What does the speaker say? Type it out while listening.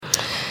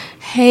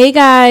Hey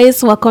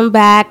guys, welcome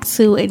back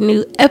to a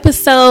new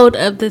episode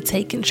of the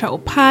Take Control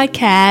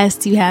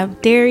podcast. You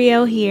have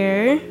Dario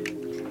here.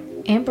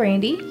 And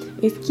Brandy.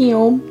 It's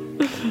Kim.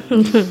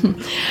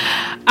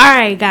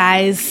 Alright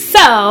guys,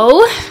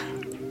 so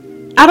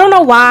I don't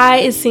know why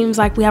it seems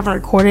like we haven't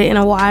recorded in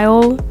a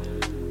while.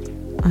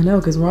 I know,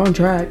 because we're on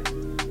track.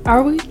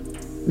 Are we?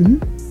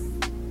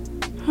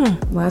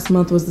 Last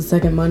month was the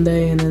second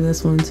Monday, and then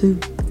this one too.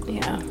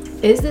 Yeah.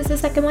 Is this the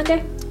second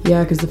Monday?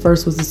 Yeah, because the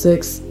first was the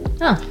 6th.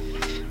 Huh.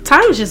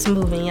 Time's just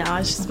moving, y'all.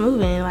 It's just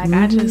moving. Like,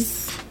 I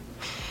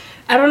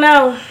don't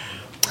know.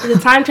 The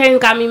time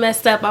change got me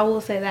messed up. I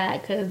will say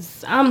that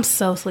because I'm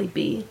so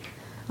sleepy.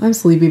 I'm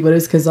sleepy, but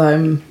it's because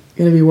I'm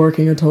going to be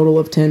working a total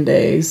of 10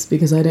 days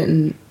because I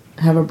didn't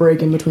have a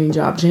break in between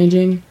job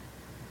changing.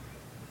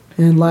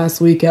 And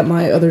last week at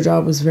my other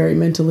job was very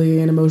mentally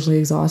and emotionally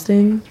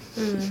exhausting.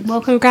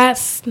 Well,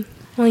 congrats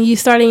on you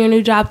starting your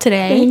new job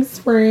today. Thanks,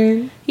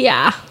 friend.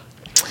 Yeah.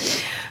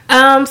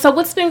 So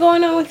what's been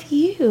going on with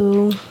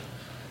you?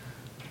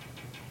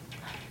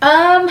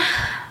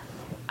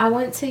 I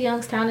went to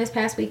Youngstown this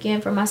past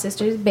weekend for my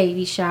sister's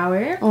baby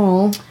shower.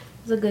 Oh, It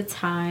was a good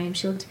time.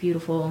 She looked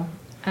beautiful.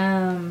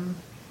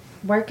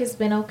 Work has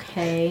been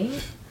okay.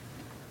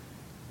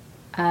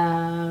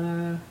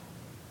 Other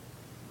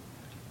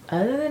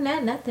than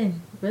that,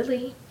 nothing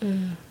really.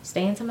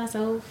 Staying to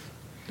myself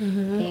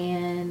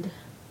and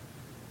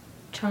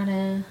trying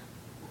to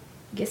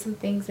get some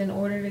things in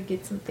order to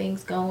get some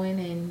things going,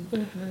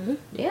 and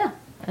yeah,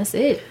 that's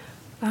it.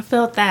 I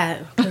felt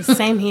that. 'Cause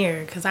same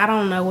here. Because I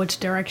don't know which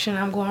direction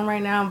I'm going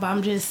right now, but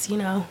I'm just,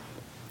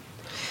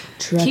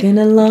 trucking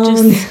along.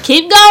 just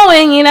keep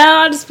going,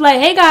 I'll just like,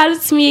 hey guys,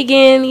 it's me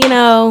again,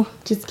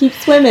 Just keep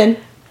swimming.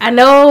 I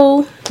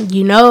know,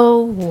 you know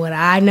what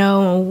I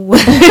know.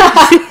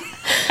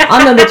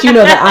 I know that you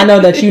know that I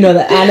know that you know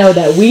that I know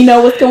that we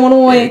know what's going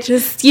on.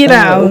 Just,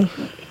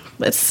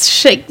 let's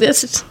shake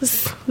this.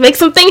 Let's make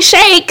some things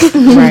shake.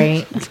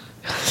 Right.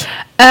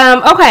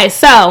 Okay,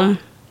 so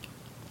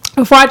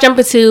before I jump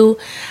into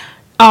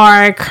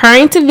our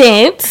current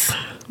events,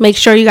 make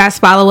sure you guys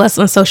follow us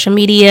on social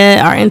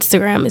media. Our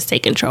Instagram is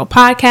Take Control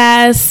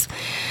Podcast.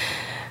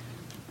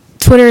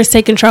 Twitter is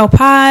Take Control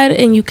Pod,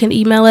 and you can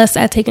email us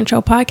at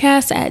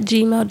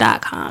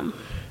takecontrolpodcast@gmail.com.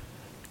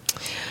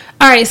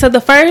 All right, so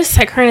the first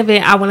current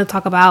event I want to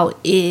talk about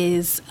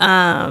is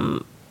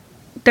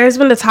there's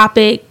been a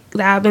topic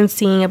that I've been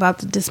seeing about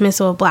the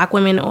dismissal of Black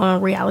women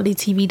on reality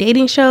TV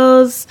dating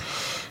shows.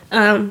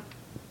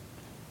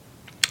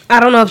 I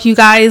don't know if you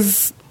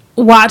guys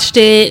watched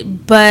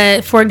it,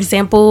 but for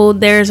example,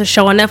 there's a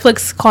show on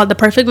Netflix called The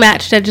Perfect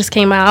Match that just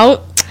came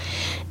out.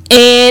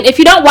 And if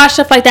you don't watch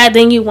stuff like that,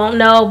 then you won't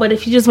know. But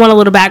if you just want a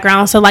little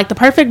background, so like The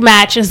Perfect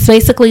Match is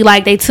basically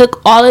like they took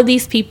all of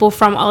these people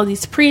from all of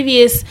these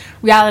previous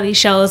reality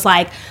shows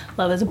like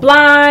Love is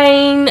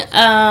Blind.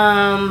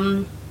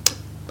 I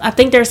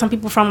think there's some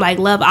people from like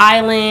Love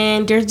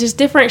Island. There's just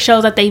different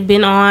shows that they've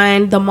been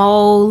on, The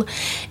Mole.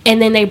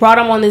 And then they brought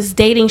them on this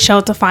dating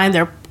show to find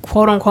their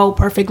quote unquote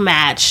perfect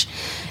match.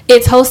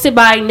 It's hosted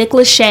by Nick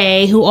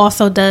Lachey, who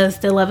also does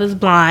the Love is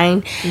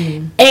Blind.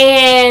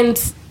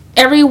 And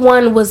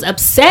everyone was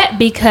upset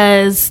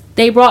because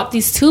they brought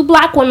these two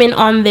Black women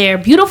on there,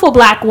 beautiful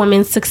Black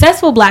women,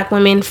 successful Black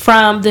women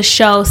from the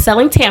show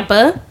Selling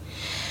Tampa.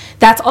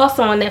 That's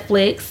also on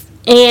Netflix.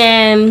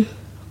 And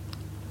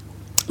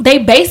they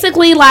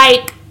basically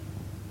like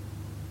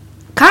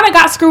kind of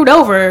got screwed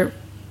over,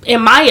 in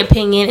my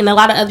opinion, and a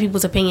lot of other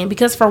people's opinion,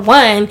 because for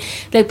one,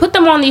 they put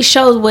them on these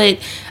shows with,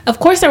 of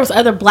course there was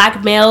other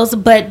Black males,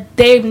 but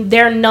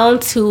they're known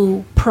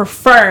to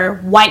prefer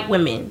white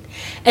women.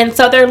 And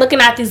so they're looking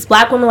at these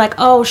Black women like,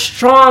 oh,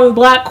 strong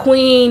Black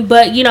queen,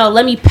 but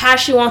let me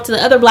pass you on to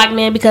the other Black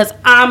man because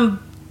I want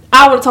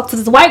to talk to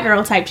this white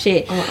girl type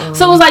shit.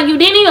 So it was like you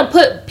didn't even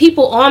put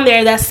people on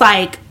there that's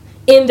like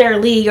in their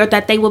league or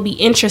that they will be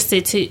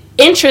interested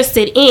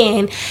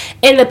in,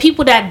 and the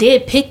people that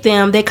did pick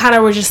them, they kind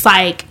of were just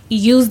like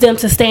use them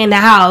to stay in the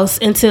house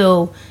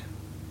until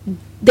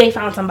they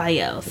found somebody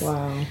else.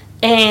 Wow.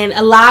 And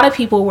a lot of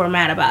people were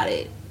mad about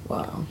it.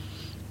 Wow.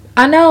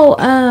 I know,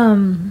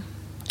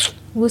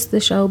 what's the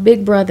show?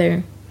 Big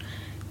Brother.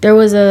 There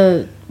was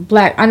a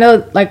Black, I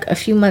know like a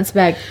few months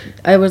back,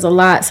 there was a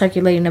lot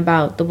circulating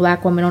about the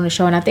Black woman on the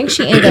show, and I think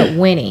she ended up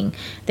winning.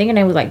 I think her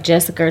name was like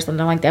Jessica or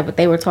something like that, but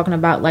they were talking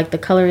about like the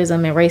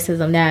colorism and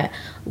racism that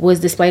was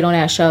displayed on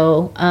that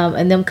show,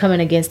 and them coming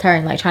against her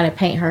and like trying to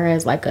paint her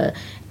as like a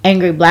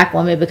angry Black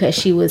woman because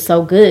she was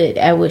so good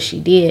at what she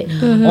did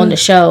on the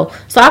show.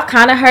 So I've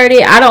kind of heard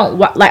it.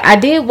 I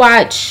did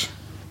watch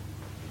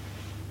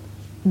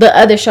the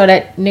other show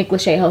that Nick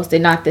Lachey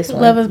hosted, not this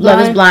one. Love is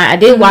Blind. I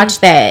did watch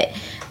that.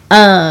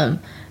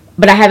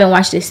 But I haven't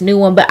watched this new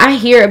one. But I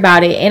hear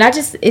about it, and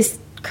it's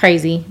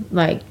crazy,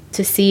 like,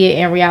 to see it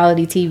in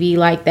reality TV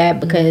like that,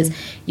 because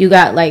you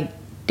got, like,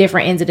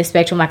 different ends of the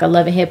spectrum, like a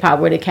Love and Hip Hop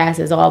where the cast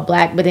is all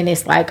Black, but then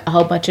it's, like, a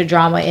whole bunch of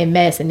drama and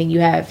mess, and then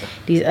you have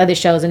these other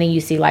shows, and then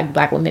you see, like,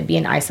 Black women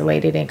being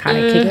isolated and kind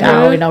of kicked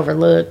out and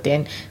overlooked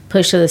and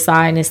pushed to the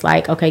side, and it's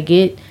like, okay,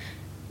 get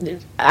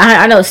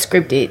I know it's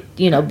scripted,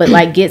 but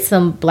like get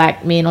some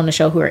black men on the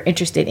show who are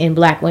interested in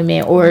black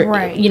women, or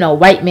Right.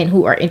 white men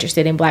who are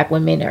interested in black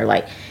women, or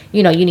like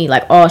you need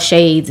like all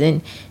shades,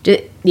 and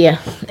just,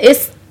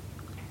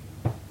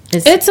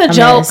 it's a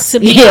joke, mess. to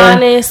be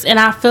honest, and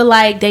I feel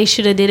like they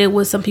should have did it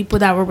with some people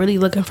that were really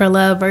looking for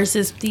love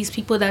versus these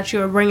people that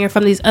you're bringing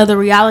from these other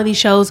reality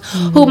shows,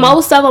 who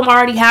most of them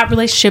already have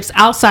relationships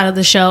outside of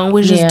the show and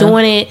was just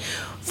doing it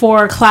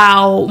for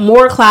clout,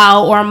 more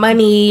clout, or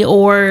money,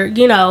 or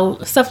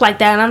stuff like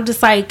that. And I'm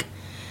just like,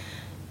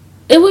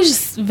 it was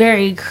just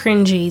very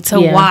cringy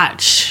to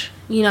watch.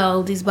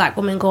 These black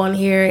women go in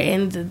here,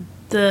 and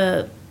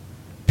the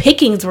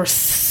pickings were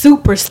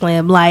super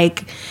slim,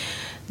 like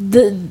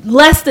the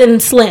less than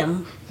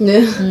slim.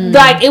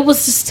 Like it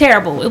was just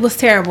terrible. It was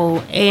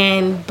terrible. But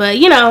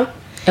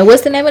And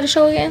what's the name of the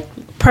show again?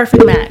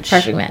 Perfect Match.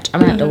 Perfect Match. I'm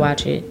gonna have to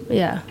watch it.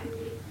 Yeah.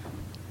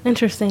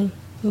 Interesting.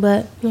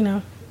 But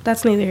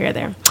that's neither here nor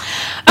there.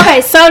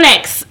 Okay, so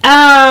next,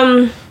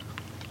 I've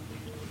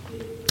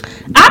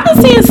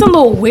been seeing some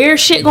little weird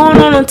shit going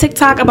on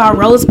TikTok about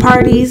rose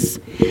parties.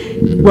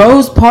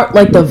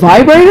 Like the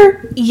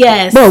vibrator?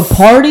 Yes. Bro,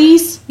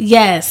 parties?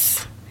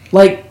 Yes.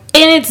 Like,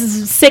 and it's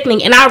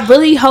sickening, and I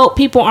really hope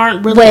people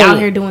aren't really out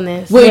here doing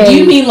this. Wait, do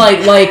you mean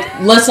like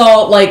let's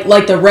all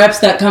like the reps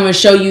that come and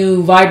show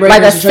you vibrators,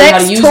 like a and show you how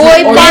sex to use toy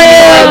it? Or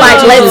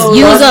like let's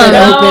use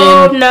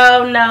them.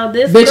 No.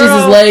 This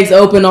bitches' legs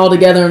open all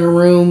together in a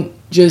room.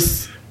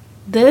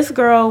 This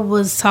girl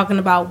was talking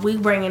about we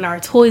bringing our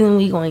toys and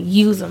we going to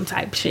use them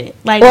type shit.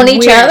 Like on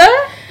each other?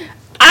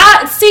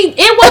 I see.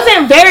 It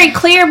wasn't very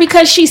clear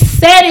because she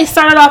said it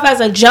started off as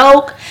a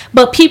joke,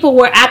 but people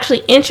were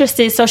actually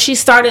interested. So she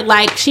started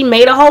she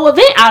made a whole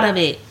event out of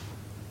it.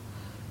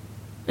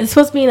 It's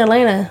supposed to be in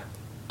Atlanta.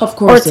 Of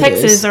course, or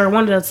Texas, or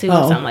one of the two,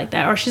 or something like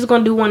that. Or she's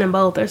going to do one in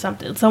both or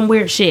something. Some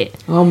weird shit.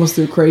 I almost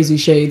threw crazy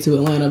shade to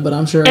Atlanta, but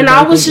I'm sure. And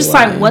I was just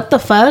like, what the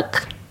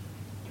fuck?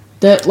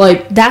 That's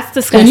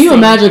disgusting. Can you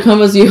imagine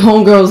coming to your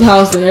homegirl's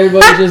house and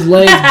everybody just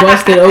legs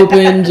busted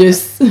open,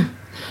 just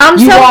I'm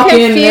you so walk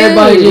confused. in and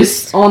everybody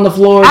just on the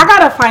floor. I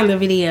gotta find the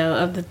video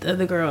of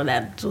the girl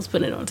that was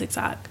putting it on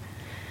TikTok,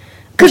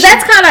 because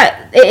that's kind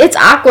of it's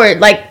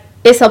awkward. Like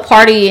it's a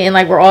party and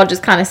like we're all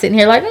just kind of sitting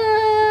here like yeah.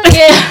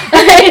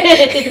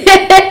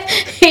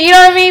 You know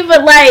what I mean?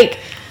 But like,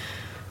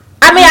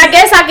 I mean, I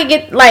guess I could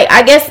get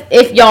I guess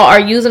if y'all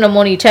are using them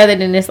on each other,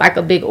 then it's like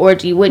a big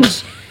orgy,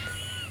 which.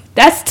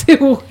 That's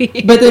too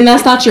weird. But then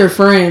that's not your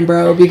friend,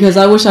 bro. Because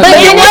I wish I. But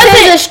it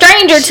wasn't a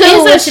stranger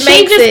too, which she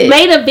makes just it.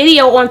 made a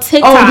video on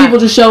TikTok. Oh, and people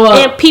just show up,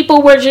 and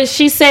people were just.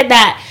 She said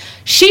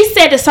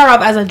to start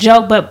off as a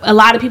joke, but a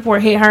lot of people were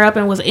hitting her up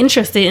and was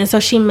interested, and so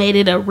she made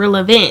it a real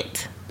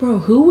event. Bro,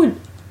 who would?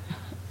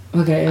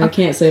 Okay, I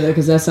can't say that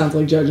because that sounds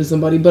like judging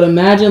somebody. But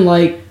imagine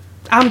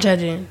I'm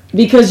judging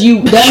because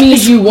that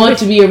means you want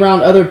to be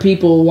around other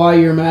people while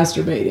you're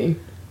masturbating.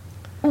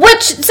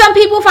 Which some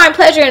people find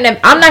pleasure in them.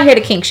 I'm not here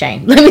to kink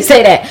shame. Let me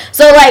say that.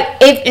 So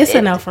it's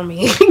a no for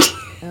me.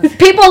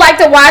 People like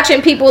to watch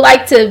and people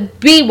like to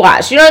be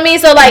watched. You know what I mean?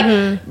 So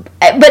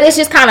but it's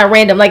just kind of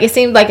random. Like it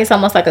seems like it's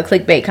almost like a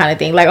clickbait kind of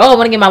thing. Like, oh, I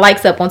want to get my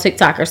likes up on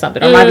TikTok or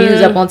something, or my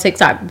views up on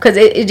TikTok, because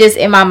it just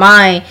in my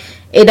mind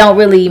it don't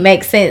really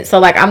make sense.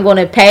 So I'm going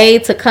to pay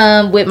to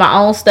come with my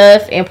own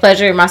stuff and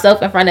pleasure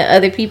myself in front of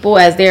other people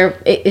as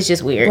it's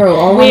just weird. Bro,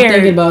 all I'm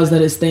thinking about is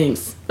that it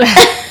stinks.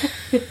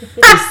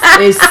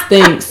 It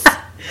stinks.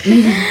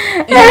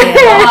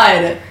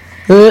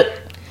 God.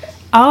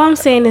 All I'm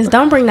saying is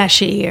don't bring that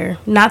shit here.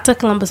 Not to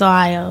Columbus,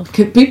 Ohio.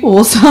 People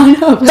will sign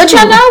up. But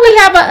y'all know we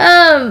have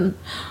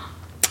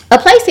a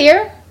place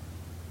here.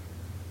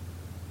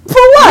 For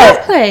what?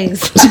 What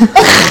place?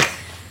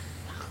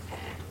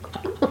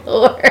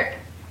 Lord.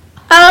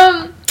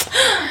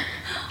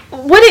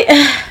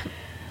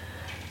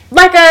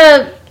 Like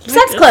a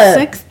sex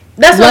club.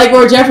 That's like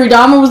where Jeffrey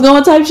Dahmer was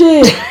going type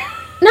shit.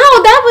 No,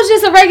 that was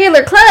just a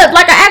regular club,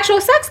 like an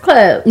actual sex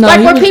club,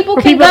 where people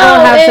can go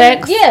and have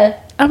sex. Yeah,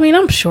 I mean,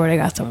 I'm sure they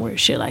got some weird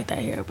shit like that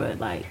here, but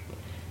I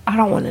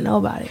don't want to know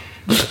about it.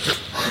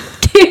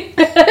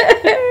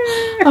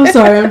 I'm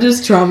sorry, I'm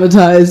just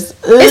traumatized.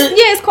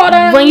 It's called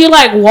when you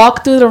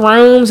walk through the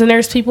rooms and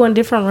there's people in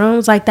different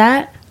rooms like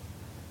that.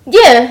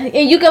 Yeah,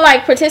 and you can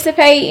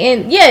participate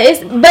in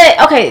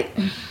but okay.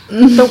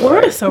 The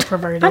word is so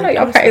perverted. I know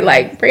y'all probably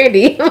like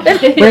Brandy.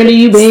 Brandy,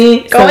 you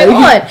been going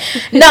on?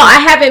 No, I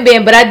haven't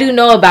been, but I do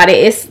know about it.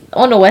 It's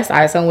on the west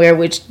side somewhere,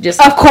 which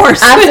just of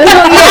course absolutely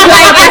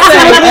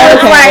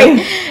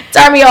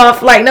turn me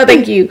off. No,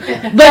 thank you.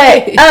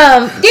 But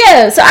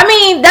yeah. So I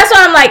mean, that's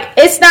why I'm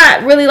it's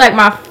not really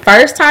my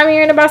first time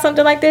hearing about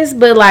something like this,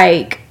 but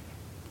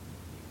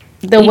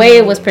the way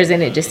it was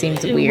presented just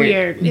seems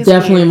weird. It's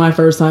definitely weird. My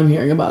first time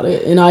hearing about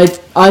it, and I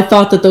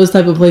thought that those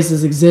type of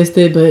places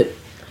existed, but.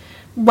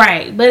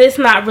 Right, but it's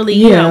not really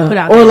put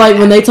out or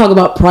when they talk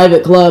about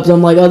private clubs,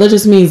 I'm like, oh, that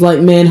just means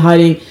men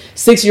hiding,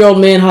 6-year-old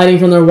men hiding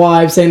from their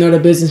wives, saying they're at a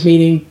business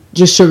meeting,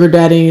 just sugar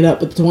daddying it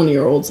up with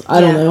 20-year-olds. I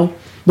don't know,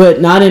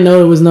 but I didn't know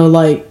there was no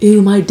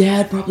ew, my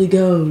dad probably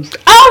goes.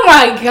 Oh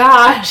my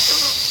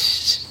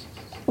gosh,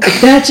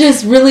 That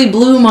just really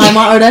blew my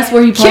mind. Or that's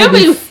where he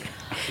probably...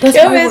 That's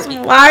Kim is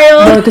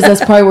wild. No, because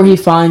that's probably where he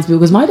finds people.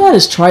 Because my dad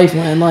is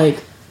trifling.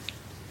 Like,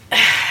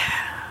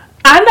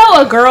 I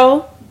know a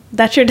girl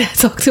that your dad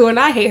talked to, and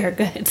I hate her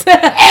guts.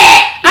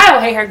 I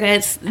don't hate her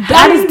guts.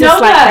 I just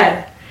dislike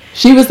her.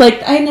 She was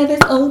like, I know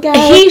this old guy.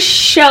 He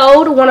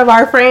showed one of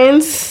our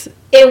friends,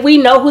 and we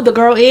know who the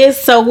girl is,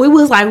 so we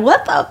was like,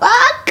 what the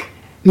fuck?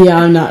 Yeah,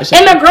 I'm not sure.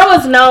 And the girl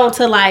is known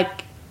to,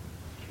 like,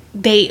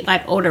 date,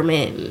 like, older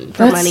men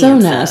for That's money so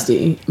and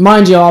nasty.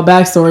 Mind you, all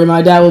backstory,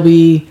 my dad will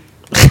be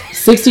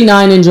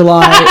 69 in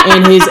July,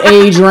 and his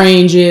age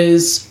range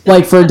is,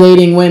 like, for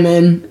dating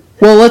women.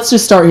 Well, let's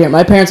just start here.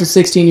 My parents were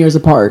 16 years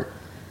apart.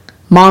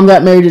 Mom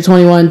got married at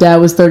 21, dad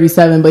was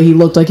 37, but he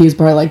looked like he was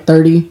probably, like,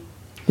 30.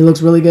 He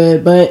looks really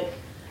good, but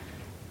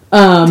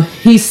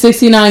he's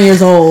 69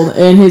 years old,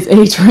 and his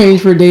age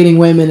range for dating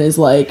women is,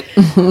 like...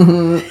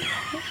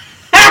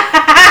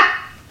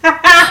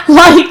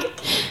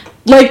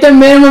 like the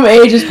minimum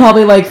age is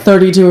probably like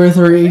 32 or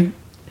 3,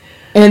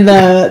 and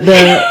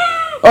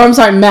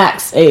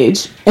max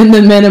age, and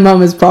the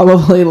minimum is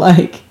probably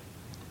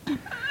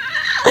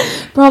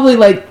probably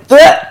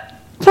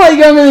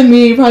younger than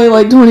me, probably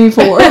like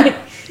 24.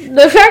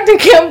 The fact that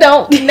Kim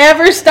don't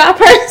never stop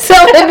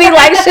herself and be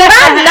like, should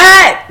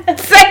I not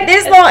say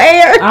this on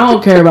air? I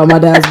don't care about my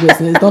dad's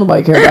business. Don't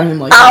nobody care about him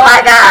like that. Oh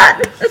my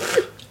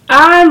God.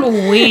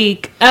 I'm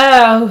weak.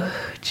 Oh,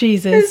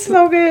 Jesus. It's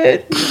so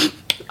good.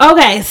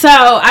 Okay, so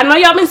I know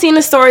y'all been seeing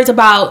the stories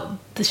about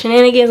the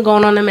shenanigans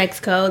going on in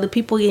Mexico, the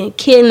people getting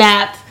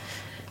kidnapped,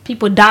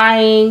 people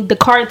dying, the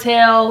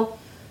cartel.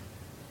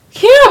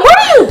 Kim, where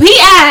do you be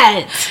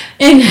at?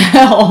 In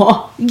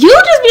hell. You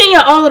just be in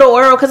your own little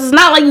world, because it's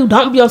not like you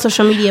don't be on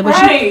social media, but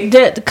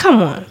right.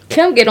 Come on.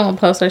 Kim get on,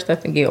 post her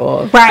stuff, and get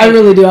off. Right. I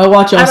really do. I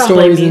watch y'all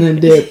stories and then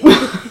dip.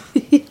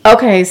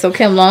 Okay, so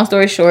Kim, long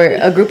story short,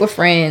 a group of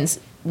friends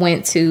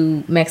went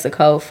to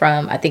Mexico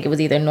from, I think it was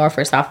either North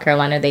or South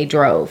Carolina. They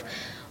drove.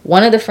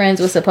 One of the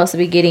friends was supposed to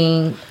be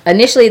getting,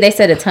 initially they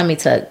said a tummy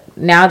tuck.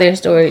 Now their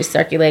story is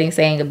circulating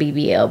saying a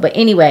BBL. But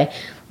anyway,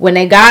 when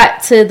they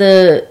got to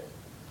the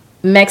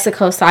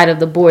Mexico side of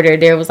the border,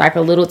 there was like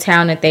a little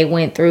town that they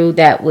went through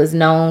that was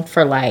known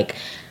for like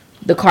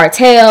the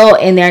cartel,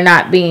 and they're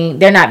not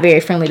very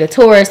friendly to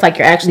tourists. Like,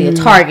 you're actually a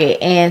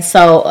target. And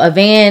so a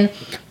van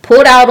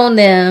pulled out on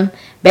them.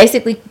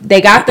 Basically,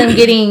 they got them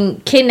getting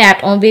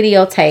kidnapped on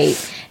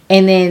videotape,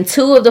 and then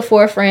 2 of the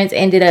 4 friends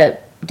ended up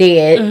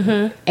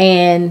dead,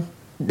 and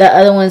the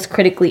other one's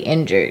critically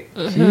injured.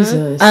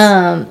 Jesus.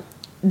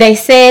 They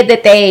said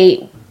that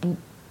they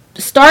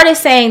started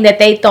saying that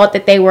they thought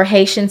that they were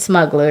Haitian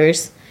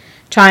smugglers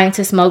trying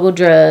to smuggle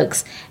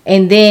drugs,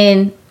 and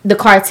then the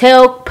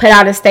cartel put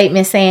out a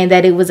statement saying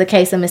that it was a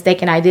case of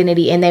mistaken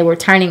identity, and they were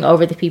turning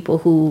over the people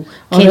who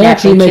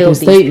kidnapped and killed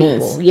these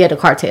people. Yeah, the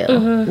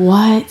cartel.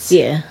 What?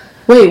 Yeah.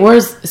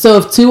 Wait, so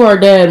if 2 are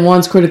dead and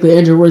 1's critically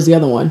injured, where's the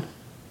other one?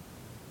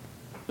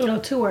 No,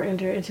 2 are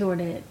injured and 2 are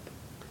dead.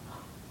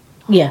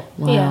 Yeah.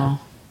 Wow. Yeah.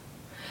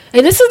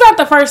 And this is not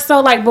the first. So,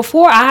 like,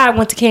 before I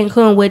went to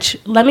Cancun, which,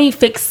 let me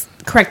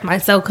correct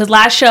myself, because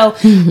last show,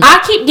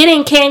 I keep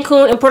getting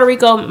Cancun and Puerto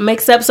Rico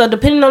mixed up. So,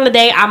 depending on the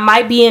day,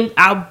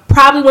 I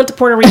probably went to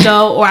Puerto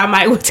Rico or I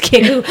might went to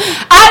Cancun.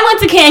 I went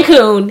to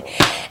Cancun.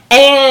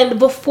 And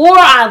before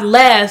I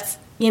left,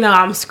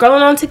 I'm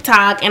scrolling on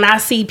TikTok and I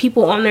see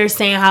people on there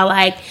saying how,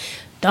 like,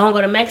 don't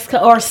go to Mexico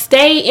or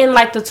stay in,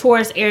 like, the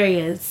tourist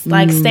areas.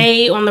 Like,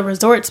 stay on the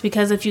resorts,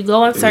 because if you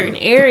go in certain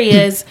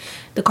areas,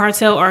 the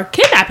cartel are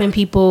kidnapping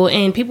people,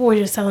 and people were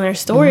just telling their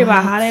story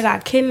about how they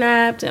got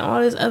kidnapped and all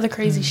this other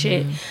crazy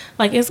shit.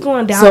 Like, it's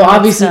going down. So,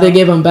 obviously, they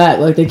gave them back.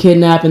 Like, they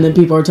kidnapped, and then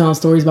people are telling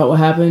stories about what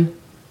happened.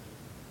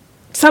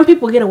 Some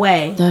people get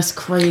away. That's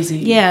crazy.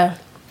 Yeah.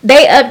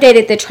 They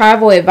updated the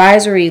travel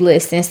advisory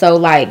list, and so,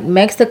 like,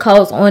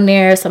 Mexico's on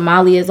there,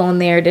 Somalia's on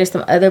there. There's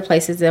some other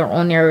places that are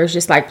on there. It's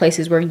just like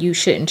places where you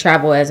shouldn't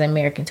travel as an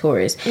American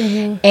tourist.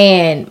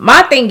 And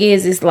my thing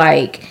is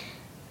like,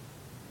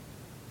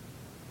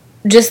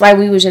 just like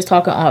we was just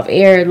talking off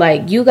air,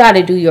 like, you got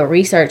to do your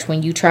research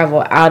when you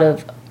travel out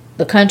of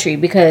the country,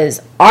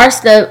 because our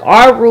stuff,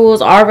 our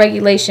rules, our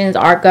regulations,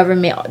 our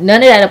government,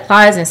 none of that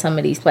applies in some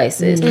of these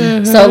places.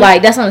 So,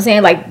 like, that's what I'm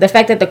saying. Like, the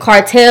fact that the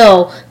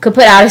cartel could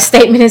put out a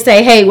statement and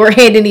say, hey, we're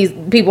handing these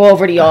people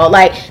over to y'all,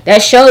 like,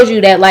 that shows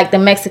you that, like, the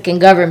Mexican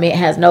government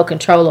has no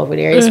control over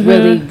there. It's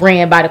really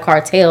ran by the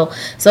cartel.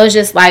 So it's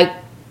just like,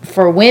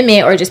 for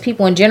women or just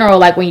people in general,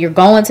 like, when you're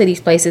going to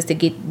these places to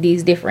get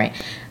these different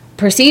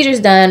procedures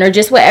done, or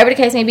just whatever the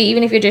case may be,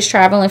 even if you're just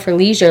traveling for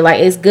leisure,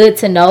 like, it's good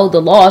to know the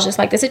laws. Just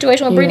like the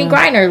situation with Brittany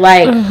Griner,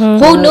 like,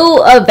 who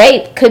knew a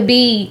vape could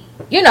be,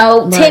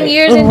 10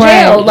 years in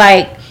jail?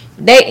 Like,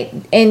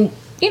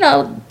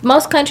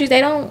 most countries,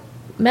 they don't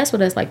mess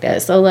with us like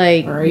that. So,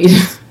 like,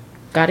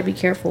 gotta be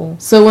careful.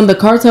 So when the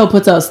cartel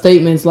puts out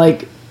statements,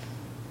 like,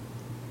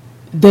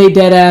 they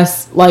dead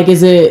ass, like,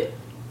 is it,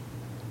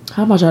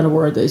 how am I trying to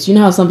word this? You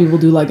know how some people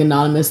do, like,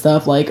 anonymous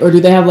stuff, like, or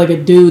do they have, like,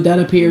 a dude that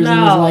appears and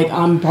is like,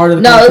 I'm part of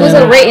the cartel? No, it was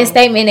a written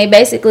statement. They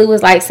basically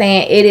was, like,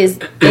 saying it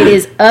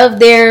is of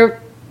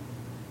their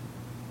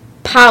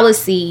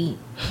policy,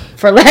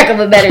 for lack of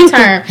a better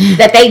term,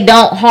 that they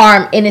don't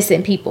harm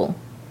innocent people.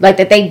 Like,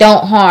 that they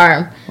don't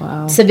harm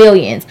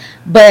civilians.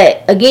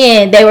 But,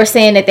 again, they were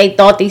saying that they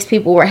thought these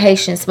people were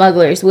Haitian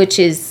smugglers, which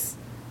is...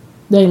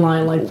 They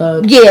lying like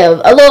thugs.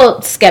 Yeah, a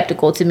little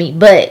skeptical to me.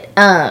 But,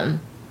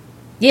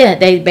 yeah,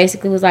 they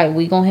basically was like,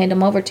 we gonna hand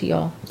them over to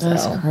y'all.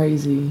 That's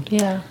crazy.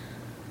 Yeah.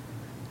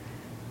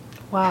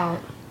 Wow.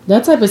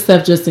 That type of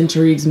stuff just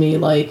intrigues me,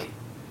 like,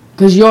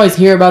 because you always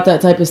hear about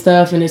that type of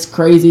stuff, and it's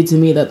crazy to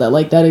me that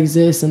that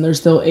exists, and they're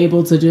still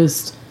able to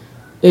just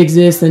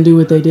exist and do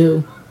what they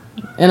do.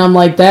 And I'm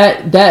like,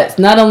 that's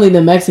not only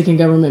the Mexican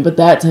government, but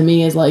that to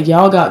me is like,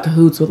 y'all got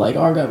cahoots with like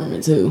our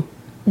government too.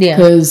 Yeah.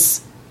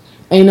 Because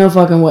ain't no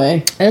fucking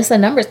way. It's a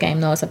numbers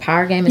game though. It's a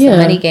power game. It's a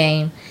money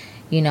game.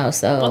 You know,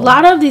 so a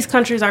lot of these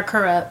countries are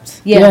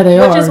corrupt. Yeah, they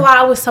are. Which is why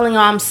I was telling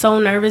y'all I'm so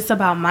nervous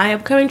about my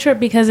upcoming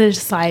trip, because it's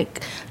just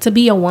like, to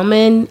be a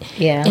woman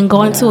and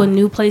going to a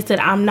new place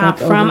that I'm not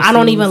like from. Overseas, I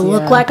don't even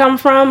look like I'm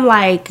from.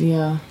 Like,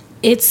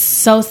 it's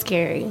so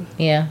scary.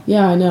 Yeah.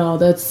 Yeah, I know.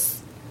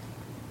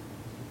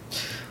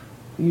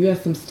 You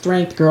got some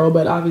strength, girl,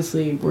 but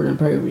obviously we're going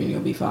to pray over you and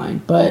you'll be fine.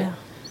 But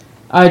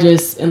I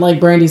just, and like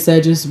Brandy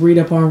said, just read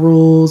up on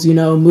rules, you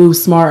know, move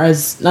smart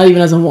as, not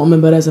even as a woman,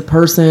 but as a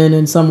person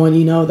and someone,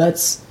 you know,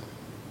 that's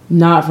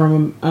not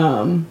from,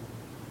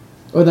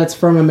 or that's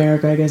from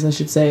America, I guess I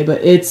should say.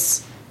 But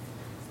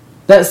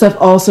that stuff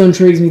also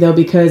intrigues me though,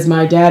 because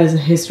my dad is a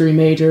history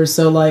major.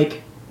 So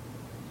like,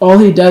 all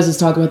he does is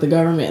talk about the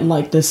government and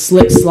like the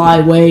slick, sly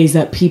ways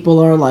that people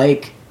are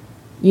like,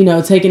 you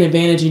know, taking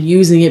advantage and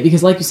using it,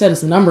 because like you said,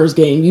 it's a numbers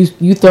game.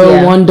 You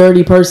throw one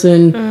dirty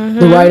person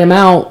the right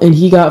amount, and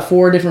he got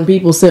 4 different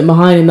people sitting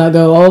behind him that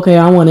go, oh, okay,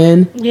 I want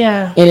in.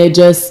 Yeah. And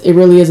it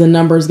really is a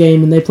numbers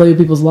game, and they play with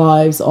people's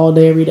lives all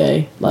day, every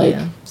day. Like,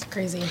 it's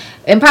crazy.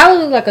 And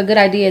probably like a good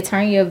idea,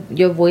 turn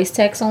your voice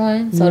text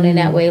on, so then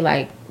that way,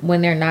 like,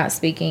 when they're not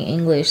speaking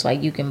English,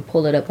 like, you can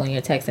pull it up on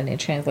your text and then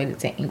translate it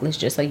to English,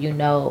 just so you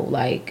know,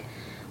 like,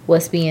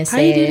 what's being said.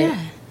 How you do that?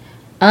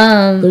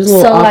 There's a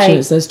little option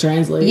that says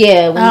translate.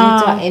 Yeah, when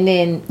you talk, and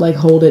then like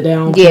hold it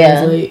down.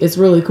 Translate. It's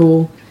really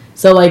cool.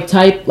 So like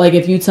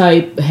if you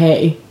type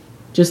hey,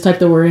 just type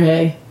the word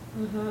hey,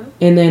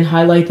 and then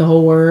highlight the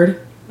whole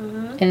word,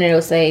 and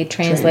it'll say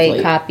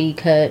translate, copy,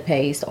 cut,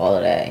 paste, all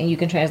of that, and you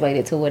can translate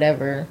it to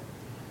whatever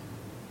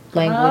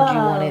language you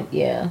want it.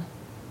 Yeah.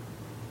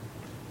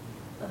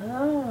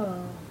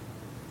 Oh.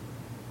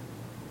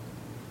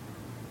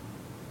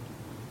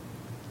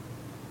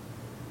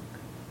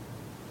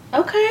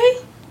 Okay.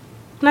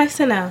 Nice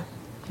to know.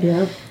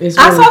 Yeah, it's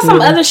I really saw cool.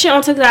 some other shit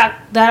on TikTok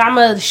that I'm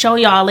gonna show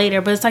y'all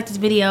later, but it's like this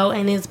video,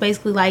 and it's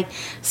basically like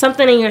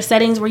something in your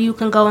settings where you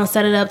can go and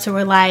set it up to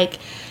where, like,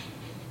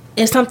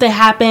 if something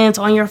happens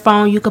on your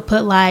phone, you could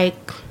put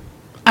like,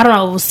 I don't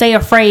know, say a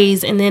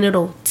phrase, and then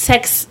it'll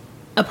text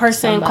a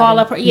person, call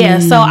up. Yeah,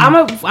 so I'm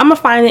gonna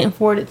find it and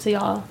forward it to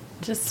y'all,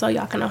 just so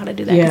y'all can know how to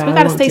do that. Yeah, we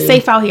gotta stay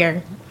safe out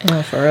here.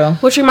 Yeah, for real.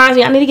 Which reminds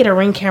me, I need to get a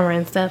Ring camera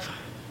and stuff.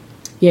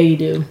 Yeah, you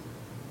do.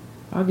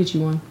 I'll get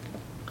you one.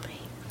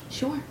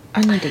 Sure.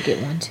 I need to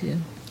get one too.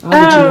 I'll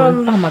get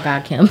you one. Oh my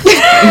God, Kim.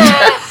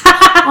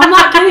 I'm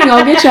not kidding.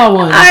 I'll get y'all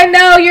one. I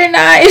know you're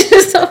not. It's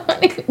just so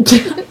funny. You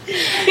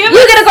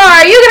get a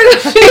car. You get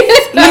a car.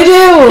 You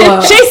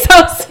do. She's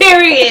so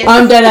serious.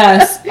 I'm dead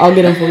ass. I'll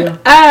get them for you.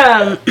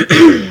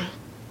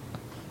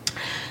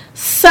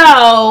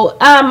 So,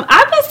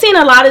 I've been seeing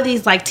a lot of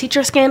these like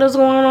teacher scandals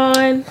going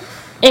on,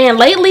 and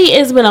lately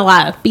it's been a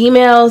lot of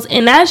females,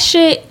 and that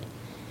shit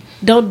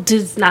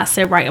does not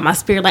sit right in my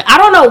spirit. Like, I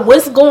don't know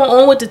what's going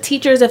on with the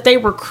teachers, if they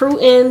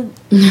recruiting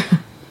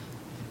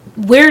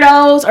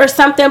weirdos or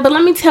something, but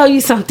let me tell you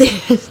something.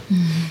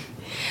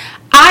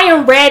 I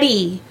am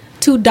ready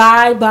to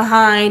die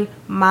behind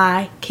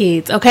my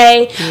kids,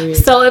 okay? Weird.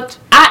 So if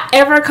I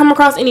ever come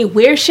across any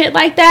weird shit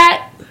like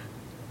that,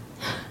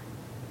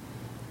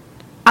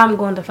 I'm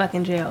going to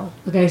fucking jail.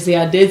 Okay, see,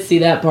 I did see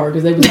that part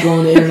because they was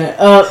blowing the internet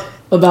up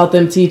about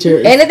them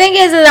teachers. And the thing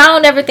is I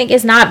don't ever think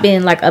it's not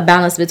been like a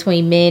balance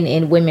between men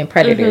and women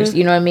predators.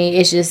 You know what I mean?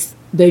 It's just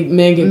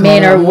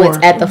men are what's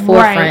at the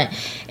forefront.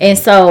 Right. And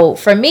so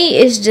for me,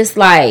 it's just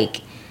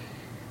like,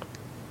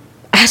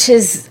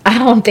 I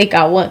don't think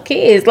I want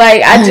kids.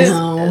 Like,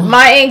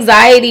 my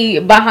anxiety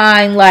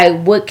behind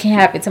like what can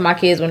happen to my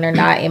kids when they're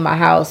not in my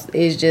house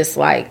is just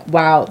like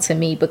wild to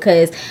me,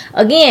 because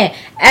again,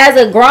 as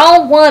a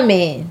grown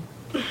woman,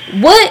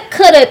 what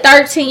could a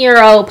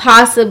 13-year-old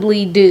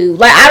possibly do?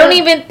 Like, I don't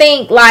even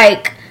think,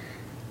 like,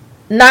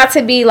 not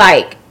to be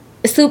like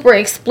super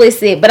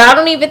explicit, but I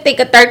don't even think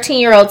a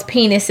 13-year-old's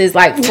penis is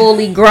like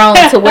fully grown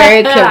to where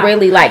it could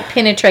really like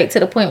penetrate to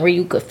the point where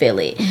you could feel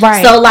it.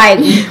 Right. So like,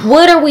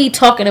 what are we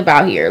talking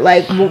about here?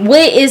 Like,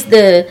 what is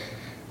the?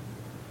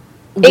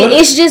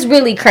 It's just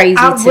really crazy.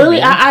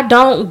 I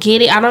don't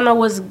get it. I don't know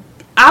what's.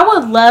 I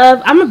would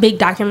love. I'm a big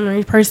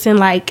documentary person.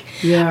 Like,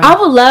 I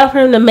would love for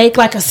him to make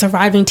like a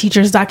surviving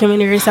teachers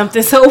documentary or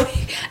something, so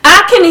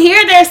I can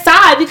hear their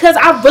side, because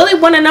I really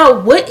want to know,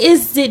 what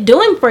is it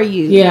doing for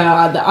you?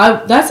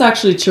 Yeah, that's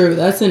actually true.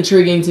 That's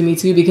intriguing to me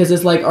too, because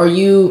it's like, are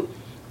you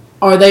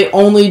are they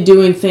only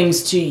doing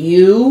things to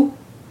you?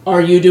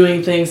 Are you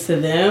doing things to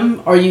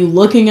them? Are you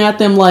looking at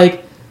them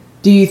like,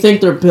 do you think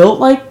they're built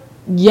like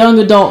young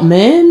adult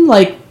men?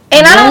 Like,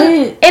 and what? I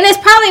don't, and it's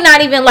probably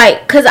not even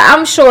like, because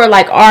I'm sure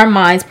like our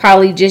minds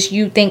probably just,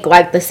 you think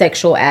like the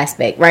sexual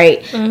aspect, right?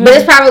 But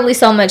it's probably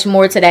so much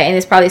more to that, and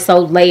it's probably so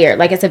layered.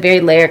 Like, it's a very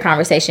layered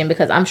conversation,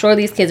 because I'm sure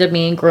these kids are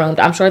being groomed.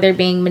 I'm sure they're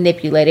being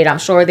manipulated. I'm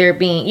sure they're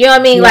being, you know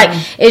what I mean? Yeah.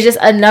 Like, it's just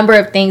a number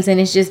of things, and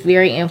it's just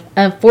very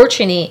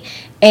unfortunate.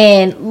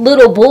 And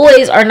little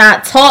boys are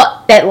not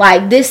taught that,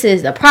 like, this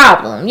is the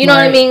problem. You know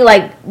what I mean?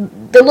 Like,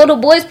 the little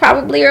boys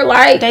probably are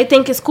like, They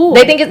think it's cool.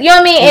 they think it's, you know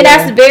what I mean? And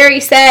that's very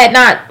sad,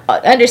 not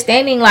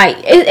understanding. Like,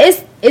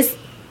 it's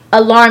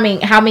alarming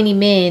how many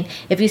men,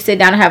 if you sit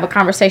down and have a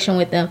conversation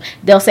with them,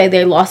 they'll say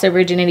they lost their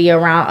virginity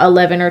around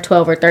 11 or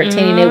 12 or 13,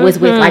 and it was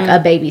with like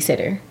a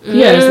babysitter.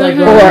 Yeah, it's like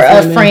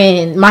Or a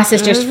friend, my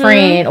sister's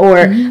friend, or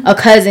a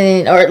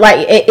cousin, or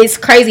like, it's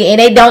crazy. And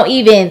they don't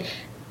even,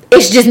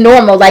 it's just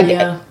normal. Like,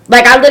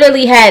 like I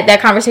literally had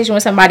that conversation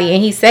with somebody,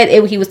 and he said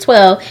he was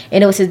 12,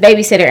 and it was his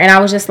babysitter, and I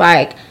was just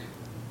like,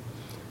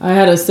 I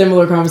had a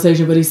similar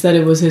conversation, but he said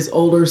it was his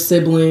older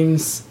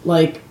sibling's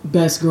like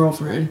best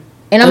girlfriend.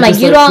 and I'm that like,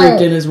 just, you don't,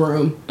 creeped in his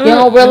room. you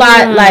don't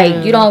realize,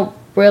 like, you don't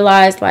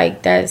realize,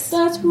 like, that's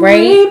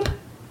rape.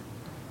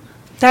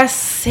 That's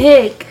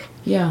sick.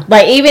 Yeah.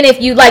 Like, even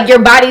if you, like, your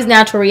body's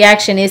natural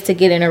reaction is to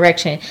get an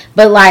erection,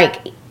 but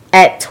like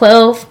at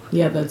 12,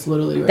 Yeah, that's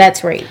literally rape.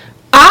 that's rape.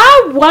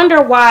 I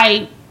wonder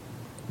why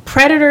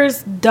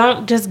predators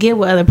don't just get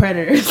with other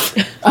predators.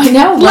 I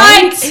know,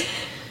 right? Like,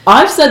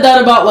 I've said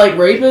that about like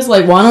rapists.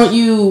 Like, why aren't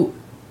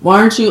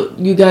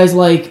you guys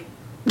like?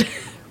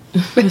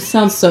 It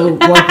sounds so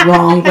like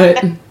wrong,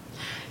 but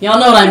y'all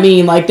know what I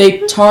mean. Like, they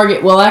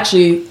target. Well,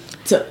 actually,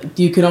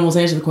 you could almost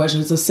answer the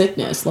question. It's a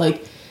sickness.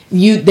 Like,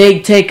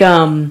 they take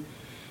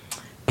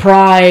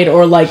pride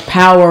or like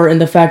power in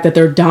the fact that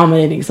they're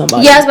dominating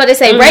somebody. Yeah, I was about to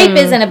say, rape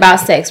isn't about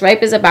sex.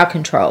 Rape is about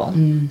control.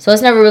 So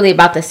it's never really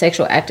about the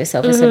sexual act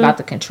itself. It's about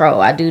the control.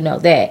 I do know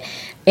that.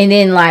 And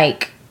then,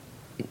 like,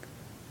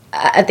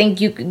 I think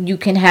you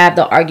can have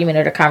the argument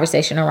or the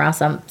conversation around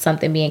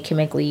something being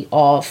chemically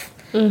off,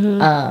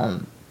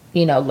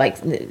 you know, like,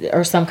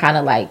 or some kind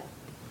of like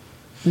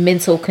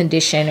mental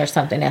condition or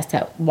something as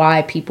to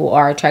why people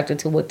are attracted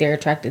to what they're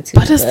attracted to.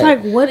 but it's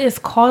like, what is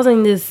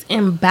causing this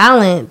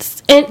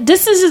imbalance? And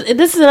this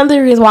is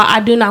another reason why I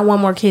do not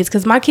want more kids,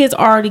 because my kids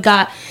already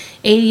got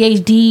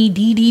ADHD,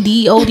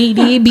 DDD,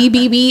 ODD,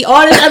 BBB,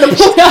 all this other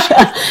bullshit.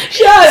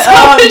 Shut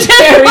up,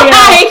 Terry.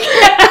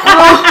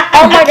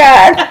 oh my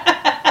god.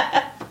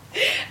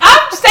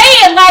 I'm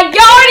saying, like,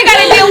 y'all already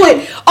got to deal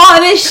with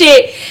all this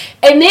shit,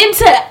 and then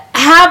to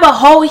have a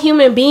whole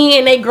human being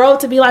and they grow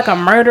to be like a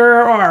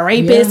murderer or a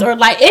rapist or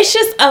like, it's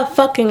just a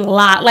fucking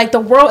lot. Like, the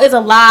world is a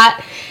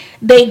lot.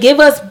 They give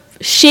us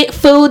shit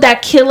food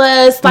that kill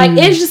us. Like,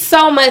 it's just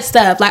so much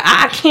stuff. Like,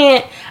 I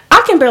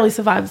can barely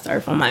survive this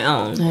earth on my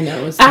own. I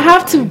know. I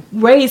have to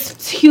raise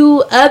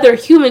 2 other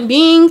human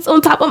beings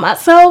on top of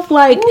myself.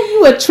 Like, Ooh,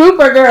 you a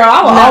trooper, girl.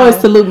 I will always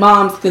salute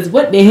moms, because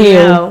what the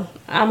hell?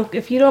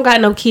 if you don't got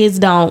no kids,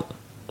 don't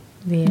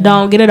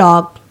get a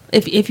dog.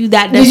 If you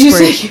that desperate, Did you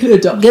say get a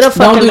dog? Get a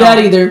fucking Don't do dog.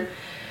 that either.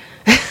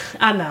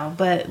 I know,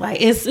 but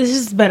like, it's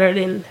just better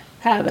than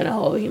having a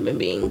whole human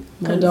being.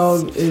 My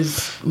dog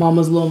is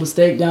mama's little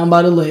mistake down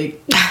by the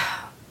lake.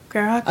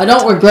 Girl, I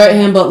don't regret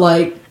him, but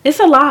like, it's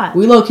a lot.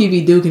 we low key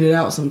be duking it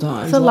out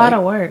sometimes. It's a lot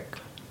of work.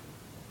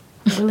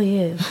 It really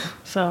is.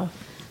 So,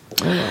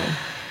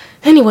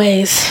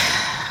 anyways,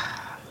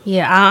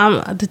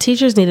 yeah, the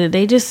teachers needed.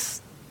 They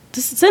just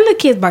send the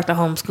kids back to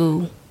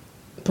homeschool.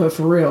 But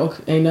for real,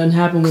 ain't nothing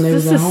happened when they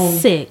was This at is home.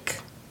 sick.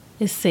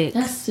 It's sick.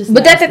 That's just.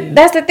 But nasty.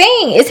 that's the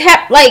thing. It's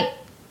like,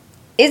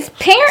 it's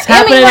parents. It's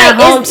happening at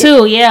home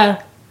too.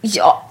 Yeah.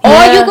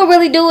 All you can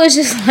really do is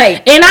just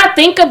like, And I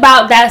think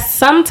about that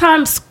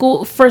sometimes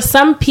school, for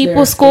some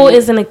people, school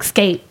is an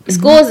escape.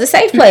 school is a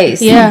safe place.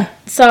 Yeah.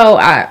 So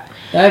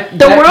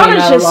the world came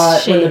is out just a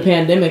lot when shit. the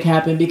pandemic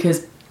happened,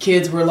 because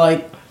kids were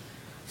like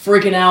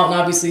freaking out, and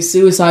obviously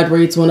suicide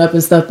rates went up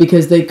and stuff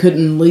because they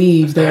couldn't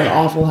leave their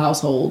awful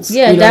households.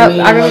 yeah, You know what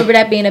I mean? remember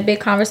that being a big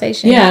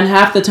conversation. Yeah, and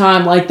half the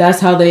time, like,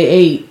 that's how they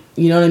ate.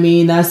 You know what I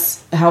mean?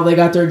 That's how they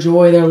got their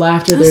joy, their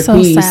laughter, That's their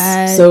so peace.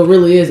 sad. So it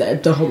really is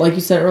the whole, like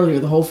you said earlier,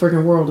 the whole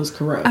freaking world is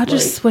corrupt. I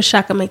just wish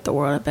I could make the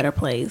world a better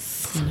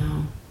place. you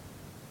know.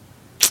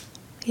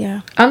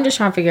 Yeah. I'm just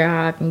trying to figure out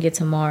how I can get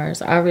to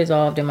Mars. I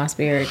resolved in my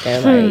spirit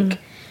that like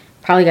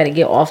probably got to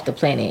get off the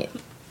planet,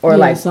 or Yeah,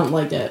 like something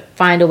like that,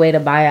 find a way to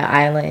buy an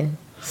island.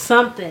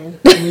 Something.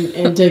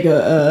 and take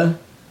a.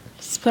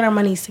 Just put our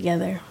monies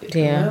together.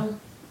 Yeah. Well,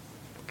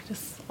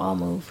 Just all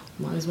move.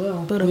 might as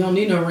well. But, We don't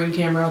need no Ring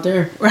camera out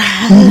there.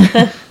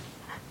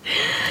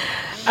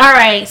 All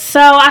right, so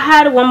I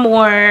had one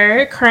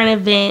more current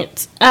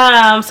event.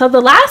 So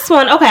the last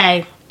one,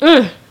 okay,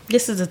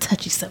 this is a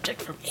touchy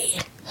subject for me.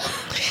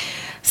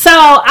 So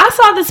I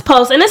saw this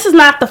post, and this is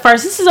not the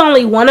first. This is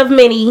only one of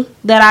many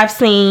that I've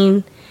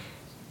seen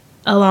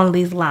along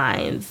these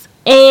lines.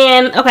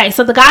 And okay,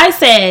 so the guy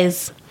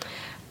says,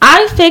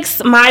 I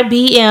fixed my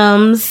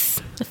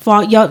BMs.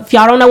 If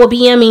y'all don't know what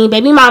BM mean,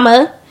 baby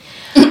mama.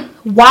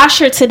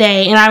 Washer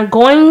today, and I'm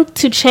going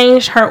to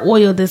change her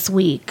oil this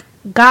week.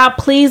 God,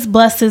 please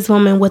bless this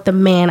woman with a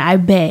man, I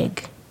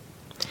beg.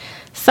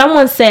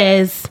 Someone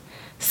says,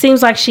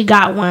 seems like she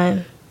got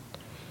one.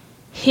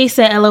 He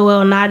said,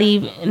 LOL, not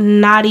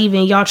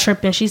even, y'all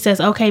tripping. She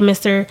says, okay,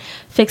 Mr.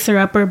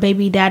 Fixer-Upper,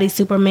 baby daddy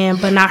Superman,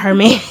 but not her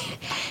man.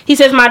 He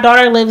says, my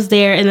daughter lives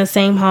there in the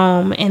same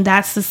home, and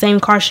that's the same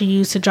car she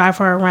used to drive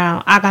her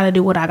around. I gotta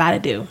do what I gotta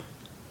do.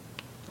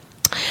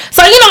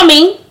 So, you know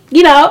me.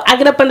 You know, I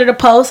get up under the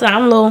post, and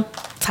I'm a little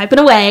typing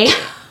away.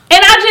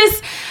 And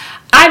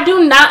I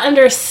do not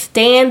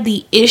understand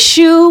the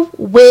issue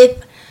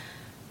with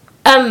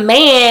a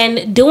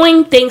man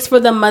doing things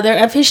for the mother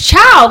of his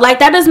child. Like,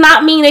 that does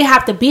not mean they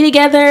have to be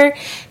together.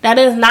 That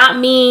does not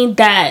mean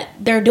that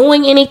they're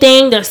doing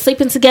anything. They're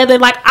sleeping together.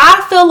 Like,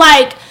 I feel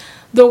like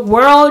the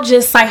world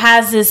just, like,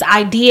 has this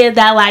idea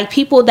that, like,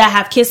 people that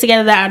have kids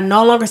together that are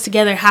no longer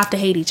together have to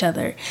hate each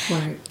other.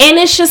 Right. And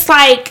it's just,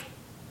 like,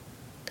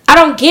 I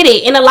don't get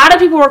it. And a lot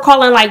of people were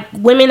calling, like,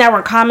 women that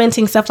were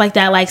commenting stuff like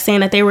that, like, saying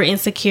that they were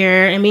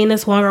insecure. And me and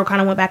this one girl kind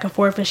of went back and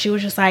forth, and she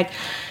was just like,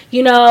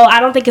 you know, I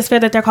don't think it's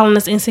fair that they're calling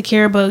us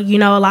insecure, but, you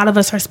know, a lot of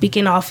us are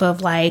speaking off of,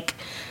 like,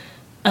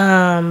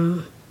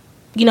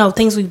 you know,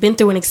 things we've been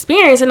through and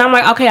experienced. And I'm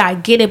like, okay, I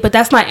get it, but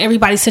that's not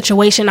everybody's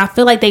situation. I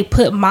feel like they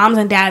put moms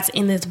and dads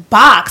in this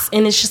box,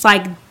 and it's just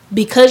like,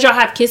 because y'all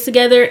have kids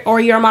together, or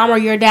your mom or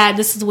your dad,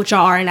 this is what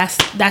y'all are, and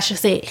that's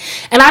just it.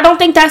 And I don't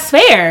think that's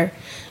fair.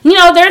 You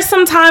know, there's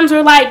some times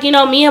where, like, you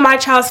know, me and my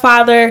child's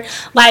father,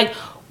 like,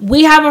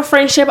 we have a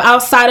friendship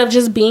outside of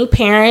just being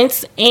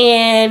parents.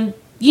 And,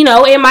 you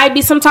know, it might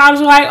be sometimes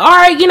we're like, all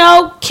right, you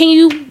know, can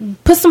you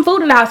put some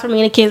food in the house for me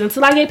and the kids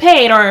until I get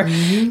paid? Or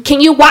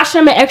can you watch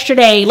them an extra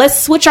day?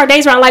 Let's switch our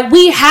days around. Like,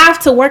 we have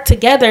to work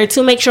together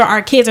to make sure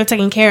our kids are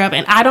taken care of.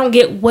 And I don't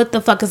get what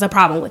the fuck is the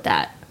problem with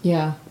that.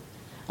 Yeah,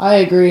 I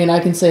agree. And I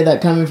can say that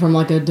coming from,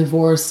 like, a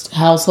divorced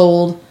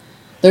household,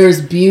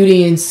 there's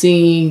beauty in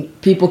seeing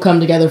people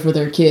come together for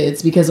their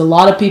kids, because a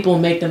lot of people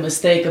make the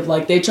mistake of,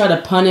 like, they try to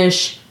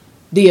punish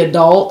the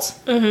adult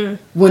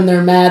when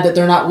they're mad that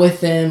they're not with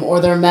them,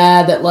 or they're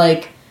mad that,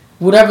 like,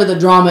 whatever the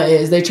drama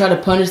is, they try to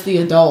punish the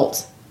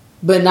adult,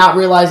 but not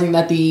realizing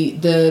that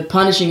the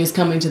punishing is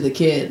coming to the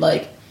kid.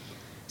 Like,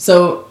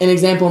 so an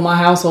example in my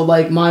household,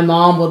 like, my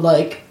mom would,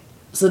 like,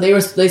 so they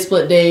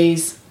split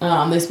days,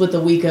 they split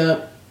the week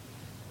up.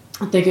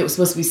 I think it was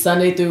supposed to be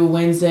Sunday through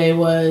Wednesday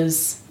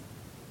was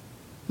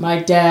my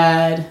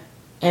dad,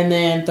 and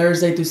then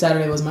Thursday through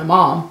Saturday was my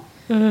mom.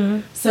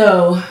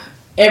 So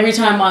every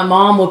time my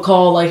mom would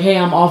call, like, hey,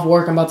 I'm off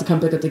work, I'm about to come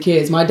pick up the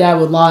kids, my dad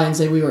would lie and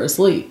say we were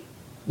asleep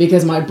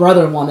because my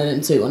brother wanted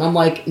him to. And I'm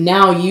like,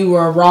 now you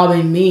are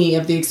robbing me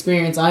of the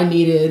experience I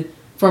needed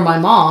for my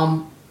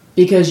mom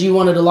because you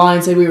wanted to lie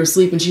and say we were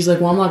asleep. And she's like,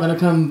 well, I'm not going to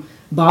come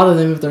bother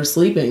them if they're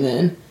sleeping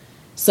then.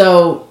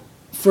 So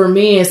for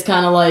me, it's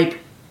kind of like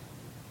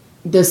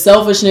the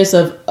selfishness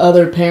of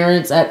other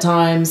parents at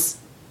times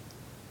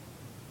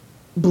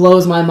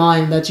blows my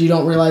mind, that you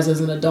don't realize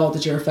as an adult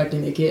that you're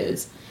affecting the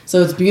kids.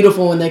 So it's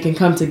beautiful when they can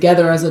come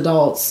together as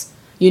adults,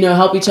 you know,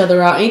 help each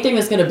other out. Anything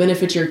that's going to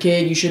benefit your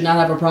kid, you should not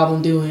have a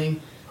problem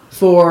doing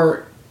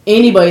for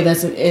anybody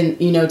that's in,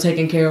 you know,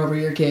 taking care over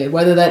your kid,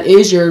 whether that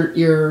is your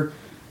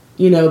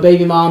you know,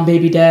 baby mom,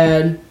 baby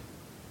dad.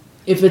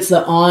 If it's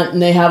the aunt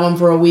and they have them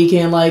for a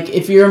weekend, like,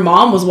 if your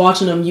mom was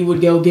watching them, you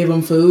would go give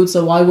them food.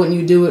 So why wouldn't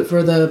you do it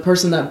for the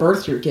person that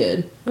birthed your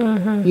kid? You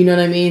know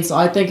what I mean? So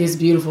I think it's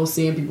beautiful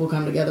seeing people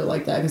come together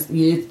like that, because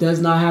it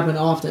does not happen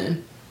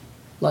often,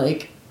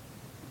 like,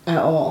 at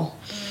all.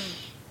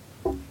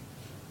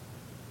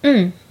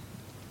 For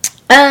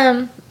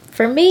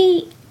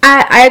me,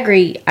 I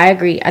agree.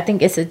 I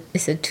think it's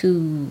a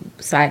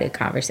two-sided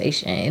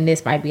conversation, and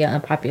this might be an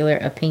unpopular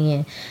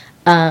opinion.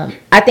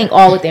 I think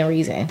all within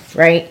reason,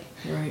 right?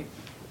 Right.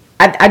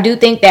 I do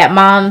think that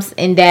moms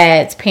and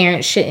dads,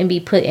 parents shouldn't be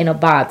put in a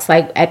box.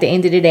 Like, at the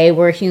end of the day,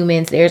 we're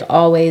humans. There's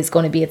always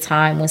going to be a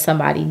time when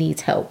somebody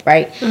needs help,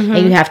 right? And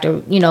you have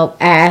to, you know,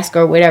 ask,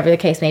 or whatever the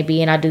case may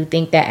be. And I do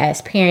think that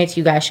as parents,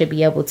 you guys should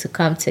be able to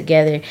come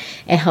together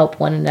and help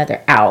one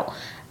another out.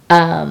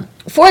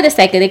 For the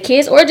sake of the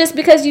kids, or just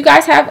because you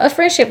guys have a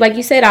friendship, like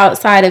you said,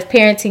 outside of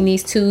parenting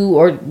these two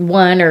or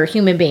one or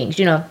human beings,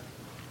 you know.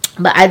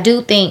 But I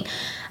do think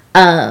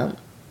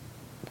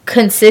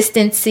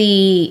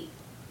consistency,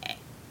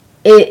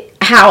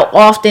 how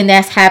often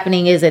that's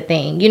happening is a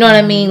thing. You know what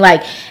I mean?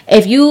 Like,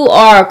 if you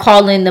are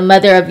calling the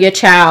mother of your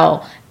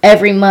child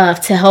every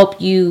month to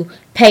help you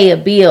pay a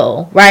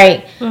bill,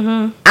 right?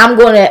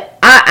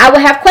 I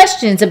would have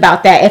questions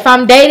about that. If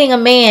I'm dating a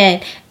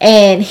man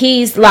and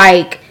he's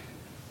like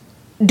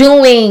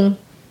doing,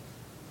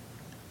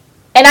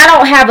 and I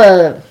don't have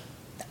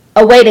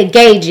a way to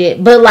gauge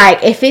it, but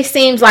like, if it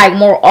seems like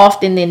more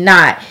often than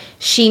not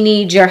she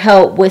needs your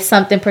help with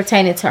something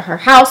pertaining to her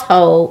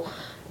household,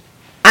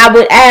 I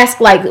would ask,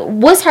 like,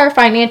 what's her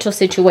financial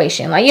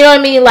situation? Like, you know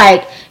what I mean?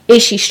 Like,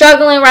 is she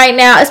struggling right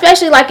now?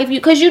 Especially, like,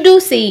 because you do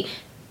see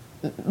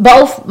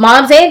both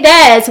moms and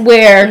dads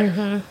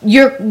where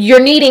you're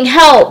needing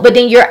help, but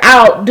then you're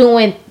out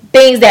doing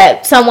things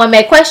that someone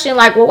may question,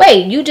 like, well,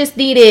 wait, you just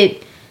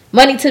needed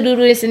money to do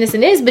this and this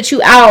and this, but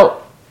you out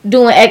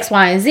doing X,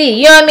 Y, and Z.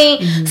 You know what I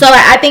mean? So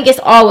like, I think it's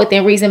all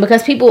within reason,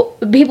 because people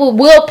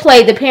will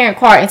play the parent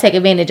card and take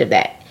advantage of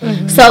that.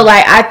 So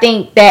like, I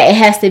think that it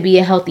has to be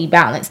a healthy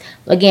balance.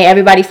 Again,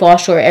 everybody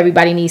falls short.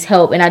 Everybody needs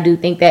help, and I do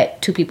think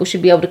that two people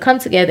should be able to come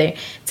together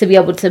to be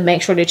able to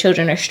make sure their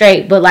children are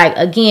straight. But like,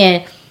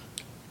 again,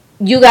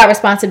 you got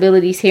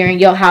responsibilities here in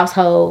your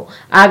household.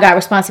 I got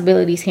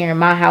responsibilities here in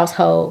my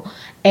household,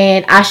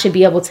 and I should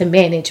be able to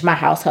manage my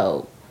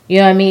household. You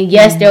know what I mean?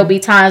 Yes, there'll be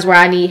times where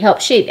I need help.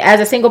 Shit, as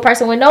a single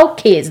person with no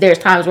kids, there's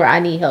times where I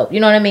need help.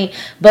 You know what I mean?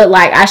 But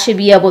like, I should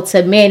be able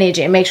to manage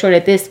and make sure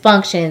that this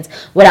functions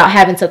without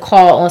having to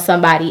call on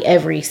somebody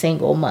every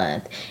single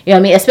month. You know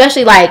what I mean?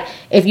 Especially like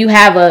if you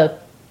have a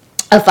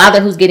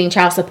father who's getting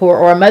child support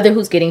or a mother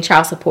who's getting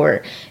child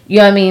support. You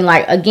know what I mean?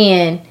 Like,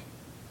 again,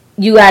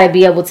 you got to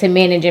be able to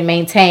manage and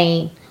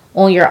maintain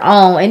on your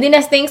own. And then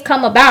as things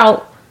come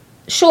about,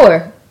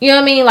 sure. You know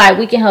what I mean? Like,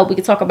 we can help. We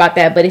can talk about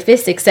that. But if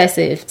it's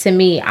excessive, to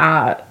me,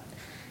 I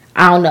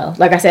don't know.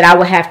 Like I said, I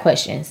would have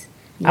questions.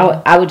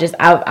 Yeah. I would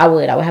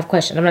have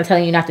questions. I'm not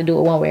telling you not to do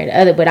it one way or the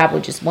other, but I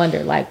would just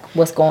wonder, like,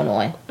 what's going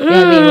on. You know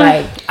what I mean?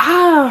 Like,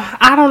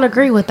 I don't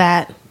agree with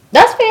that.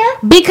 That's fair.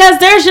 Because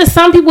there's just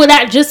some people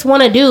that just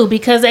want to do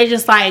because they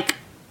just like,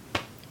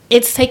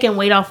 it's taking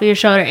weight off of your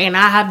shoulder and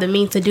I have the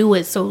means to do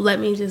it, so let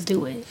me just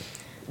do it.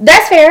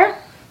 That's fair.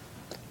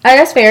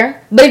 That's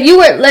fair. But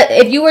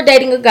if you were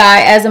dating a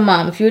guy as a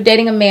mom, if you were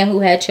dating a man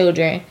who had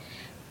children,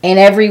 and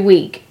every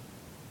week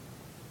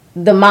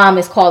the mom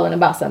is calling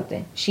about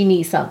something, she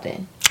needs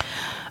something.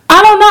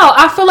 I don't know.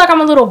 I feel like I'm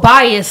a little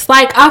biased.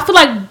 Like, I feel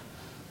like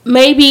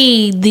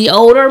maybe the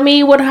older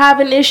me would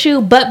have an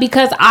issue, but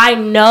because I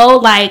know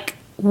like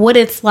what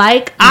it's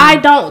like, I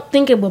don't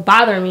think it would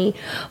bother me.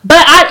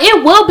 But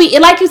it will be,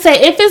 like you said,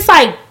 if it's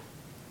like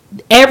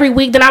every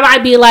week, then I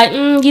might be like,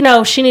 you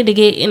know, she need to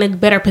get in a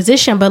better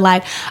position. But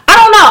like, I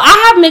don't know,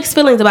 I have mixed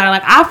feelings about it.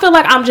 Like, I feel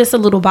like I'm just a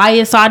little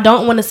biased, so I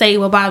don't want to say it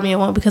will bother me or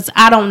won't, because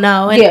I don't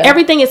know, and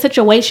everything is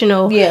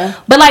situational.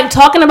 But like,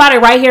 talking about it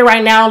right here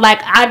right now,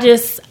 like, I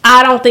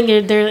don't think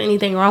there's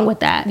anything wrong with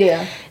that.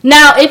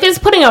 Now if it's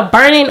putting a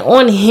burden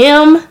on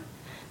him,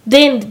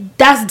 then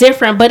that's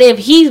different. But if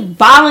he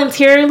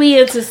voluntarily,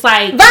 it's just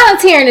like,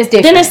 volunteering is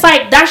different. Then it's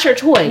like, that's your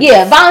choice.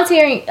 Yeah,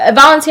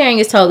 volunteering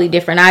is totally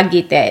different. I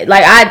get that.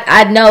 Like,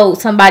 I know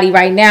somebody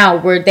right now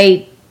where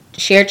they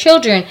share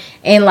children,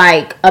 and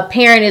like, a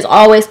parent is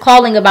always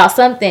calling about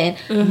something,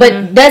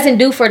 but doesn't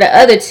do for the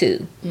other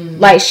two.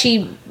 Like,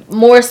 she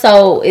more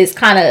so is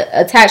kind of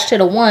attached to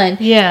the one,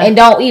 and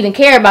don't even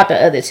care about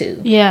the other two.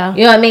 You know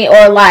what I mean?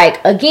 Or like,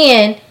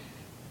 again,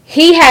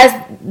 he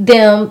has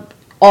them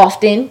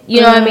often,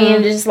 you know what I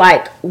mean? Just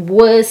like, and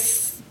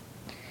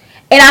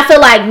I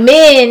feel like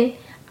men,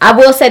 I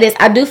will say this,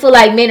 I do feel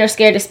like men are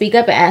scared to speak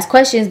up and ask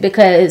questions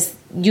because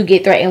you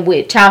get threatened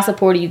with child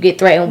support, or you get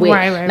threatened with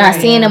not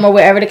seeing them, or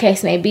whatever the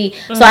case may be.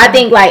 So I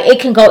think like, it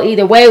can go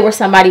either way, where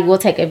somebody will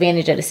take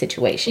advantage of the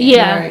situation. You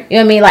know what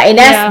I mean? Like, and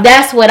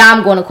that's what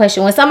I'm going to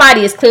question. When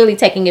somebody is clearly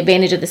taking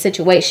advantage of the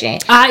situation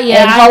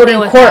and holding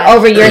court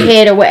over your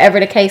head, or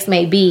whatever the case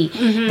may be,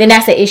 then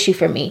that's an issue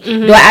for me.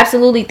 Do I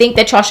absolutely think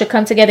that y'all should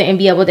come together and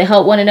be able to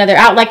help one another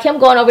out? Like him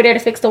going over there to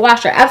fix the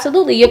washer.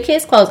 Absolutely. Your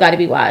kids' clothes got to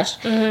be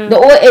washed. The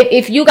oil,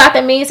 if you got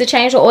the means to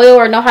change the oil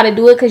or know how to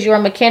do it because you're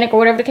a mechanic or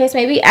whatever the case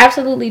may be,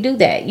 absolutely do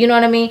that. You know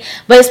what I mean?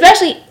 But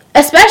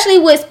especially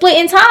with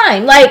splitting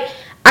time, like,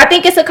 I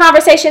think it's a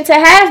conversation to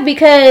have,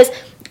 because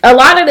a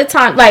lot of the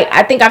time, like,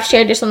 I think I've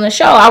shared this on the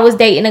show, I was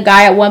dating a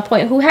guy at one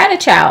point who had a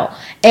child,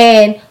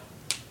 and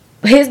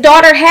his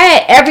daughter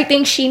had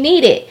everything she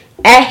needed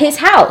at his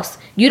house.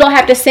 You don't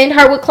have to send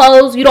her with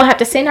clothes. You don't have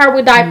to send her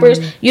with diapers.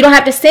 You don't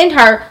have to send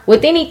her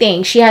with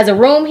anything. She has a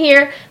room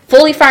here,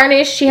 fully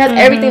furnished. She has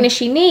everything that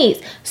she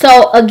needs.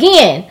 So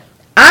again,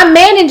 I'm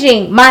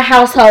managing my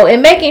household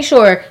and making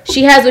sure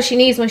she has what she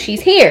needs when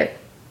she's here.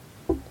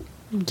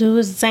 Do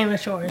is the same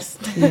as yours.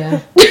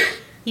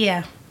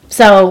 Yeah.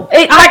 So,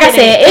 like I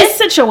said,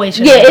 it's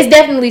situational. Yeah, it's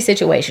definitely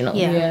situational.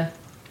 Yeah.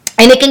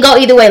 And it can go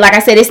either way. Like I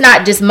said, it's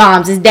not just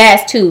moms, it's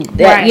dads too. You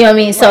know what I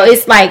mean? So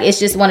it's like, it's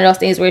just one of those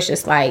things where it's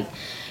just like,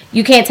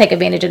 you can't take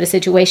advantage of the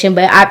situation.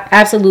 But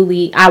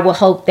I would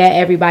hope that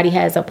everybody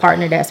has a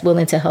partner that's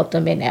willing to help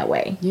them in that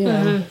way.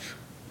 Yeah.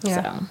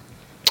 So.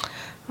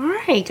 All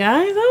right,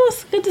 guys, that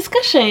was a good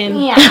discussion.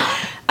 Yeah.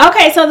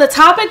 Okay, so the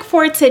topic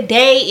for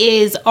today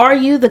is, are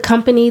you the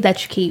company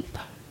that you keep?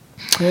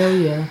 Hell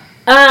yeah.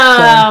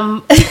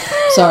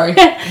 Sorry.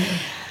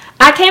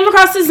 I came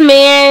across this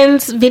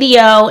man's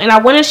video, and I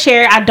want to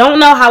share. I don't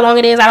know how long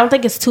it is. I don't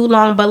think it's too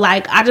long, but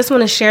like, I just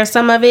want to share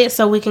some of it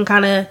so we can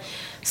kind of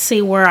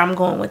see where I'm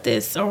going with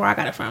this, or where I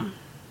got it from.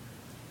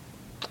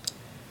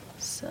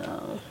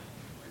 So.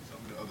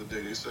 The other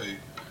day they say,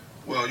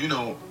 well, you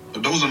know,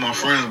 those are my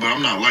friends, but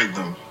I'm not like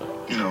them.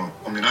 You know,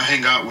 I mean, I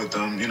hang out with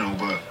them, you know,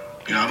 but,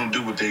 you know, I don't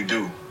do what they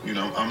do. You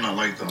know, I'm not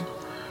like them.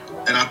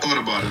 And I thought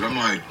about it. I'm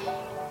like,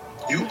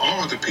 you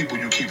are the people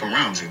you keep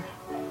around you.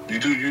 You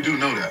do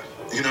know that.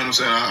 You know what I'm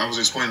saying? I was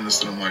explaining this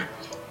to them, like,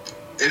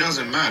 it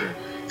doesn't matter.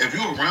 If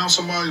you're around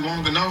somebody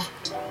long enough,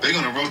 they're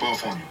gonna rub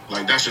off on you.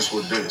 Like, that's just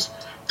what it is.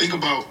 Think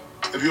about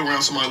if you're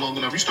around somebody long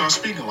enough, you start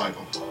speaking like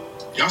them.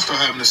 Y'all start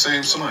having the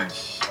same slang.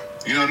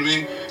 You know what I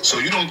mean? So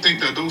you don't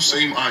think that those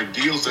same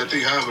ideals that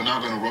they have are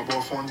not gonna rub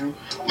off on you?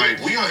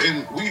 Like, we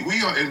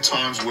are in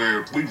times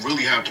where we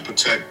really have to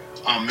protect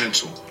our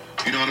mental.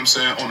 You know what I'm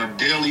saying? On a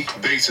daily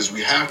basis,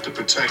 we have to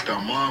protect our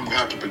mind. We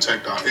have to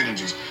protect our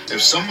energies. If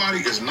somebody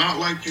is not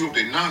like you, if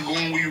they're not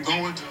going where you're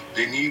going,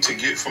 they need to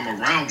get from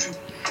around you.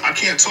 I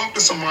can't talk to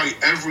somebody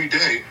every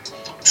day,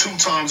 2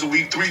 times a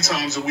week, 3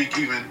 times a week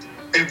even,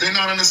 if they're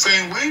not on the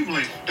same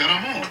wavelength that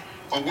I'm on.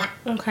 Or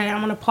when. Okay, I'm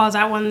going to pause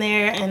that one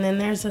there, and then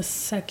there's a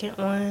second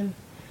one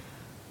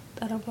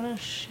that I'm going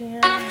to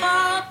share.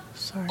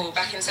 Sorry.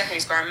 Back in secondary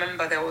school, I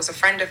remember there was a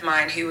friend of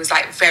mine who was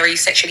like very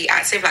sexually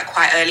active, like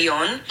quite early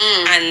on.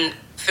 And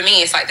for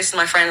me, it's like, this is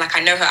my friend. Like,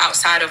 I know her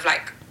outside of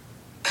like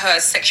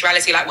her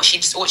sexuality, like what she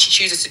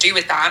chooses to do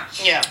with that.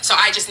 Yeah. So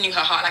I just knew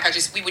her heart. Like,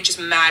 we were just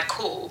mad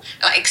cool,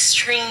 like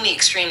extremely,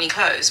 extremely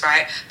close,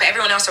 right? But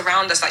everyone else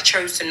around us like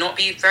chose to not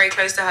be very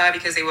close to her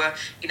because they were,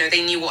 you know,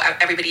 they knew what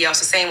everybody else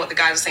was saying, what the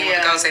guys were saying, what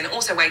the girls were saying. And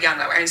also, we're young,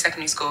 like we're in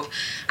secondary school,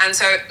 and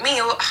so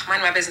me,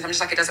 mind my business. I'm just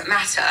like, it doesn't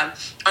matter.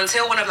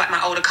 Until one of like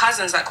my older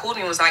cousins like called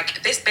me and was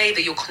like, this babe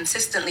that you're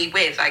consistently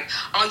with, like,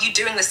 are you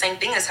doing the same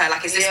thing as her?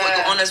 Like, is this what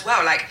you're on as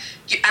well? Like,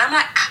 and I'm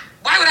like,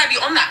 why would I be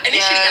on that?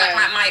 Initially,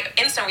 like my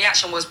instant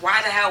reaction was,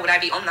 why the hell would I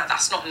be on that?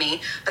 That's not me.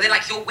 But then,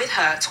 like, you're with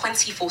her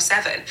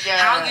 24/7.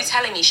 How are you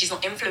telling me she's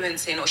not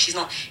influencing or she's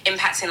not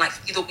impacting, like,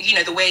 you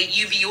know, the way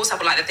you view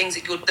yourself, or like the things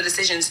that the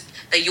decisions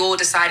that you're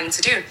deciding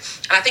to do?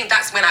 And I think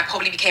that's when I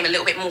probably became a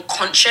little bit more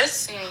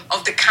conscious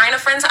of the kind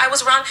of friends that I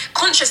was around.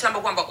 Conscious, number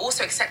one, but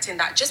also accepting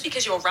that just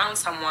because you're around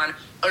someone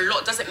a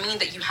lot doesn't mean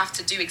that you have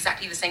to do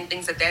exactly the same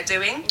things that they're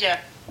doing.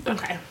 Yeah.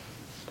 Okay.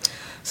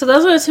 So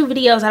those are the 2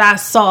 videos that I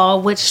saw,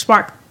 which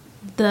sparked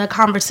the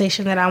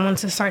conversation that I want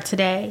to start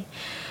today.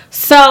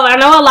 So I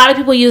know a lot of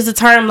people use the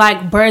term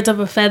like birds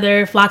of a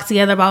feather flock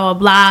together, blah, blah,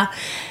 blah.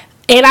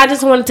 And I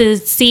just wanted to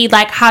see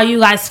like how you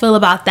guys feel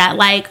about that.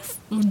 Like,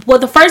 well,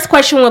 the first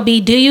question would be,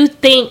 do you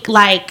think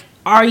like,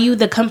 are you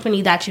the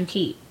company that you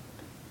keep?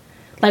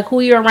 Like,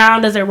 who you're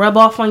around, does it rub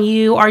off on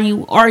you? Are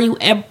you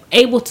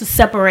able to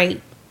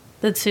separate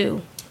the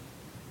 2?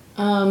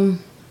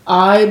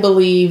 I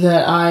believe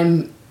that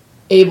I'm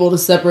able to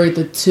separate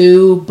the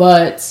 2,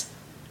 but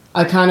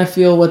I kind of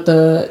feel what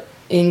the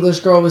English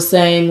girl was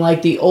saying,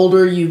 like, the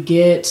older you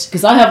get,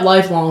 because I have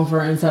lifelong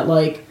friends that,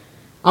 like,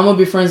 I'm going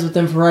to be friends with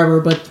them forever,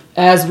 but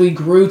as we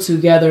grew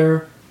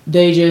together,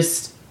 they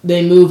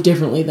move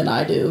differently than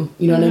I do.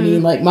 You know what I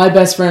mean? Like, my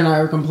best friend and I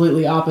are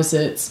completely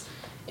opposites,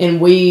 and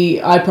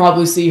I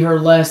probably see her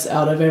less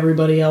out of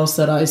everybody else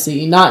that I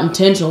see. Not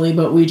intentionally,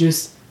 but we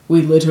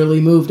literally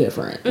move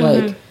different.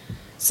 Like,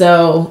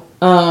 so,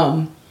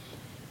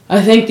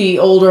 I think the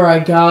older I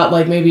got,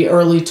 like maybe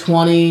early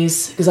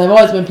 20s, because I've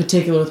always been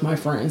particular with my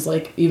friends,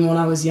 like even when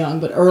I was young,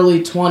 but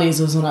early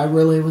 20s was when I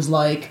really was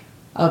like,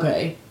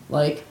 okay,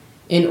 like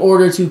in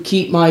order to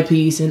keep my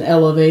peace and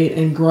elevate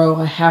and grow,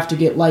 I have to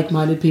get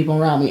like-minded people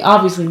around me.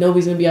 Obviously,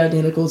 nobody's going to be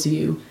identical to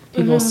you.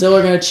 People still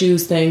are going to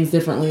choose things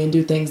differently and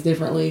do things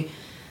differently.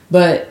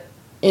 But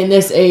in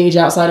this age,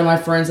 outside of my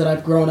friends that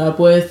I've grown up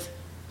with,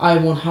 I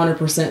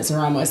 100%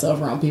 surround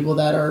myself around people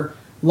that are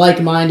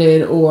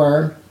like-minded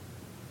or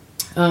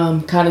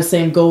kind of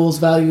same goals,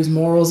 values,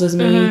 morals as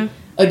me.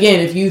 Again,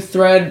 if you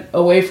thread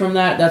away from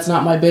that, that's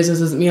not my business.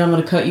 Doesn't mean I'm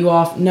going to cut you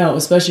off. No,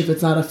 especially if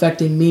it's not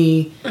affecting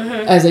me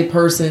as a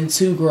person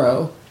to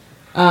grow.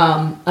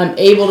 I'm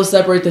able to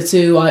separate the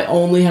 2. I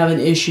only have an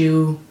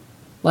issue,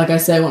 like I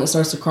said, when it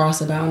starts to cross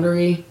a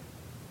boundary,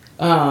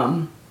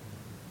 and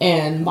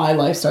my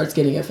life starts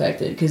getting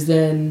affected. Because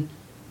then,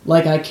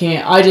 like,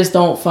 I just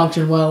don't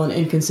function well in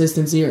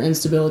inconsistency or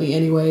instability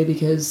anyway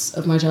because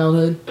of my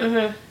childhood.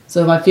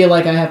 So if I feel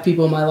like I have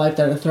people in my life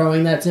that are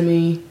throwing that to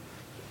me,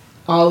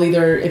 I'll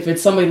either, if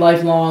it's somebody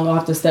lifelong, I'll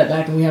have to step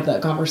back and we have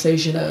that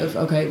conversation of,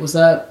 okay, what's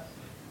up?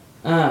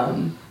 But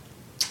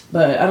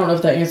I don't know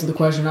if that answered the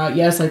question or not.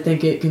 Yes, I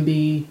think it can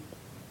be.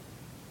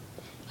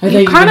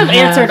 You kind of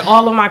answered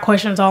all of my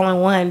questions all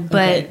in one,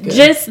 but okay,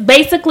 just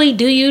basically,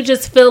 do you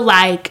just feel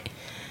like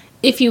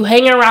if you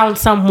hang around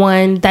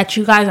someone that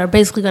you guys are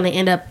basically going to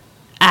end up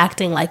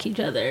acting like each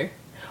other?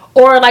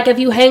 Or, like, if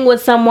you hang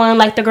with someone,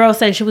 like the girl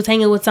said, she was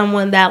hanging with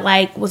someone that,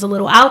 like, was a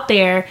little out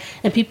there,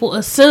 and people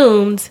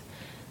assumed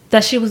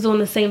that she was doing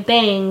the same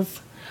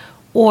things,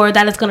 or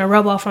that it's going to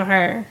rub off on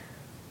her.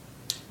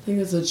 I think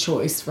it's a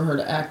choice for her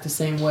to act the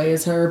same way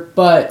as her,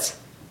 but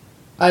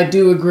I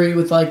do agree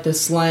with, like, the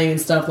slang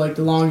and stuff. Like,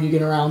 the longer you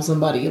get around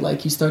somebody,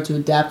 like, you start to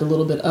adapt a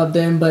little bit of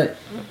them, but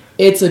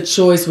it's a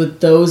choice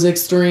with those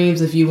extremes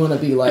if you want to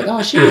be like,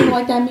 oh, she didn't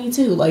like that, me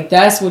too. Like,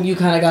 that's when you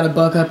kind of got to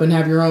buck up and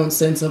have your own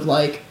sense of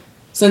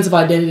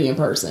identity in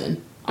person.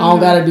 I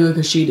don't gotta do it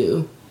because she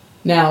do.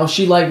 Now, if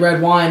she like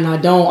red wine and I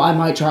don't, I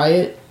might try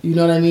it. You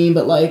know what I mean?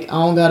 But like, I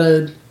don't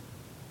gotta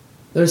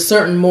there's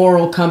certain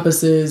moral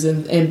compasses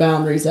and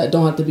boundaries that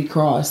don't have to be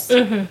crossed.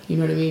 Mm-hmm. You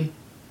know what I mean?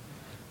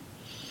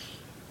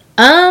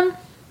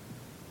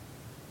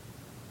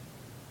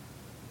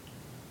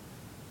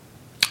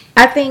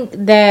 I think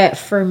that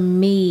for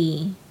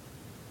me,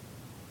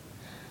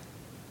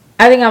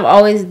 I think I've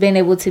always been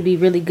able to be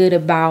really good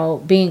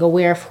about being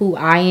aware of who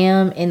I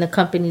am in the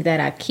company that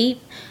I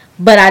keep.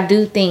 But I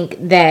do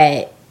think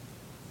that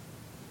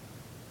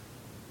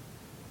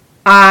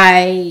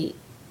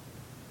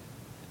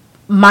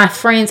my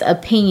friends'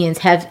 opinions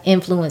have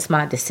influenced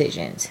my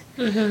decisions.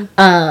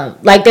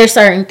 Mm-hmm. Like there's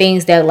certain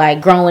things that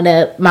like growing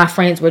up, my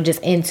friends were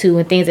just into,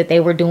 and things that they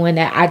were doing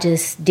that I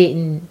just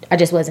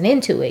wasn't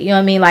into it. You know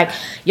what I mean? Like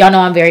y'all know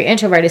I'm very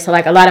introverted. So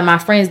like a lot of my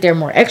friends, they're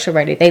more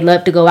extroverted. They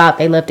love to go out.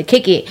 They love to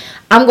kick it.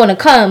 I'm going to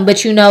come,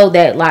 but you know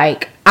that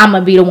like I'm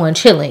going to be the one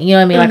chilling. You know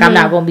what I mean? Like I'm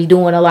not going to be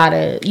doing a lot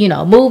of, you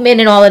know, movement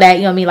and all of that.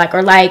 You know what I mean? Like,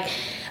 or like,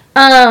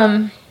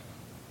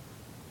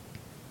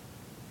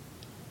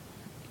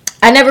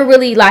 I never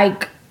really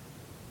like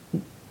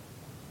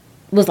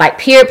was like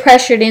peer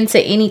pressured into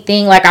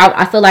anything. Like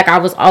I feel like I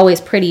was always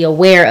pretty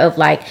aware of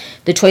like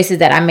the choices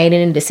that I made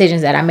and the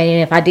decisions that I made,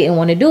 and if I didn't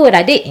want to do it,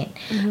 I didn't.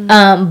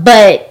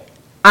 But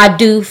I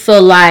do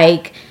feel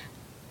like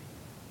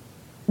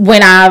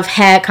when I've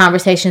had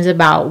conversations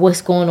about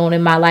what's going on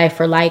in my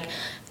life, or like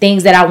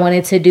things that I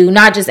wanted to do,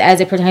 not just as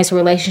it pertains to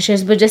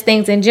relationships, but just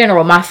things in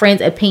general, my friends'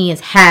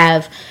 opinions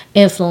have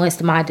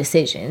influenced my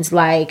decisions.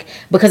 Like,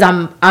 because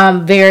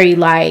I'm very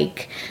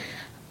like,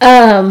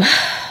 I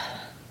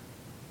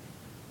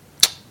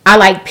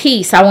like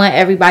peace. I want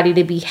everybody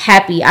to be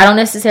happy. I don't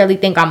necessarily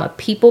think I'm a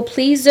people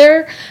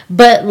pleaser,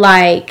 but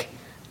like,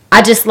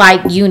 I just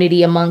like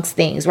unity amongst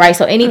things, right?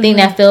 So anything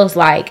that feels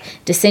like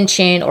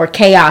dissension or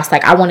chaos,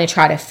 like I want to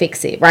try to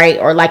fix it, right?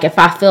 Or like if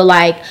I feel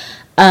like,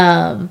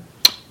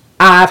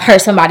 I've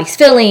hurt somebody's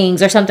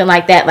feelings or something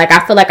like that, like I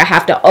feel like I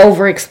have to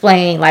over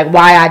explain like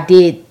why I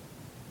did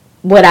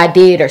what I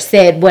did or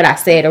said what I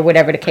said or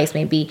whatever the case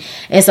may be.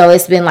 And so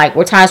it's been like,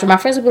 where times where my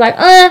friends would be like,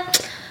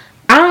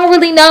 I don't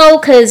really know,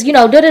 because, you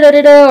know,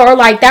 da-da-da-da-da, or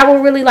like that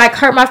would really like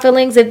hurt my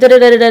feelings and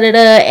da-da-da-da-da-da,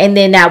 and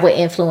then that would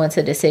influence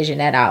a decision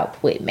that I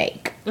would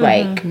make.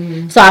 Like,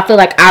 so I feel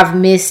like I've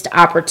missed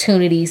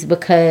opportunities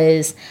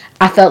because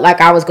I felt like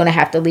I was going to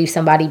have to leave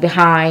somebody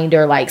behind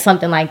or like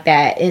something like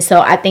that. And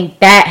so I think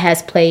that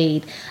has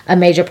played a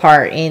major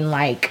part in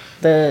like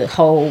the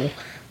whole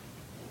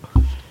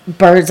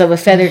birds of a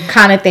feather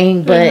kind of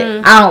thing.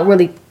 But I don't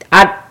really,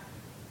 I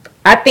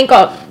think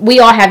we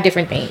all have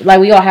different things.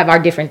 Like, we all have our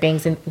different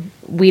things, and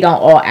we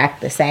don't all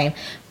act the same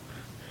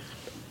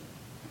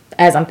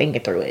as I'm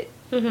thinking through it.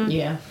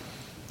 Yeah.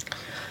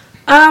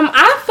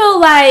 I feel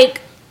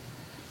like,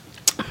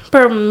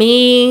 for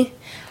me,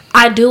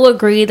 I do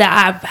agree that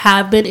I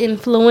have been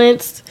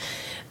influenced.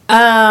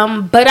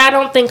 But I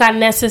don't think I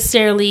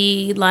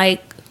necessarily,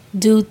 like,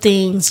 do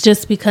things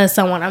just because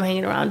someone I'm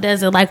hanging around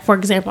does it. Like, for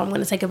example, I'm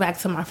going to take it back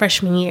to my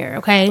freshman year,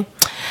 okay?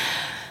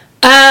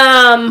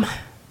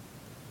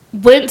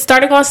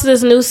 Started going to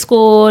this new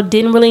school,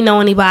 didn't really know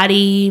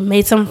anybody,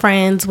 made some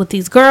friends with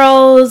these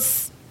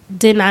girls,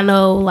 did not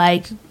know,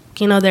 like,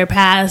 you know, their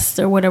past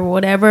or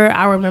whatever.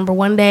 I remember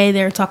one day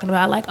they were talking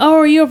about, like, oh,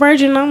 are you a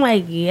virgin? And I'm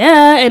like,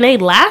 yeah. And they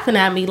laughing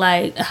at me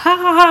like, ha, ha,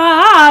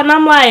 ha, ha. And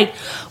I'm like,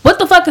 what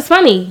the fuck is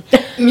funny?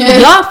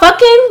 Y'all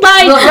fucking?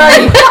 Like,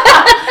 like,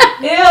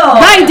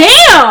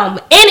 damn.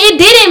 And it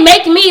didn't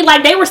make me,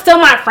 like, they were still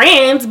my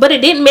friends, but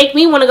it didn't make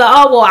me want to go,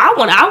 oh, well, I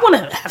want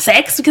to have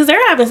sex because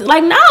they're having,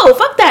 like, no,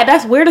 fuck that.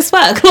 That's weird as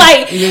fuck.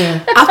 Like,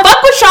 I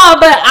fuck with y'all,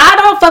 but I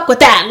don't fuck with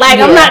that. Like,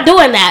 I'm not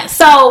doing that.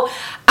 So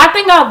I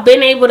think I've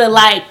been able to,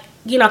 like,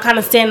 you know, kind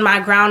of stand my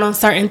ground on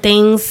certain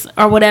things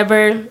or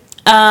whatever,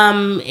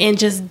 and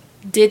just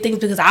did things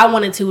because I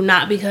wanted to,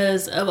 not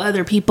because of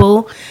other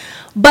people.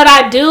 But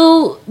I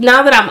do,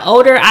 now that I'm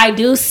older, I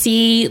do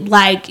see,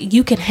 like,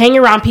 you can hang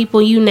around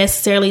people you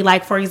necessarily,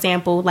 like, for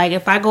example, like,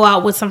 if I go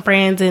out with some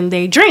friends and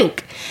they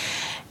drink,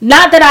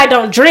 not that I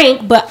don't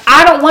drink, but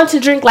I don't want to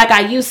drink like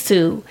I used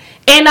to.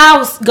 And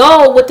I'll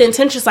go with the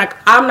intentions, like,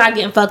 I'm not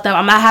getting fucked up.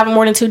 I'm not having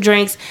more than 2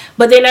 drinks.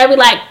 But then they'll be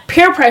like,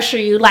 peer pressure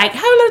you, like,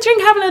 have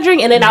another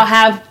drink. And then I'll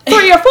have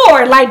 3 or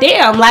 4. Like,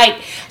 damn.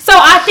 Like, so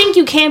I think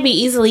you can be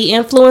easily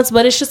influenced,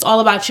 but it's just all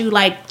about you,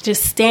 like,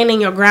 just standing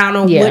your ground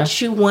on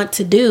what you want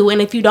to do.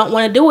 And if you don't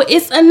want to do it,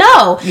 it's a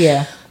no.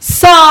 Yeah.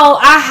 So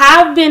I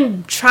have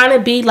been trying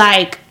to be,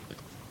 like,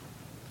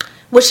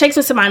 which takes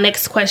me to my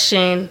next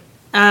question.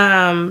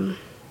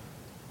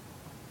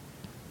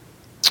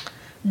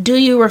 Do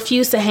you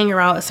refuse to hang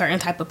around a certain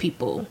type of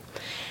people?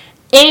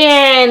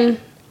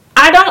 And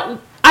I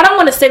don't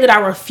want to say that I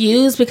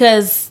refuse,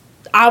 because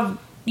I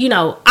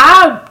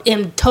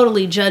am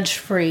totally judge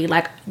free.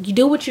 Like, you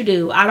do what you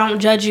do. I don't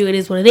judge you. It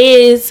is what it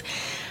is.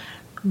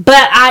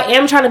 But I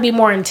am trying to be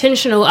more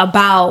intentional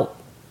about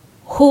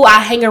who I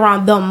hang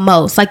around the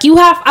most. Like,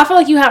 I feel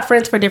like you have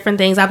friends for different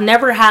things. I've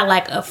never had,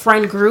 like, a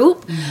friend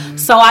group.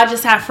 So I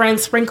just have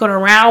friends sprinkled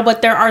around.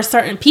 But there are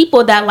certain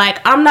people that, like,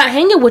 I'm not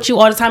hanging with you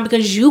all the time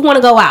because you want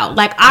to go out.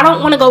 Like, I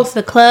don't want to go to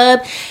the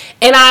club.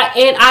 And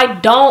I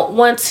don't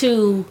want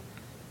to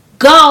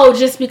go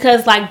just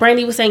because, like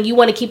Brandy was saying, you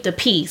want to keep the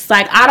peace.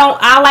 Like,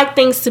 I like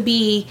things to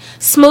be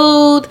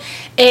smooth,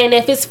 and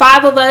if it's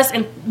 5 of us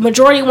and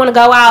majority want to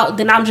go out,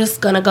 then I'm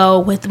just gonna go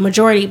with the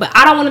majority. But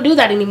I don't want to do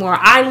that anymore.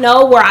 I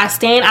know where I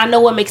stand. I know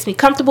what makes me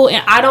comfortable,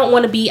 and I don't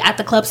want to be at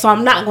the club, so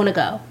I'm not gonna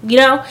go, you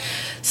know.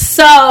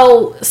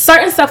 So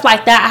certain stuff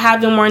like that I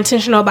have been more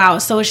intentional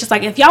about. So it's just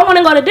like, if y'all want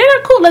to go to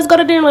dinner, cool, let's go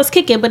to dinner, let's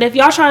kick it. But if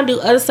y'all trying to do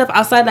other stuff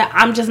outside that,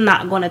 I'm just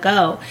not going to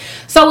go.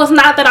 So it's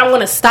not that I'm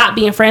going to stop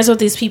being friends with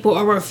these people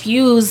or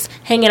refuse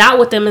hanging out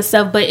with them and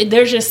stuff, but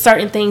there's just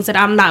certain things that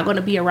I'm not going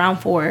to be around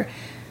for.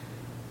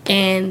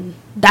 And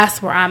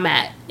that's where I'm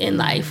at in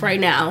life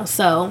right now.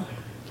 So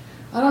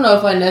I don't know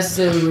if I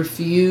necessarily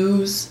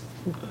refuse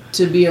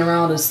to be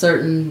around a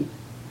certain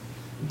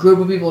group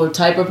of people or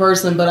type of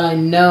person, but I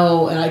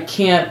know, and I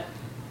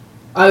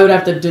would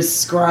have to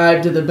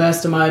describe to the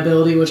best of my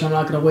ability, which I'm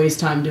not going to waste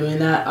time doing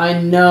that. I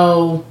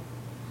know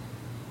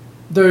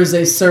there's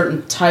a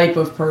certain type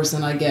of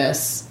person, I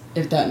guess,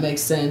 if that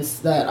makes sense,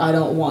 that I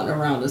don't want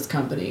around this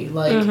company.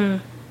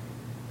 Like,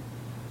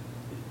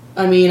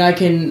 I mean, I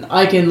can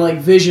like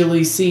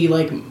visually see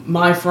like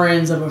my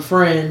friends of a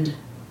friend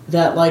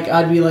that like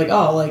I'd be like,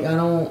 oh, like I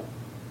don't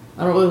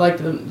really like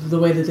the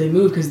way that they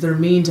move because they're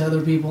mean to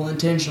other people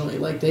intentionally.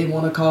 Like, they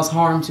want to cause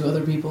harm to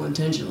other people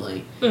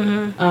intentionally.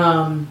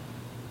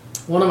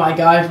 One of my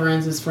guy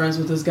friends is friends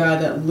with this guy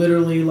that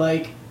literally,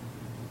 like,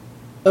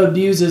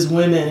 abuses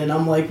women. And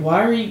I'm like,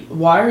 why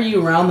are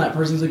you around that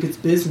person? He's like, it's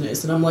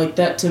business. And I'm like,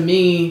 that to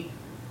me,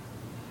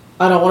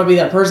 I don't want to be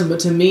that person. But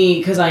to me,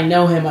 because I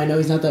know him, I know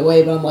he's not that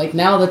way. But I'm like,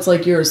 now that's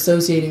like you're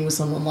associating with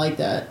someone like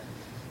that.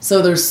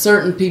 So there's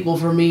certain people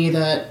for me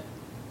that,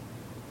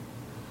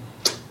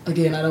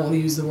 again, I don't want to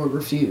use the word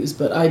refuse,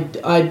 but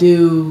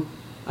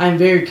I'm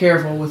very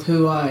careful with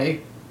who I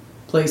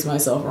place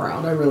myself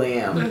around. I really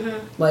am.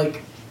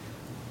 Like,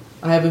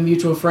 I have a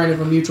mutual friend of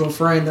a mutual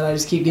friend that I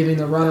just keep giving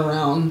the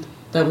runaround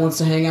that wants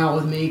to hang out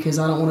with me because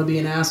I don't want to be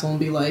an asshole and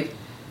be like,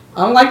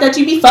 I don't like that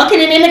you be fucking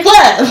it in the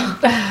club.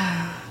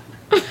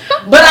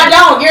 But I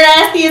don't. You're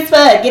nasty as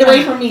fuck. Get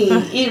away from me.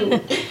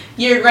 Ew.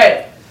 You're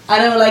great. I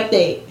don't like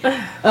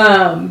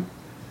that.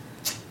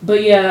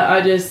 But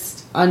yeah,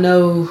 I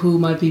know who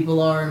my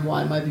people are and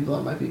why my people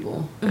are my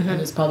people. And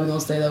it's probably going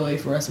to stay that way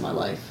for the rest of my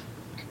life.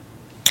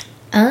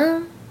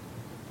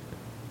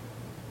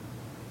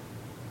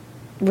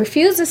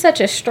 Refuse is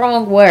such a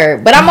strong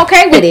word, but I'm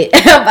okay with it.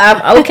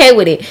 I'm okay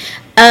with it.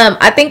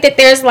 I think that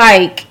there's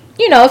like,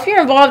 you know, if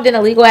you're involved in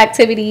illegal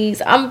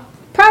activities, I'm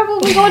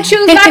probably going to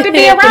choose not to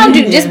be around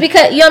you just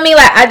because, you know what I mean?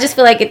 Like, I just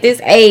feel like at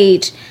this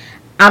age,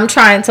 I'm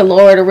trying to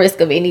lower the risk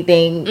of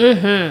anything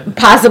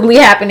possibly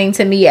happening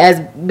to me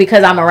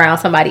because I'm around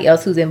somebody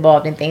else who's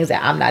involved in things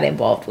that I'm not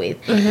involved with.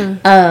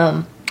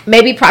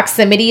 Maybe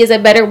proximity is a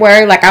better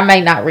word. Like, I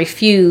might not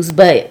refuse,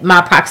 but my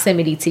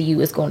proximity to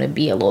you is going to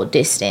be a little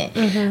distant.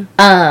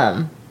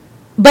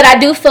 But I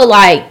do feel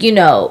like, you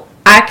know,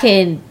 I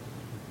can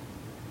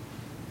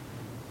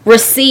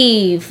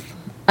receive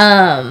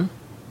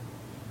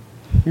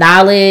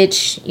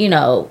knowledge, you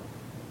know,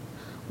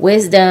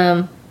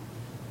 wisdom,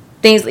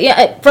 things,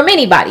 yeah, from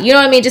anybody, you know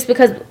what I mean? Just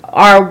because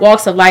our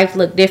walks of life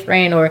look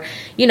different, or,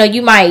 you know,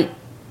 you might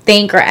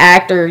think or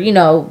act or, you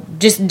know,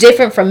 just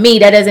different from me,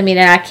 that doesn't mean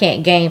that I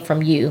can't gain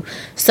from you.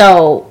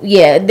 So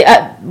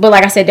yeah, but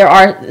like I said, there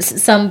are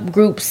some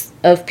groups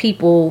of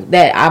people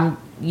that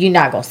you're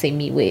not gonna see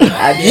me with.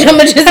 I'm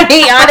gonna just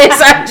be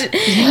honest.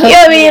 You know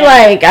what I mean?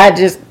 Like, I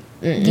just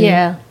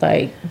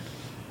like,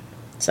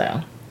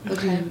 so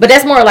okay. But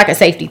that's more like a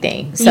safety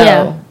thing.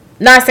 So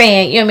not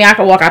saying, you know what I mean, I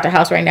could walk out the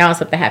house right now and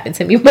something happened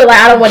to me, but like,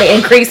 I don't want to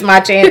increase my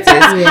chances.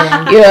 You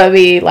know what I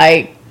mean?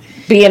 Like,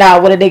 being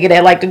out with a nigga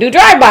that like to do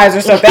drive-bys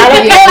or something. I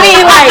don't, you know what I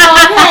mean? Like,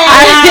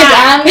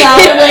 I'm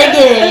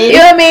good. You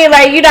know what I mean?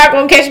 Like, you're not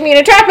gonna catch me in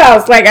a trap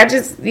house. Like, I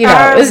just, you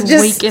know, it's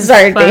just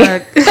certain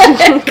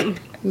things.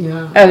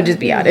 I would just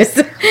be honest.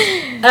 So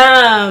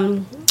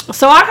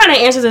I kind of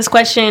answered this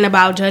question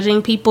about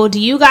judging people. Do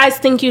you guys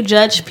think you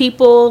judge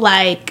people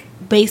like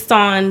based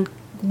on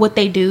what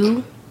they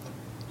do?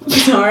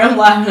 Sorry, I'm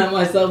laughing at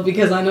myself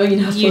because I know you're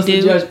not supposed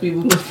to judge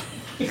people.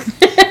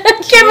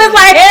 Kim is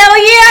like, hell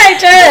yeah, I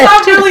judge.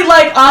 I'm really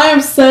like, I am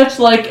such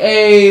like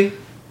a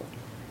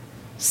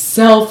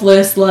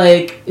selfless,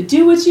 like,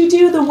 do what you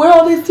do, the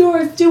world is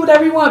yours, do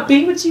whatever you want,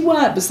 be what you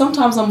want. But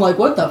sometimes I'm like,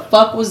 what the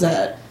fuck was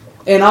that?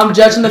 And I'm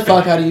judging the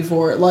fuck out of you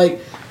for it. Like,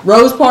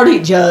 Rose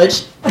Party,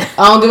 judge. I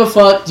don't give a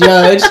fuck,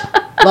 judge.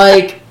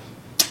 Like,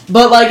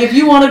 but like, if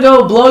you want to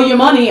go blow your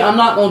money, I'm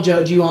not gonna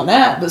judge you on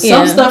that. But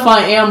some stuff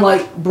I am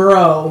like,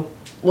 bro,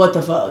 what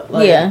the fuck?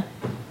 Like,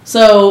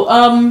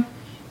 so,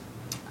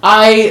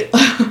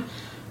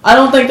 I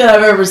don't think that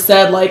I've ever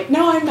said, like,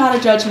 no, I'm not a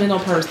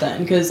judgmental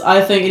person. Because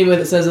I think anybody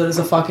that says it is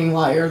a fucking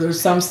liar.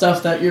 There's some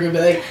stuff that you're going to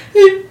be like,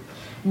 eh.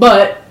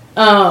 But,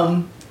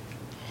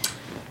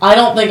 I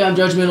don't think I'm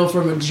judgmental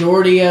for a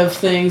majority of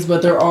things.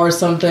 But there are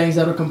some things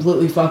that are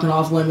completely fucking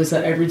off limits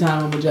that every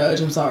time I'm a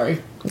judge. I'm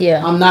sorry.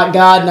 Yeah. I'm not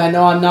God, and I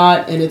know I'm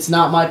not. And it's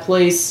not my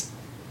place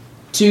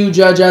to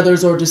judge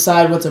others or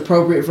decide what's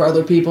appropriate for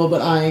other people.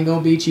 But I ain't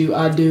going to beat you.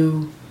 I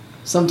do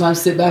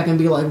sometimes sit back and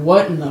be like,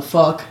 what in the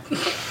fuck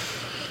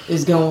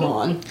is going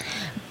on?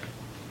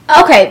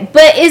 Okay,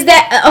 but is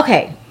that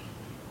okay?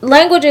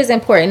 Language is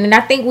important, and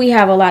I think we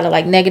have a lot of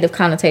like negative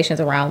connotations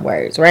around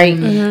words,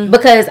 right?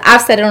 Because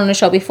I've said it on the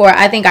show before.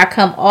 I think I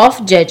come off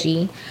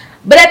judgy,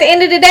 but at the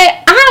end of the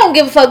day, I don't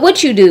give a fuck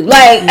what you do.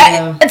 Like,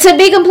 to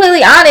be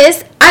completely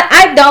honest,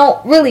 I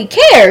don't really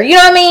care. You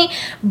know what I mean?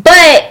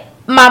 But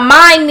my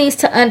mind needs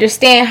to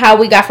understand how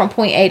we got from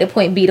point A to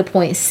point B to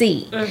point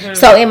C.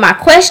 So in my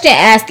question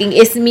asking,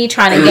 it's me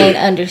trying to gain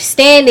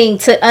understanding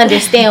to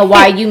understand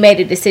why you made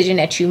a decision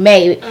that you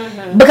made.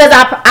 Because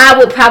I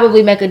would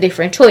probably make a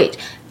different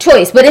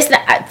choice. But it's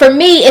not, for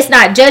me, it's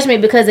not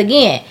judgment, because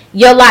again,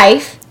 your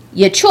life,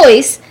 your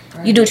choice,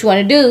 you do what you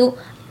want to do.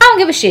 I don't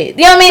give a shit.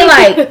 You know what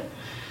I mean? Like,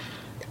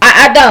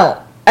 I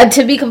don't.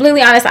 To be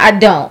completely honest, I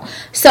don't.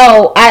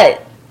 So I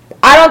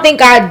don't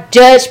think I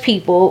judge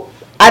people.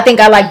 I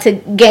think I like to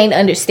gain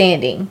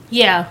understanding.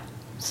 Yeah.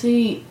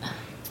 See,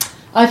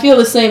 I feel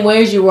the same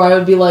way as you, where I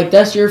would be like,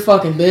 that's your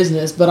fucking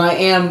business, but I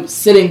am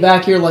sitting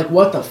back here like,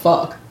 what the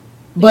fuck?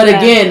 But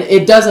again,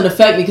 it doesn't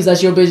affect me because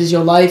that's your business,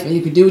 your life, and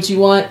you can do what you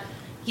want.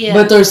 Yeah.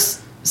 But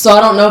so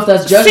I don't know if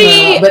that's judgment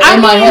or not. But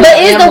in my head, but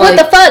is the what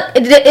the fuck?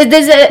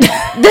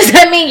 Does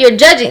that mean you're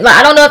judging? Like,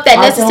 I don't know if that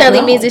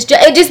necessarily means it's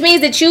it just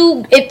means that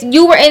if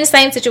you were in the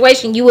same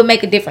situation, you would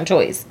make a different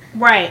choice.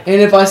 Right.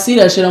 And if I see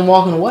that shit, I'm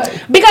walking away.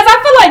 Because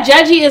I feel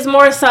like judgy is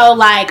more so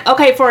like,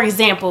 okay, for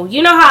example,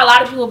 you know how a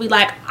lot of people be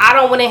like, I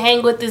don't want to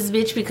hang with this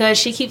bitch because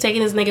she keep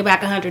taking this nigga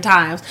back 100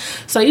 times.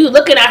 So you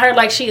looking at her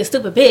like she a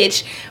stupid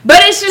bitch.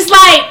 But it's just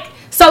like,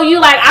 so you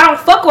like, I don't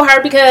fuck with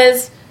her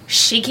because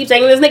she keeps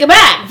taking this nigga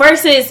back.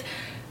 Versus,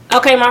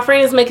 okay, my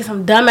friend is making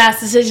some dumbass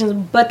decisions,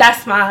 but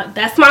that's my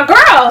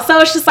girl. So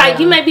it's just like,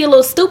 you may be a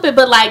little stupid,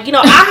 but like, you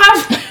know, I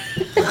have...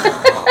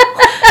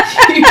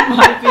 You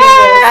might be a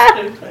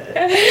little stupid.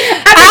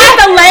 I have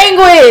the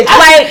language.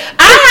 Like,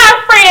 I have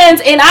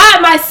friends, and I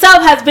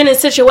myself has been in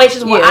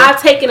situations where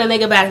I've taken a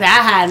nigga back that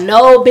I had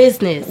no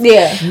business.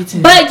 Yeah.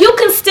 But you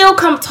can still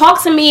come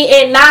talk to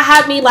me and not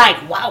have me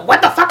like, wow,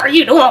 what the fuck are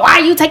you doing? Why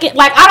are you taking...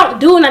 Like, I don't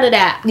do none of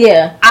that.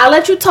 Yeah. I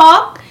let you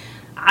talk.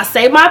 I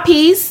say my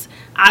piece.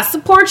 I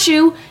support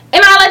you.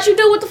 And I let you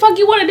do what the fuck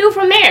you want to do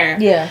from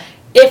there. Yeah.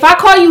 If I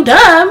call you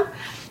dumb,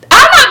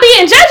 I'm not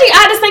being judgy.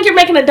 I just think you're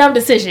making a dumb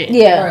decision.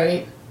 Yeah.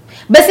 Right.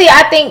 But see,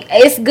 I think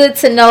it's good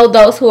to know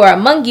those who are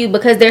among you,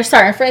 because there's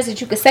certain friends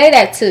that you could say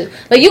that to.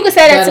 Like, you could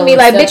say that to me,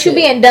 like, bitch, you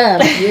being dumb.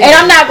 And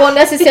I'm not going to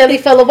necessarily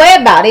feel a way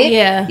about it.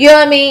 Yeah. You know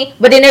what I mean?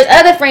 But then there's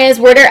other friends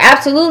where they're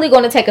absolutely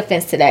going to take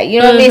offense to that.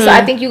 You know what I mean? So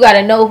I think you got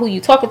to know who you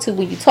talking to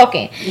when you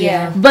talking.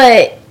 Yeah.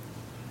 But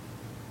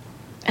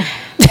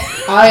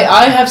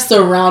I have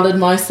surrounded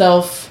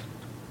myself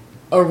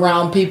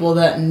around people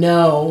that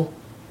know,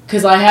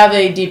 because I have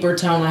a deeper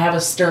tone, I have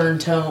a stern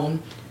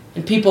tone,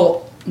 and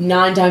people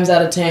 9 times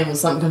out of 10 when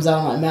something comes out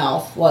of my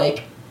mouth,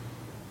 like,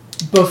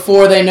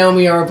 before they know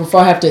me or before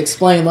I have to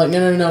explain, like,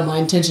 no, my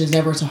intention is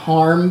never to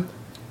harm,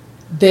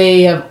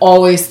 they have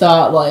always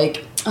thought,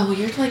 like, oh,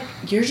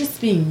 you're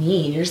just being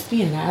mean, you're just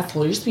being an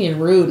asshole, you're just being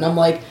rude, and I'm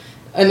like,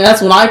 and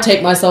that's when I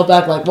take myself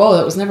back, like, whoa,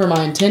 that was never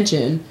my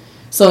intention.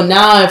 So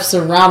now I've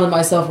surrounded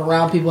myself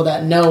around people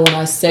that know when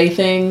I say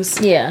things,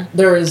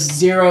 there is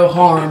zero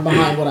harm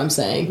behind what I'm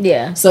saying.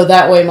 Yeah. So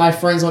that way my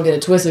friends don't get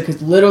it twisted,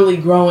 because literally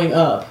growing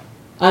up,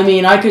 I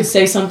mean, I could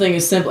say something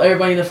as simple,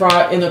 everybody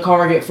in the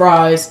car get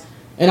fries,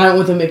 and I went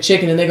with a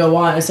McChicken, and they go,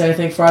 why? And I say, I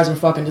think fries are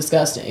fucking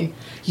disgusting.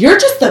 You're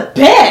just a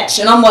bitch!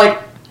 And I'm like,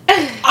 I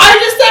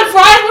just said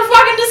fries were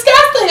fucking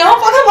disgusting! I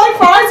don't fucking like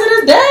fries to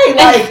this day!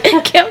 Like,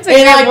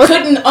 and I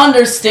couldn't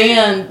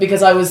understand,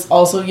 because I was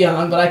also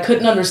young, but I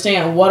couldn't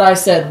understand what I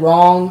said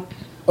wrong,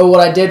 or what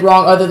I did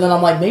wrong, other than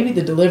I'm like, maybe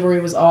the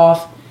delivery was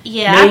off.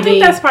 Yeah, maybe, I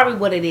think that's probably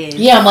what it is.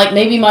 Yeah, I'm like,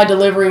 maybe my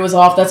delivery was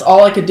off. That's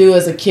all I could do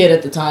as a kid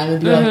at the time.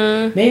 And be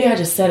like, maybe I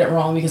just said it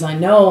wrong, because I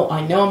know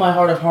in my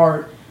heart of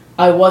heart,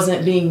 I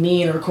wasn't being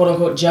mean or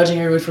quote-unquote judging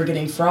everybody for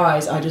getting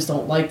fries. I just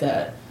don't like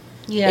that.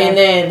 Yeah. And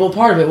then, well,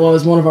 part of it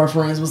was one of our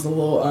friends was the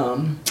little,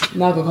 I'm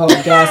not going to call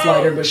it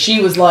gaslighter, but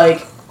she was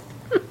like,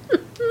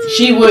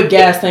 she would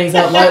gas things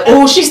up like,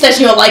 oh, she said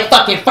she don't like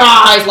fucking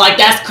fries. Like,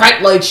 that's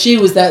crack. Like, she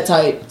was that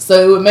type.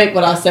 So it would make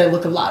what I said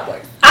look a lot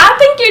worse. I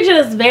think you're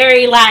just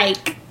very,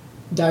 like...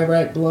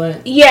 direct,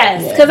 blunt.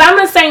 Yes, because I'm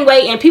the same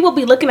way, and people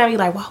be looking at me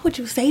like, why would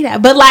you say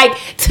that? But, like,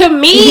 to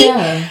me,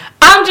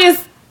 I'm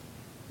just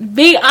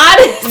being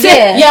honest.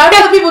 Yeah, I'd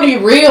rather people be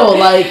real,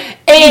 like...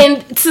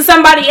 And to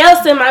somebody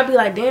else, they might be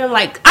like, damn,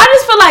 like, I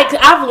just feel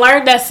like I've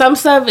learned that some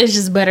stuff is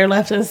just better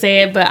left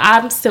unsaid, but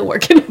I'm still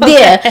working on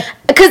that.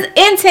 Because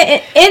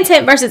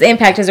intent versus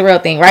impact is a real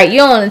thing, right? You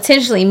don't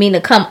intentionally mean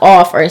to come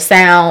off or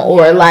sound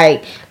or,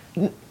 like,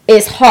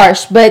 it's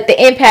harsh, but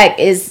the impact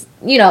is...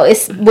 You know, it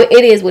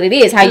is what it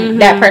is. How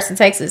that person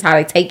takes it is how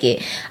they take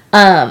it.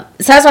 So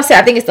that's why I said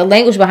I think it's the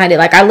language behind it.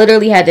 Like, I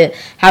literally had to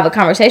have a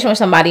conversation with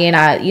somebody, and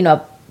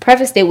I,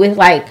 prefaced it with,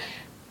 like,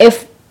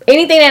 if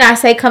anything that I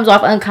say comes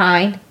off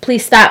unkind,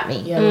 please stop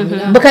me. Yeah, let me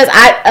know. Because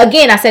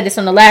I said this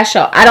on the last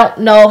show, I don't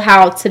know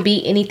how to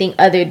be anything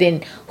other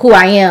than who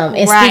I am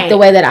and speak the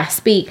way that I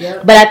speak.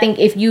 Yep. But I think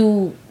if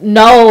you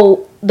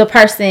know the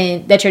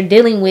person that you're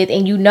dealing with,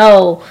 and you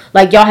know,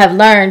 like, y'all have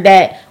learned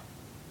that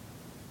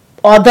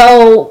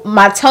although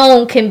my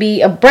tone can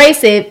be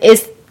abrasive,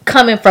 it's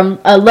coming from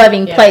a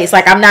loving place.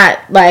 Like, I'm not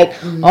like,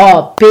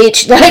 oh,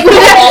 bitch. Like,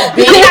 what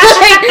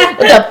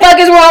the fuck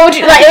is wrong with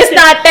you? Like, it's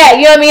not that.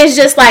 You know what I mean? It's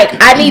just like,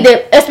 I need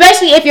to,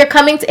 especially if you're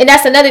coming to, and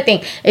that's another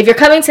thing. If you're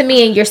coming to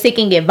me and you're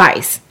seeking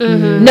advice,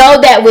 know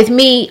that with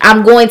me,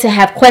 I'm going to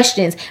have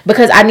questions,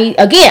 because I need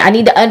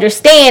to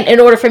understand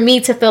in order for me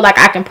to feel like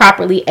I can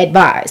properly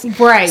advise.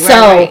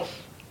 Right.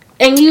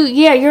 And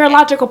you're a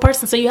logical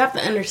person, so you have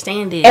to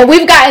understand it. And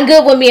we've gotten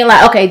good with being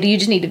like, okay, do you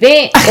just need to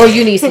vent, or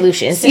you need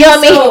solutions? You know what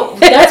I mean?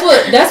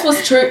 So that's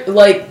what's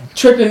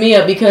tripping me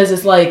up, because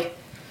it's like,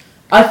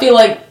 I feel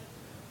like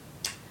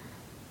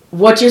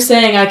what you're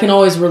saying I can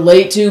always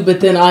relate to,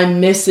 but then I'm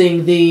missing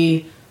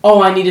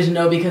I needed to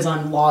know because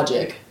I'm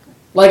logic.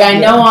 Like, I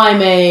know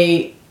I'm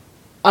a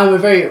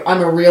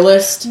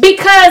realist.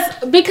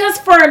 Because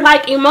for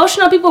like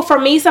emotional people, for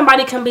me,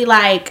 somebody can be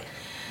like,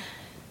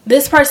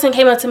 this person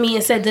came up to me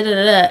and said da da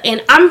da da,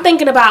 and I'm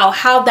thinking about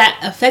how that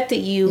affected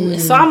you.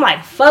 So I'm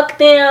like, fuck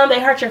them, they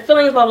hurt your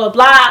feelings, blah blah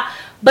blah.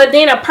 But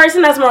then a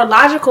person that's more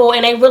logical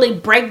and they really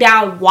break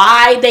down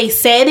why they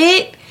said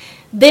it,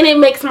 then it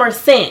makes more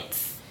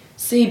sense.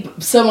 See,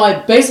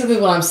 so basically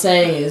what I'm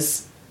saying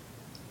is,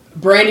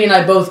 Brandy and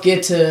I both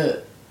get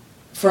to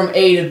from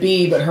A to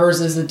B, but hers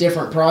is a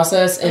different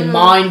process, and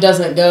mine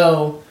doesn't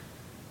go,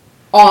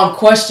 oh, I'm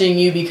questioning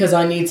you because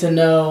I need to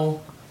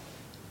know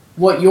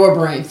what your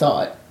brain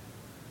thought.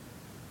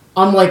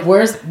 I'm like,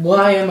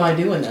 why am I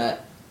doing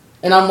that?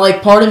 And I'm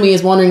like, part of me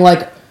is wondering,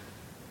 like,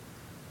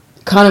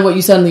 kind of what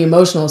you said on the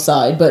emotional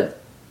side,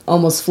 but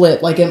almost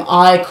flip. Like, am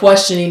I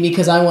questioning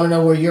because I want to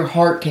know where your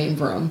heart came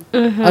from? I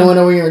want to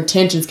know where your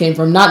intentions came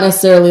from. Not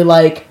necessarily,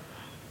 like,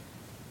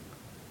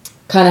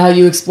 kind of how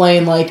you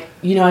explain, like,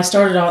 you know, I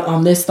started out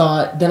on this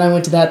thought, then I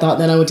went to that thought,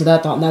 then I went to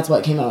that thought, and that's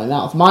what came out of my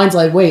mouth. Mine's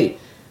like, wait,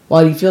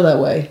 why do you feel that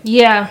way?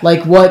 Yeah.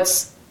 Like,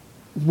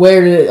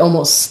 where did it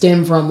almost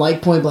stem from,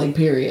 like, point blank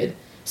period?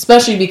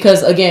 Especially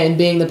because, again,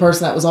 being the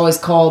person that was always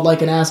called,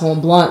 like, an asshole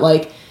and blunt,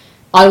 like,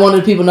 I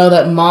wanted people to know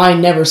that mine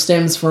never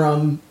stems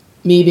from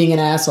me being an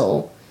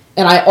asshole.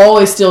 And I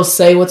always still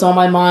say what's on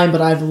my mind,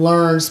 but I've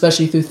learned,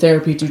 especially through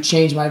therapy, to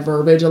change my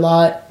verbiage a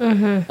lot.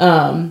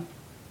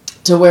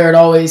 To where I'm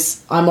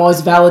always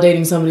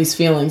validating somebody's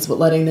feelings, but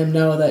letting them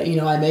know that, you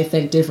know, I may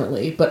think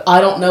differently. But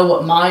I don't know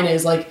what mine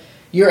is. Like,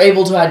 you're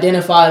able to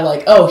identify,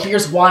 like, oh,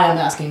 here's why I'm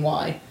asking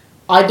why.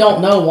 I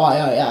don't know why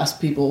I ask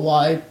people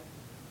why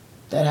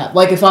that happened.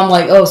 Like, if I'm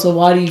like, oh, so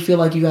why do you feel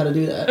like you got to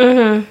do that?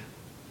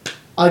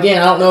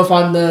 Again, I don't know if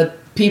I'm the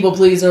people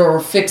pleaser or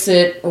fix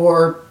it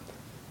or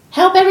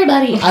help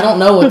everybody. I don't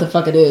know what the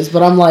fuck it is,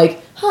 but I'm like,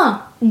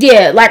 huh.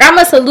 Yeah, like, I'm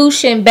a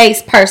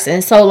solution-based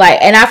person. So,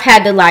 like, and I've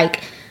had to,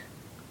 like,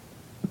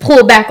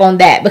 pull back on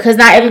that, because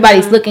not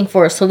everybody's looking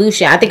for a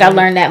solution. I think I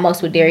learned that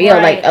most with Darielle.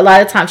 Right. Like, a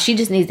lot of times she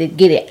just needs to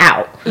get it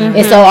out.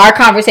 And so our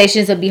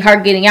conversations would be her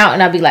getting out,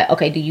 and I'd be like,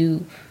 okay, do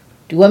you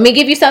want me to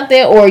give you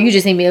something, or you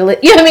just need me to you know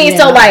what I mean?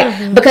 So,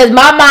 like, because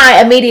my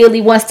mind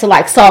immediately wants to,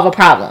 like, solve a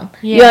problem.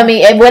 You know what I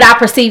mean? And what I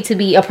perceive to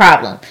be a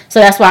problem. So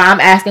that's why I'm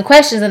asking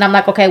questions, and I'm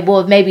like, okay,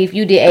 well, maybe if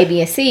you did A,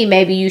 B, and C,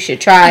 maybe you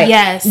should try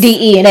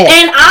D, E, and F.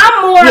 And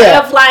I'm more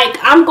of, like,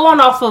 I'm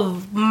going off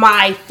of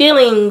my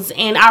feelings,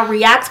 and I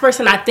react first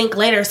and I think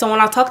later. So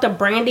when I talk to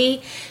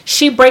Brandy,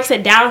 she breaks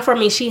it down for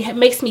me. She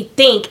makes me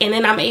think, and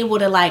then I'm able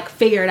to, like,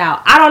 figure it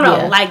out. I don't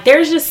know. Like,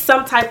 there's just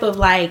some type of,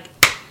 like,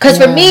 because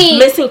for me,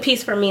 missing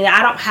piece for me that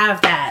I don't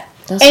have that.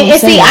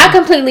 And see, I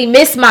completely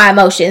miss my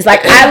emotions.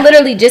 Like, I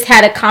literally just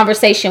had a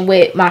conversation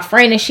with my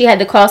friend, and she had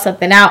to call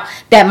something out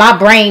that my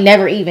brain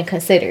never even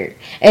considered.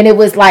 And it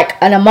was, like,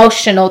 an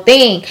emotional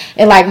thing.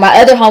 And, like, my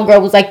other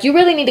homegirl was like, you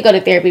really need to go to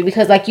therapy,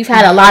 because, like, you've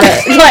had a lot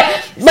of,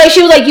 like, but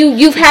she was like,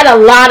 you've had a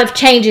lot of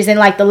changes in,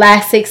 like, the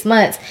last 6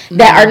 months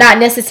that are not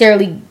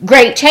necessarily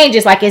great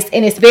changes. Like,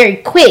 it's very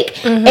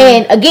quick.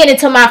 And, again,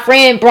 until my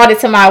friend brought it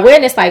to my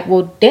awareness, like,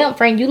 well, damn,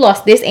 friend, you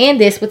lost this and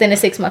this within a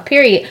 6-month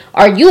period.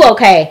 Are you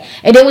okay?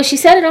 And then when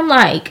she said it, I'm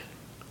like,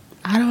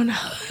 I don't know.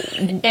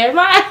 Am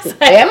I? You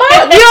know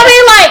what I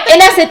mean? Like, and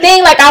that's the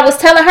thing. Like, I was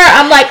telling her,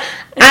 I'm like,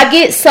 I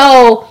get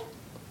so,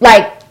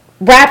 like,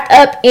 wrapped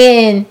up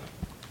in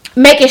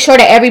making sure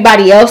that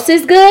everybody else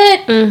is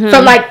good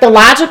from, like, the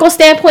logical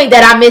standpoint,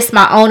 that I miss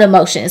my own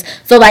emotions.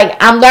 So, like,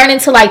 I'm learning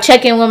to, like,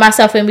 check in with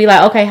myself and be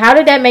like, okay, how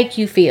did that make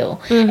you feel?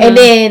 And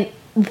then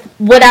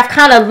what I've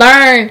kind of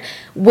learned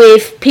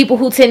with people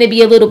who tend to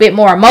be a little bit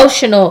more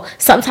emotional,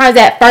 sometimes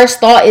that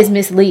first thought is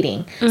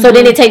misleading. So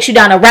then it takes you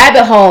down a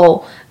rabbit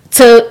hole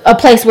to a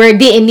place where it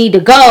didn't need to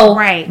go.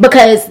 Right.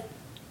 Because,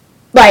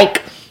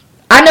 like,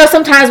 I know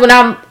sometimes when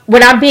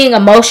I'm being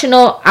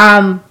emotional,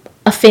 I'm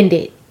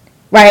offended.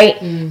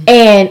 Right?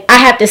 And I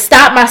have to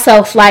stop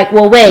myself, like,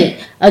 well,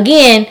 wait,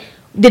 again,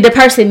 did the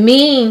person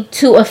mean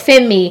to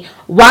offend me?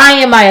 Why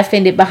am I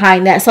offended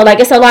behind that? So, like,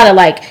 it's a lot of,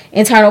 like,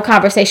 internal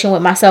conversation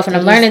with myself, and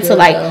I'm learning to,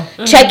 like,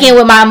 check in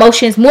with my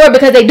emotions more,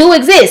 because they do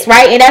exist,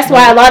 right? And that's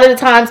why a lot of the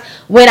times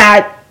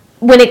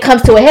when it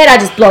comes to a head, I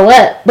just blow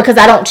up, because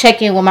I don't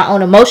check in with my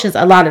own emotions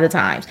a lot of the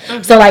times.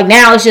 So, like,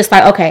 now it's just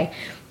like, okay,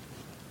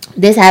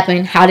 this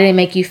happened. How did it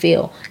make you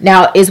feel?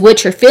 Now, is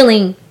what you're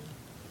feeling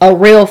a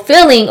real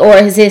feeling, or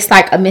is this,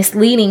 like, a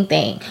misleading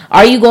thing?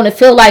 Are you going to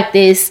feel like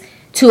this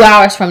 2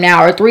 hours from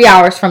now or 3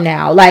 hours from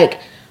now? Like,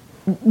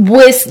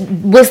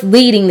 what's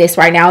leading this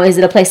right now? Is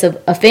it a place of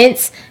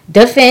offense,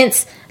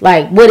 defense?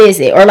 Like, what is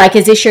it? Or, like,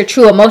 is this your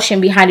true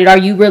emotion behind it? Are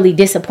you really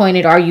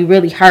disappointed? Are you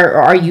really hurt?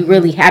 Or are you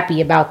really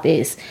happy about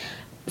this?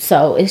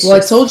 So it's I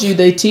told you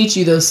they teach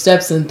you those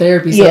steps in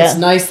therapy, so it's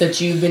nice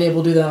that you've been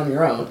able to do that on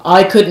your own.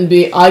 I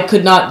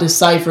could not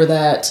decipher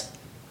that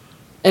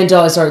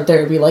until I started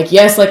therapy. Like,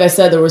 yes, like I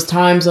said, there was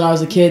times when I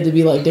was a kid to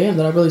be like, damn,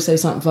 did I really say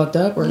something fucked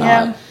up or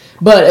not?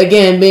 But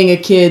again, being a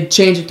kid,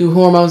 changing through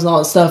hormones and all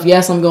that stuff,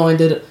 yes, I'm going,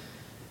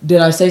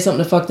 did I say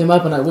something to fuck them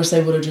up? And I wish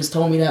they would have just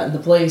told me that in the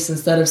place,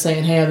 instead of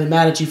saying, hey, I've been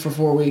mad at you for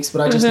 4 weeks,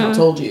 but I just now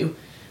told you.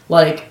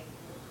 Like,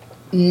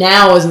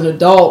 now as an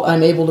adult,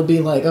 I'm able to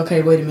be like,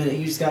 okay, wait a minute,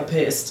 you just got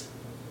pissed.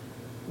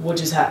 What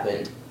just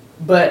happened?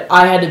 But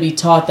I had to be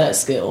taught that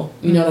skill.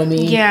 You know what I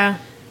mean? Yeah.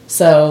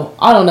 So,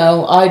 I don't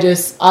know. I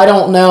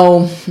don't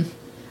know.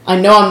 I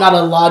know I'm not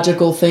a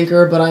logical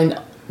thinker,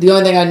 but the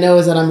only thing I know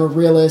is that I'm a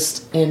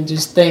realist, and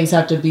just things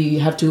have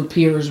to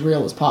appear as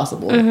real as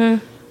possible.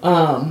 And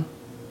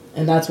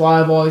that's why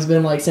I've always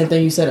been like, same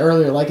thing you said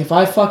earlier, like, if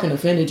I fucking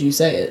offended you,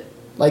 say it.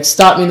 Like,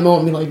 stop me in the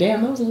moment and be like,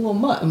 damn, that was a little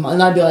much.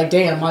 And I'd be like,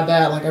 damn, my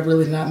bad. Like, I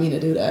really did not mean to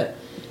do that.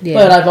 Yeah.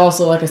 But I've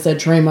also, like I said,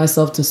 trained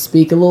myself to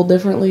speak a little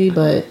differently,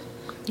 but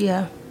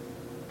yeah,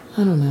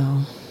 I don't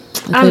know.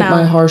 I think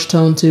my harsh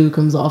tone too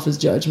comes off as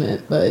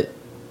judgment, but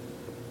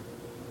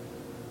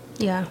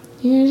yeah,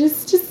 you're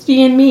just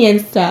being me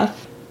and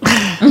stuff.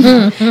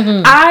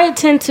 I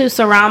tend to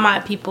surround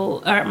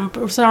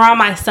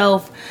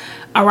myself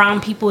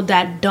around people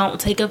that don't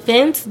take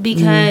offense,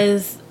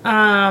 because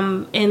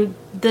and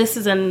this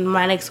is in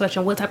my next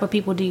question, what type of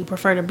people do you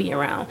prefer to be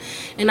around?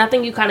 And I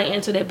think you kind of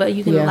answered it, but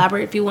you can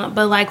elaborate if you want.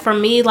 But like, for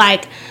me,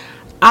 like,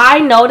 I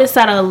notice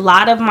that a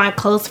lot of my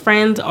close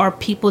friends are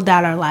people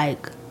that are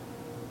like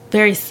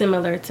very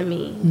similar to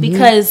me,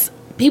 because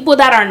people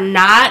that are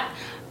not,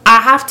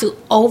 I have to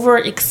over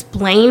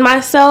explain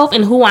myself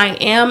and who I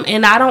am,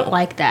 and I don't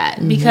like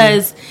that,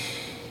 because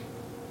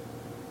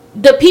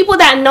the people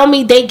that know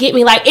me, they get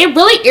me. Like, it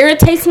really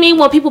irritates me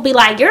when people be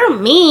like, you're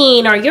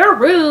mean, or you're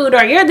rude,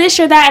 or you're this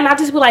or that, and I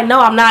just be like,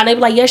 no, I'm not. And they be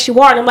like, yes, you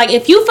are. And I'm like,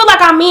 if you feel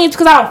like I'm mean, it's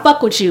because I don't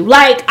fuck with you.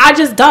 Like, I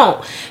just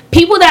don't.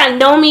 People that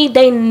know me,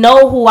 they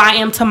know who I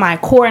am to my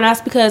core, and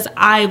that's because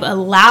I've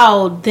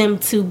allowed them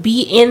to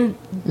be in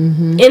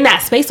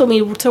that space with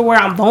me to where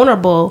I'm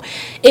vulnerable.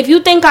 If you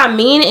think I'm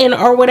mean,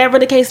 or whatever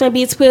the case may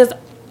be, it's because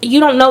you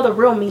don't know the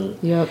real me.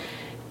 Yep.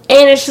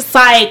 And it's just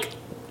like,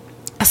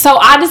 so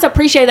I just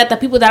appreciate that the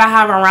people that I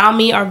have around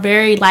me are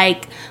very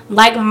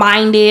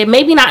like-minded,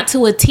 maybe not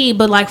to a T,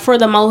 but like for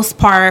the most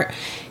part,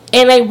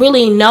 and they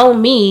really know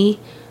me,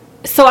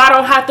 so I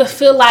don't have to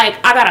feel like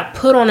I gotta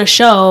put on a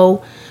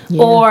show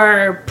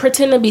or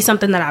pretend to be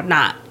something that I'm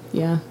not.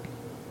 Yeah,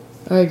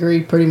 I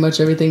agree. Pretty much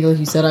everything like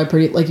you said. I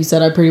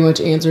pretty much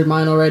answered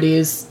mine already.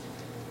 Is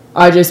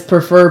I just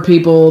prefer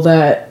people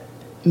that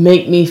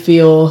make me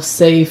feel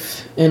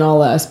safe in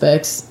all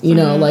aspects. You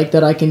know, like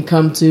that I can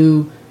come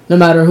to. No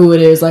matter who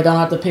it is, like, I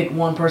don't have to pick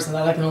one person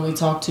that I can only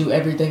talk to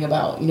everything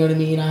about. You know what I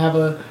mean? I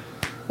have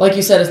like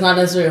you said, it's not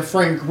necessarily a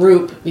friend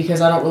group,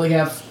 because I don't really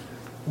have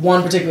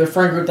one particular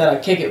friend group that I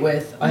kick it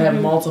with. I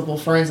have multiple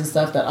friends and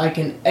stuff that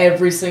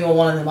every single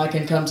one of them, I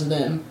can come to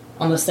them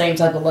on the same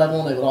type of level,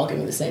 and they would all give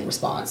me the same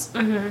response.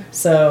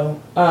 So,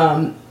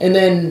 and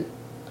then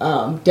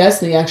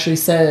Destiny actually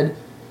said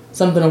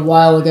something a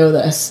while ago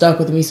that has stuck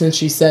with me since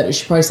she said it.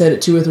 She probably said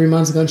it 2 or 3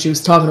 months ago, and she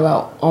was talking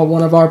about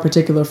one of our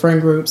particular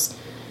friend groups.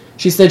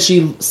 She said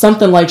she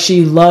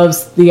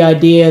loves the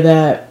idea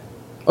that,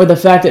 or the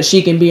fact that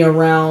she can be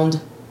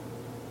around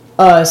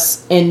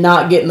us and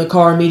not get in the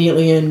car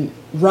immediately and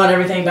run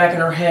everything back in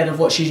her head of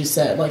what she just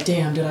said. Like,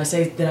 damn, did I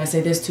say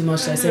this too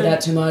much? Did I say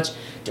that too much?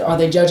 Are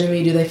they judging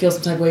me? Do they feel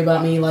some type of way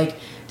about me? Like,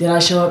 did I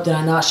show up? Did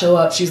I not show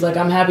up? She's like,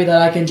 I'm happy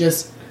that I can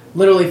just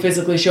literally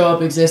physically show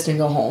up, exist, and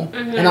go home.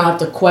 And I don't have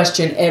to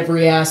question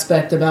every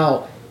aspect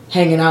about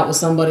hanging out with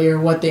somebody or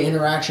what the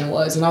interaction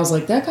was. And I was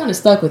like, that kind of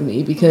stuck with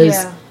me, because...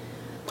 Yeah.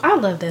 I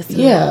love this.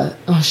 Yeah.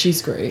 Oh,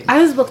 she's great.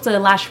 I just booked a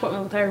lash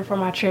appointment with her for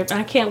my trip, and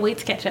I can't wait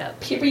to catch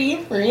up.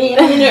 Period.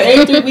 I'm in there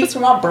every 3 weeks for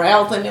my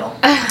brows and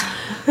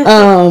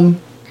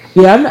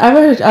yeah,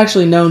 I've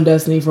actually known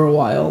Destiny for a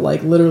while,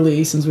 like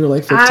literally since we were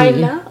like 15. I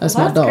know. That's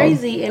my dog.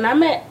 Crazy. And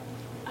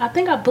I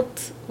think I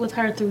booked with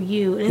her through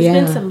you, and it's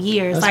been some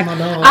years. That's like, my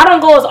dog. I don't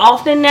go as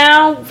often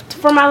now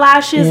for my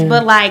lashes,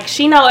 but like,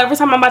 she know every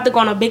time I'm about to go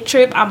on a big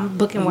trip, I'm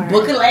booking with her.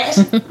 Booking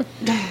lashes.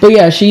 But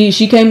yeah,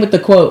 she came with the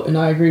quote, and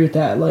I agree with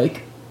that.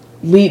 Like,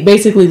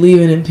 basically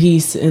leaving in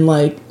peace and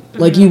like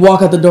Like, you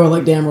walk out the door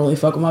like, damn, really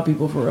fuck with my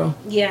people for real.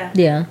 Yeah.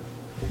 Yeah.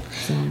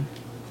 So.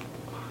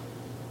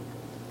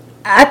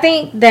 I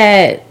think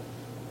that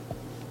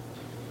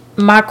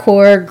my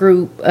core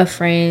group of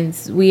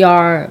friends, we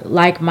are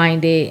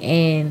like-minded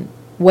in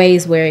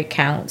ways where it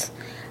counts.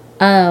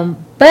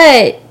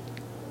 But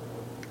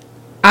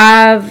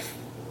I've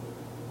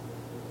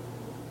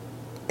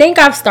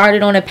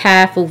started on a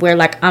path of where,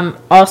 like, I'm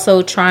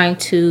also trying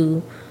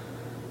to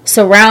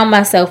surround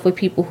myself with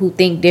people who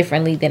think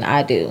differently than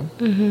I do.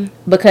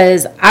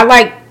 Because I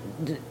like,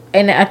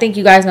 and I think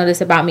you guys know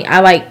this about me, I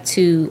like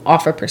to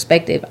offer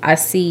perspective. I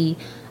see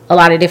a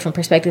lot of different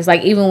perspectives.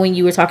 Like, even when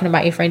you were talking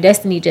about your friend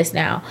Destiny just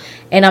now,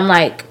 and I'm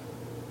like,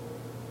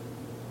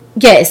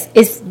 yes,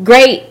 it's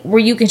great where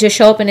you can just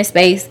show up in a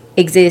space,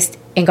 exist,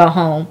 and go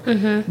home.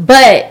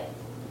 But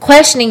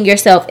questioning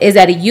yourself, is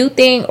that a you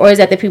thing or is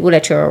that the people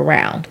that you're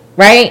around,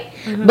 right?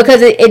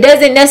 Because it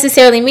doesn't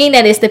necessarily mean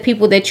that it's the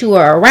people that you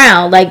are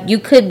around. Like, you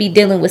could be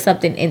dealing with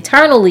something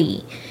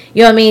internally,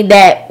 you know what I mean,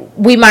 that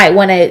we might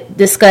want to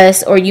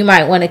discuss or you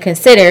might want to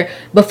consider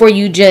before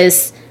you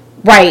just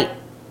write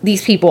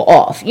these people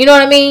off, you know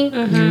what I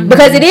mean?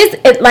 Because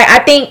like, I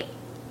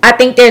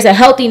think there's a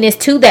healthiness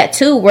to that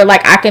too, where,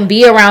 like, I can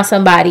be around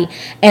somebody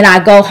and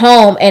I go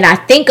home and I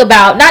think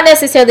about not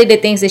necessarily the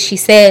things that she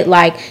said,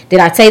 like, did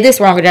I say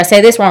this wrong or did I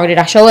say this wrong or did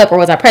I show up or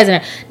was I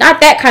present?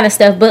 Not that kind of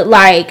stuff, but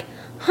like,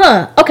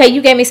 okay,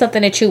 you gave me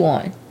something to chew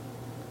on.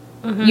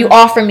 You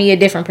offer me a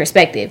different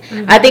perspective.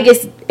 I think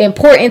it's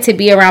important to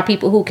be around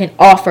people who can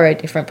offer a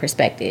different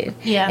perspective.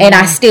 Yeah. And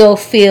I still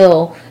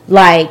feel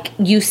like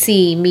you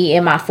see me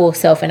in my full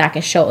self and I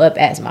can show up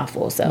as my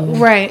full self.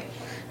 Right.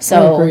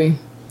 So, I agree.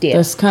 yeah.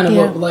 That's kind of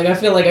what, like, I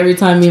feel like every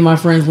time me and my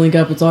friends link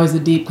up, it's always a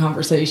deep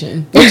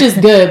conversation, which is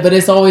good, but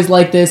it's always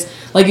like this,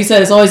 like you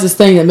said, it's always this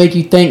thing that make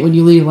you think when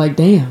you leave, like,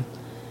 damn,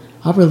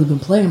 I've really been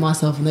playing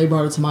myself and they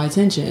brought it to my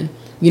attention.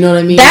 You know what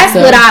I mean? That's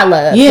what I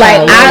love. Yeah,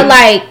 like, I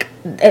like,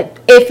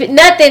 if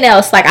nothing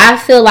else, like, I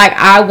feel like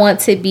I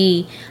want to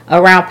be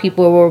around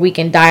people where we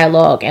can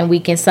dialogue and we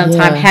can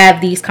sometimes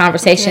have these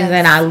conversations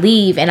and I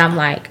leave and I'm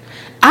like,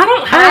 I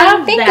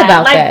don't think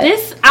about like that.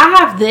 This, I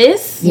have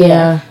this.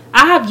 Yeah.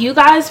 I have you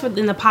guys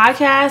in the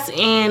podcast,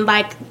 and,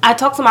 like, I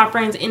talk to my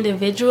friends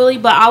individually,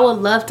 but I would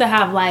love to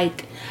have,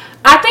 like,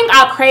 I think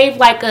I crave,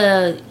 like,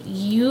 I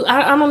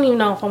don't even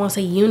know if I want to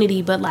say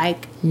unity, but,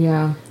 like,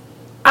 Yeah.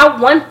 I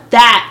want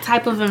that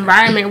type of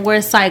environment where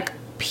it's, like,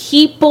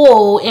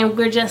 people and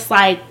we're just,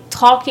 like,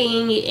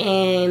 talking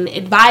and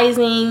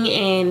advising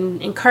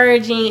and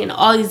encouraging and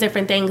all these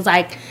different things.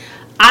 Like,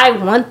 I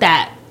want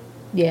that.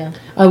 yeah.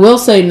 I will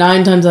say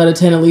 9 times out of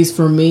 10, at least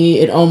for me,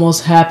 it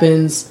almost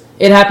happens.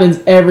 It happens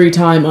every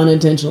time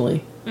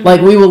unintentionally.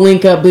 Like, we will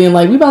link up being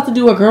like, we about to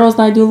do a girls'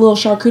 night, do a little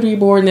charcuterie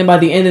board, and then by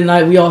the end of the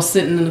night, we all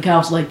sitting on the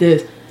couch like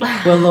this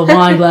with a little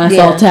wine glass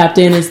all tapped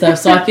in and stuff.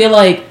 So I feel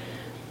like,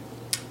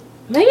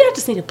 maybe I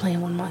just need to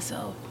plan one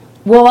myself.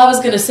 well, I was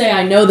going to say,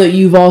 I know that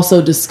you've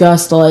also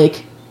discussed,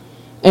 like,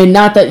 and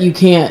not that you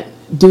can't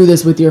do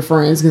this with your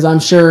friends, because I'm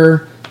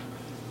sure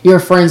your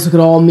friends could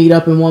all meet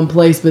up in one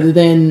place, but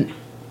then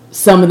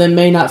some of them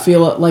may not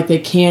feel like they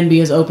can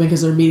be as open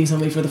because they're meeting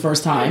somebody for the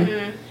first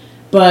time.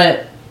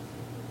 But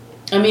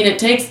I mean, it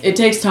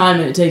takes time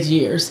and it takes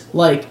years,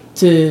 like,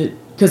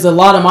 because a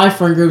lot of my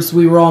friend groups,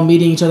 we were all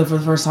meeting each other for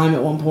the first time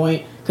at one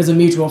point because of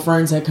mutual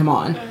friends had come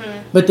on.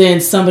 But then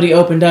somebody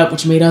opened up,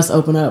 which made us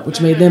open up, which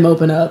made them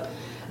open up.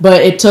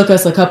 But it took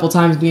us a couple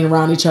times being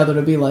around each other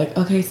to be like,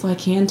 okay, so I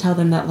can tell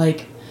them that,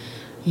 like,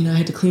 you know, I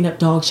had to clean up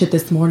dog shit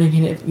this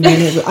morning and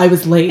I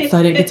was late, so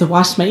I didn't get to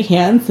wash my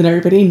hands, and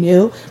everybody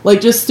knew.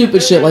 Like, just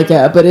stupid shit like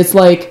that. But it's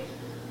like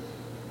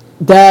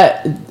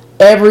that.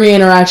 Every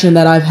interaction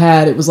that I've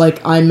had, it was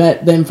like I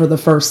met them for the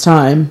first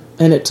time,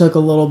 and it took a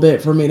little bit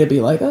for me to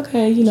be like,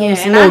 okay, you know,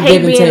 it's a little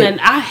give and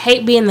take. I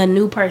hate being the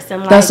new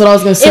person. Like, that's what I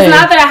was gonna say. It's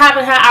not that I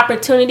haven't had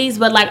opportunities,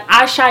 but, like,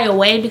 I shy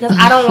away because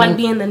I don't like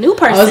being the new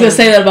person. I was gonna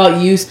say that about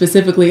you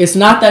specifically. It's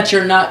not that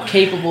you're not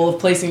capable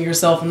of placing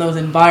yourself in those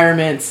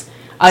environments.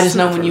 I just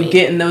know when you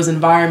get in those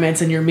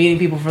environments and you're meeting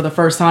people for the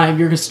first time,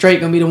 you're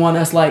straight gonna be the one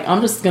that's like,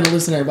 I'm just gonna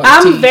listen to everybody.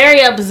 I'm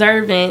very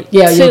observant too,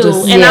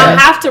 and I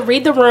have to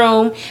read the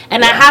room,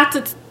 and I have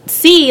to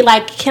see,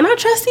 like, can I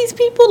trust these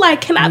people?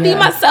 Like, can I be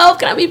myself?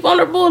 Can I be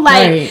vulnerable?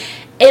 Like,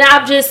 and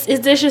I'm just,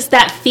 there's just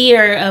that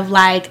fear of,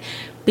 like,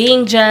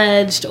 being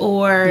judged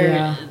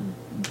or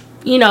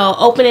you know,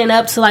 opening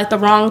up to, like, the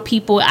wrong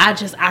people. I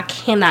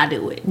cannot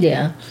do it.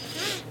 Yeah.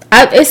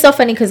 It's so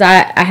funny because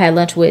I had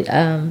lunch with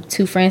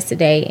 2 friends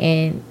today,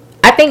 and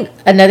I think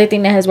another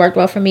thing that has worked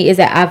well for me is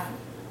that I've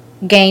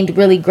gained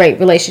really great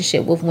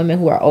relationship with women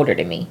who are older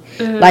than me.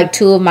 Like,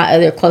 2 of my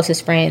other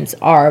closest friends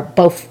are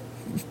both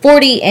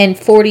 40 and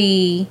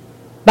 40,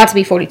 about to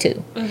be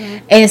 42.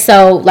 And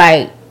so,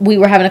 like, we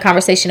were having a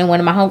conversation, and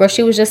one of my homegirls,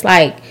 she was just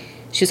like,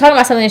 she was talking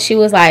about something, and she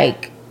was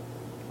like,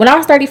 when I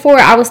was 34,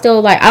 I was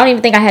still like, I don't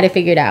even think I had it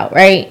figured out,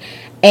 right?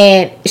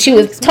 And she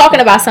was talking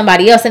about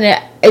somebody else, and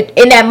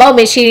in that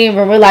moment, she didn't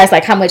even realize,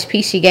 like, how much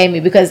peace she gave me,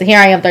 because here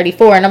I am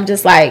 34, and I'm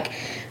just like,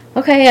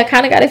 okay, I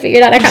kind of got it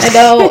figured out. I kind of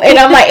don't. And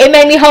I'm like, it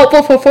made me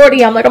hopeful for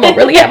 40. I'm like, I'm going to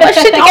really have my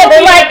shit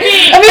together. Like,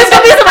 I mean, it's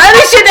going to be some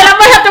other shit that I'm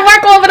going to have to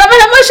work on, but I'm going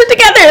to have my shit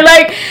together.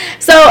 Like,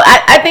 so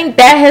I think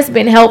that has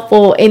been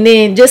helpful. And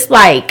then just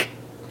like,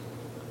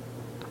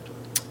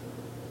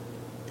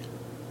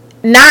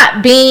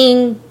 not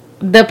being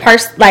the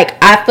person, like,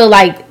 I feel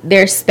like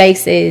there's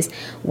spaces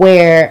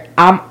where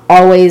I'm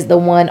always the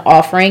one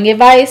offering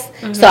advice.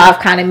 Mm-hmm. So I've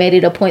kind of made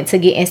it a point to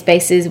get in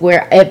spaces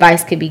where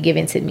advice could be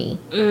given to me.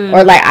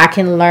 Or like I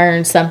can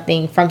learn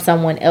something from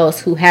someone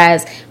else who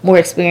has more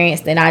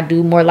experience than I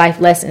do, more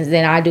life lessons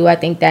than I do. I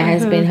think that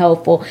has been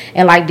helpful.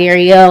 And like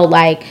Darielle,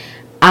 like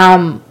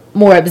I'm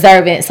more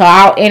observant, so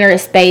I'll enter a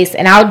space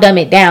and I'll dumb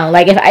it down.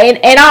 Like if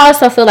I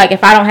also feel like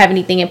if I don't have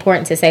anything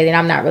important to say, then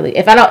I'm not really,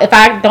 if I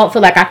don't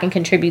feel like I can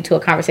contribute to a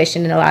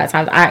conversation, then a lot of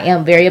times I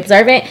am very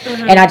observant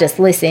and I just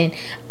listen.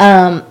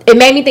 It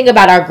made me think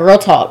about our Girl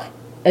Talk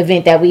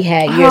event that we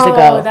had years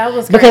ago. That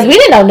was because we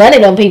didn't know none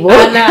of them people.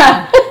 I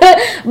know.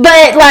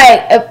 But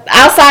like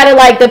outside of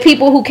like the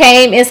people who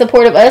came in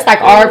support of us,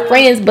 like our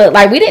friends, but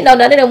like we didn't know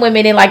none of them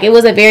women, and like it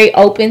was a very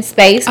open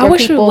space. I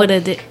wish we would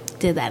have did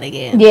that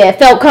again. Yeah, it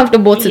felt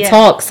comfortable to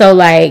talk. So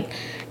like,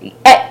 and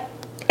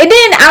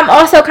then I'm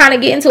also kind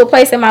of getting to a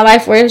place in my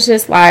life where it's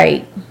just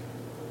like,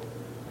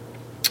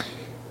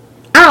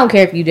 I don't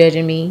care if you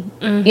judging me.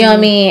 You know what I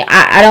mean?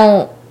 I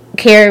don't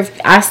care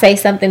if I say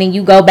something and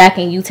you go back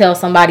and you tell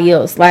somebody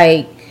else.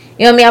 Like,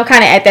 you know what I mean? I'm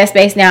kind of at that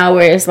space now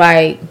where it's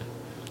like,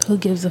 who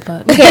gives a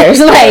fuck? Who cares?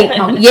 Like,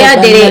 yeah,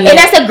 I did it. And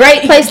that's a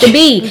great place to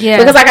be.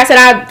 Because like I said,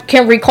 I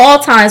can recall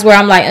times where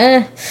I'm like, I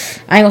ain't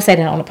gonna say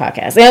that on the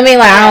podcast. You know what I mean?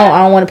 Like,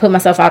 I don't want to put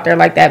myself out there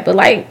like that. But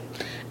like,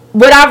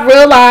 what I've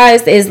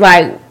realized is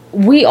like,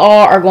 we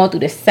all are going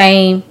through the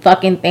same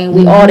fucking thing.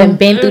 We all done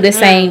been through the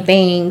same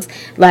things.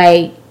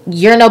 Like,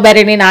 you're no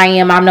better than I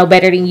am. I'm no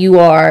better than you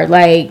are.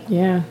 Like,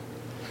 yeah.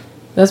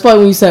 That's why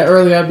when you said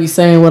earlier I'd be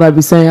saying what I'd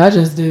be saying, I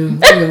just do.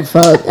 I don't give a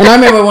fuck. And I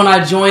remember when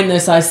I joined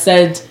this, I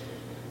said,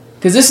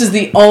 because this is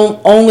the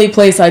only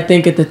place I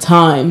think at the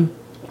time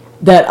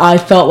that I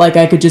felt like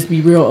I could just be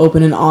real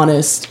open and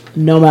honest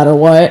no matter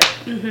what.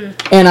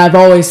 And I've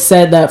always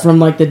said that from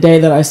like the day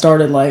that I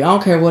started, like, I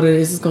don't care what it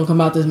is, it's going to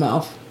come out this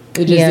mouth.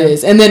 It just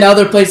is. And then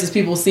other places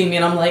people see me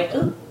and I'm like,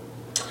 oh,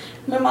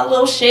 I'm in my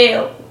little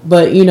shell.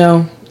 But, you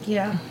know.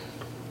 Yeah.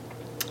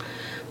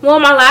 Well,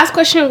 my last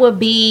question would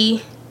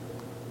be,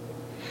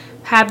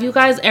 have you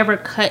guys ever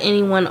cut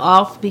anyone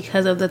off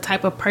because of the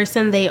type of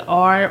person they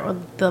are or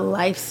the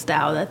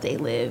lifestyle that they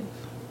live?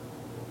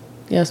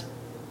 Yes.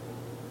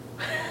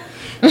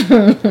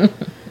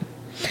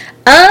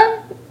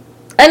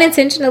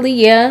 Unintentionally,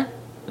 yeah.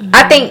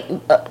 I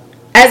think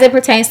as it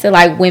pertains to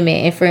like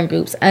women in friend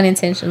groups,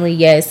 unintentionally,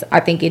 yes. I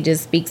think it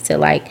just speaks to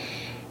like,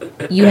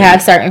 you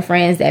have certain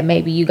friends that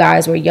maybe you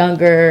guys were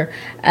younger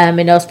and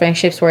those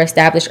friendships were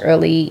established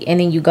early, and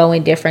then you go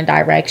in different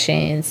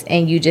directions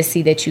and you just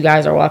see that you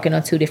guys are walking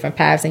on two different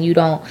paths and you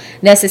don't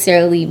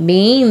necessarily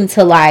mean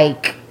to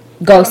like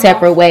go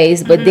separate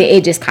ways, but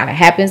it just kind of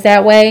happens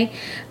that way.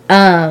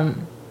 I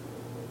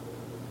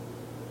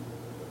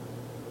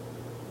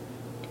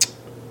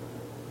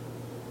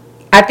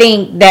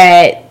think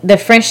that the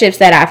friendships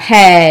that I've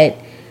had,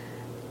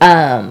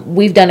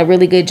 we've done a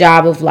really good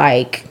job of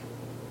like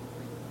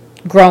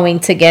growing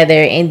together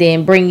and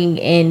then bringing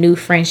in new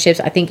friendships.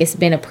 I think it's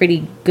been a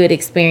pretty good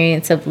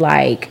experience of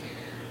like,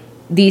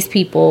 these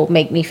people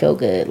make me feel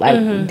good.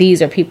 Like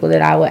these are people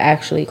that I would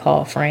actually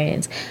call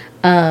friends.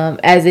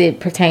 As it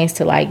pertains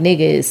to like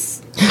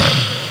niggas,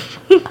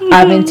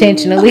 I've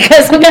intentionally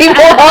cut some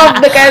people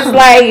off because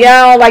like,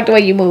 y'all don't like the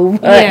way you move.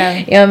 You know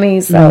what I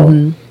mean?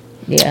 So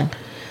yeah.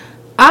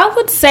 I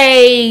would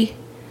say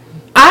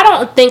I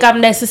don't think I've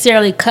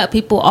necessarily cut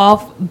people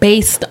off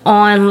based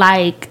on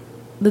like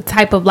the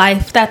type of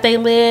life that they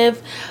live,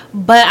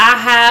 but I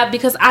have,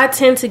 because I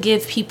tend to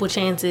give people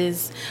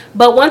chances.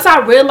 But once I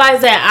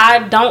realize that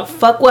I don't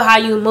fuck with how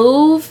you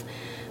move,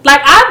 like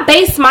I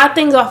base my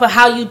things off of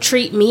how you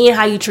treat me and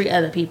how you treat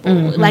other people.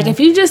 Like if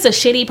you just a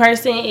shitty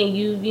person and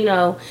you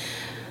know,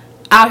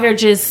 out here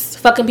just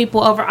fucking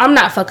people over, I'm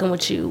not fucking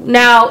with you.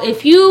 Now,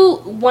 if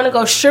you want to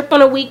go strip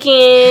on a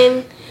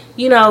weekend,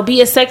 you know,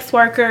 be a sex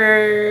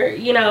worker,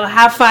 you know,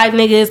 have 5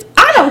 niggas,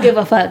 I don't give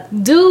a fuck.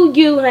 Do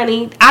you,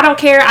 honey. I don't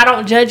care. I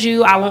don't judge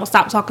you. I won't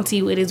stop talking to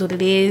you. It is what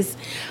it is.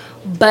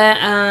 But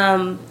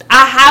I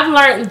have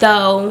learned,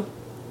 though,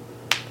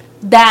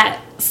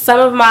 that some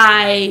of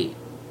my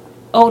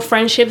old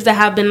friendships that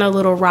have been a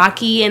little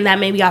rocky and that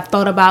maybe I've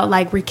thought about,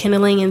 like,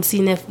 rekindling and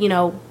seeing if, you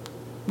know,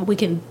 we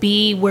can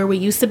be where we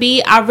used to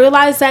be, I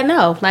realized that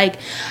no. Like,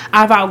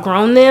 I've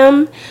outgrown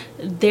them.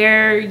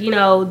 They're, you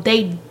know,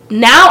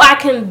 now I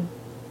can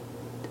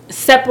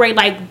separate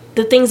like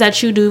the things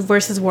that you do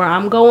versus where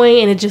I'm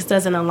going, and it just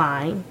doesn't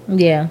align.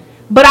 Yeah.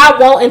 But I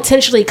won't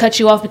intentionally cut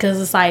you off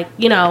because it's like,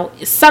 you know,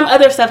 some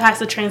other stuff has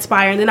to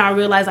transpire, and then I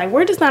realize like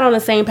we're just not on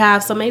the same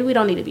path, so maybe we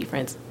don't need to be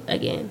friends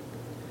again.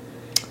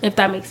 If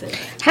that makes sense.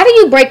 How do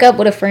you break up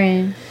with a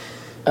friend?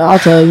 I'll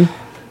tell you.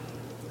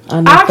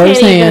 I know I can't even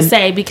firsthand.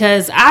 say,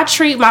 because I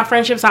treat my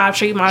friendships how I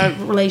treat my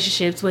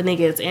relationships with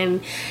niggas,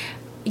 and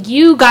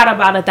you got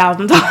about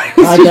 1,000 times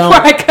before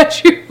I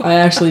cut you off. I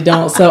actually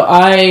don't. So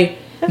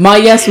my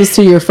yes was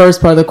to your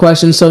first part of the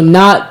question. So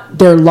not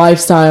their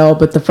lifestyle,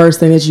 but the first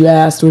thing that you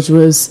asked, which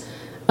was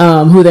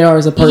who they are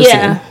as a person.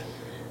 Yeah.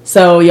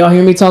 So y'all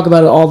hear me talk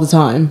about it all the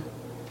time.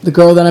 The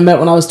girl that I met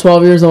when I was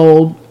 12 years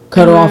old,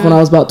 cut her off when I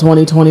was about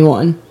 20,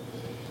 21.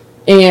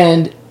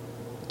 And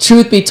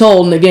truth be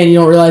told, and again, you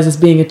don't realize this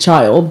being a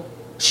child,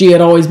 she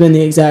had always been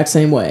the exact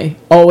same way.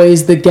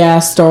 Always the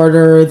gas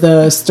starter,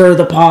 the stir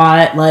the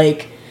pot,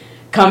 like,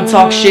 come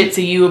talk shit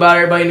to you about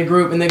everybody in the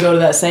group, and then go to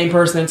that same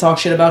person and talk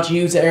shit about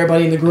you to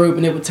everybody in the group,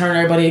 and it would turn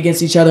everybody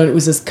against each other. And it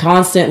was this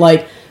constant,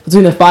 like,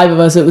 between the 5 of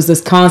us, it was this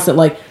constant,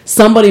 like,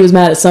 somebody was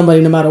mad at somebody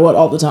no matter what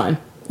all the time.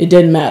 It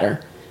didn't matter.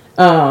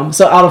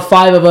 So out of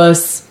 5 of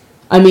us,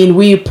 I mean,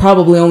 we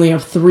probably only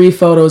have 3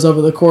 photos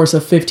over the course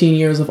of 15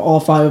 years of all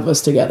 5 of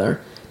us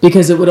together.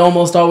 Because it would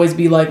almost always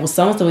be like, well,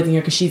 someone's still with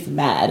here because she's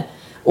mad.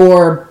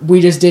 Or we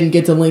just didn't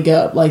get to link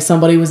up. Like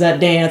somebody was at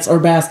dance or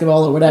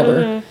basketball or whatever.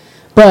 Mm-hmm.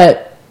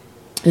 But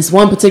this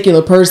one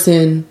particular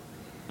person,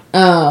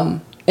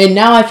 and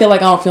now I feel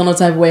like I don't feel no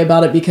type of way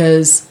about it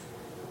because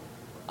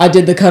I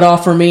did the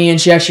cutoff for me,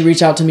 and she actually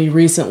reached out to me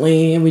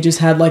recently, and we just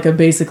had like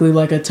basically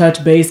a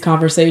touch base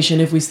conversation.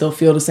 If we still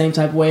feel the same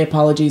type of way,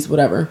 apologies,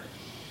 whatever.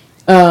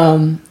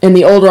 And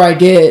the older I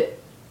get,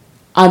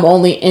 I'm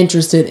only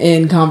interested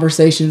in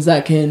conversations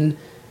that can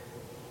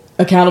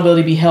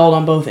accountability be held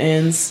on both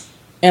ends.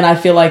 And I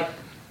feel like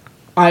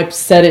I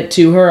said it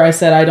to her. I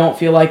said, I don't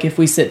feel like if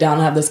we sit down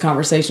and have this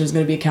conversation, there's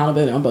going to be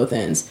accountability on both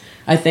ends.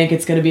 I think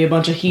it's going to be a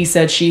bunch of he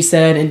said, she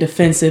said, and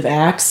defensive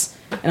acts.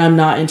 And I'm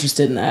not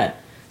interested in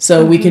that.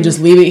 So we can just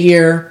leave it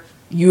here.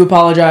 You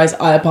apologize.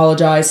 I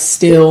apologize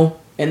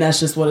still. And that's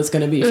just what it's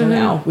going to be for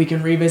now. We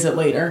can revisit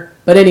later.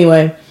 But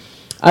anyway,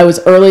 I was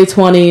early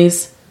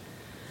 20s.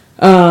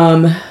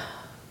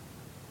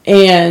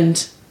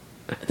 And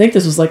I think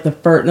this was like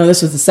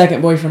this was the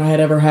second boyfriend I had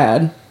ever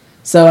had.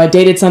 So I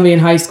dated somebody in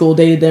high school,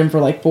 dated them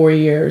for like 4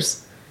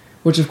 years,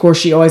 which of course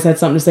she always had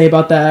something to say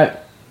about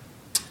that.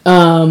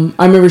 I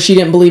remember she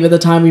didn't believe at the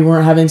time we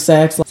weren't having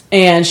sex,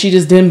 and she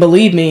just didn't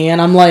believe me. And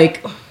I'm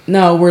like,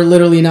 no, we're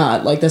literally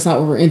not. Like, that's not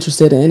what we're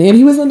interested in. And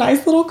he was a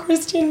nice little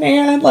Christian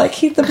man. Like,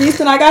 he's the beast,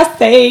 and I got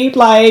saved.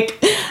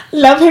 Like,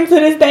 love him to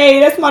this day.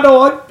 That's my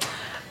dog.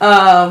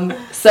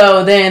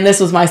 So then this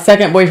was my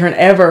second boyfriend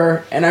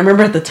ever. And I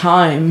remember at the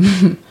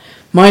time,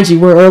 mind you,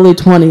 we're early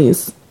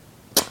 20s.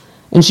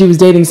 And she was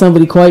dating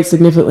somebody quite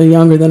significantly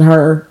younger than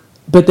her.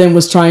 But then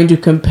was trying to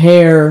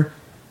compare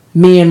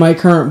me and my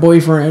current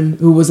boyfriend,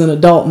 who was an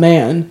adult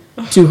man,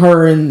 to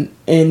her and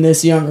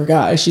this younger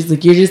guy. She's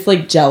like, you're just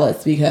like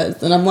jealous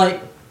because. And I'm like,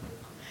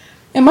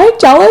 am I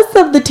jealous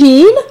of the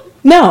teen?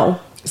 No.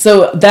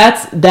 So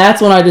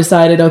that's when I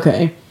decided,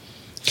 okay,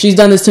 she's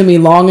done this to me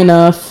long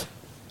enough.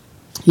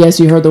 Yes,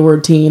 you heard the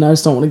word teen. I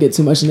just don't want to get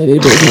too much into the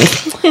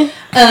business.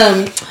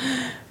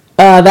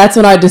 That's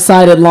when I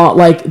decided,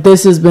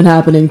 this has been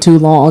happening too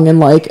long.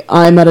 And,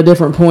 I'm at a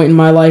different point in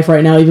my life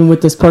right now, even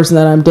with this person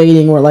that I'm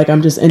dating, where,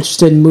 I'm just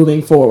interested in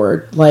moving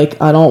forward.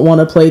 I don't want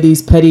to play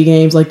these petty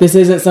games. This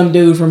isn't some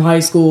dude from high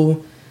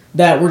school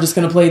that we're just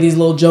going to play these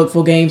little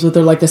jokeful games with,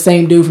 or, the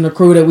same dude from the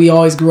crew that we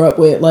always grew up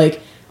with.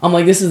 I'm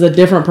like, this is a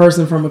different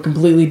person from a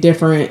completely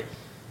different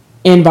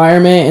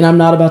environment, and I'm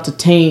not about to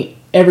taint.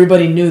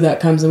 Everybody knew that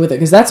comes in with it,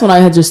 because that's when I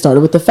had just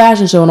started with the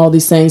fashion show and all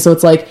these things. So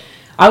it's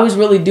I was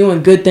really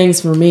doing good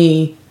things for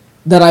me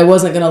that I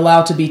wasn't going to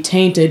allow to be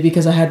tainted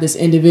because I had this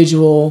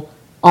individual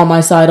on my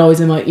side, always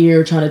in my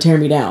ear, trying to tear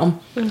me down.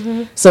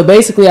 Mm-hmm. So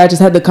basically, I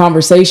just had the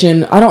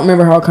conversation. I don't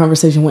remember how our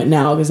conversation went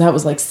now, because that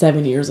was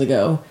 7 years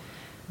ago.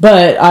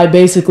 But I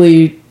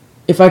basically,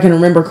 if I can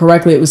remember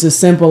correctly, it was as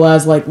simple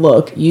as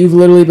look, you've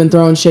literally been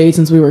throwing shade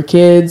since we were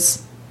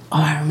kids.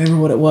 Oh, I remember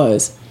what it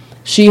was.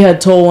 She had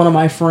told one of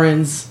my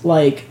friends,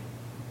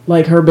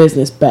 her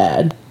business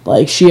bad.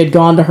 She had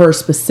gone to her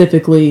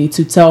specifically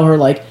to tell her,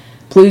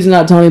 please do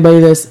not tell anybody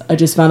this. I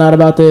just found out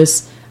about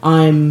this.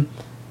 I'm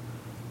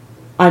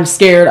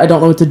scared. I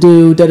don't know what to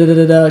do.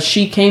 Da-da-da-da-da.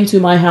 She came to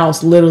my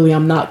house, literally,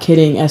 I'm not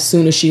kidding, as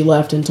soon as she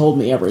left and told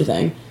me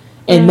everything.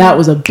 And that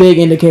was a big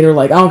indicator,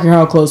 I don't care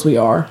how close we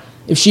are.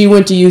 If she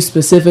went to you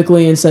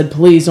specifically and said,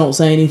 please don't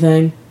say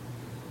anything,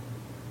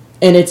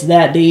 and it's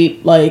that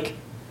deep, I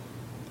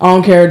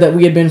don't care that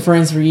we had been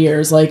friends for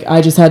years.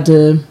 I just had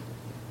to...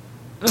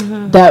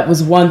 Mm-hmm. That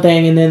was one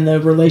thing, and then the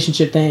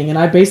relationship thing. And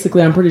I'm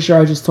pretty sure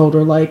I just told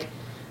her,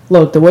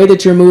 look, the way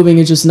that you're moving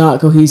is just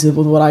not cohesive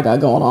with what I got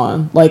going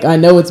on. I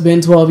know it's been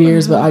 12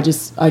 years, but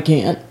I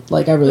can't.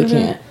 I really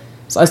can't.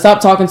 So I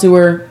stopped talking to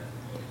her.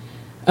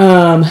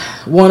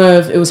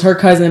 It was her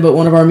cousin, but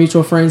one of our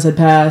mutual friends had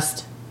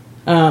passed.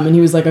 And he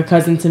was a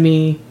cousin to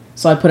me.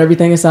 So I put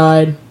everything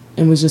aside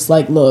and was just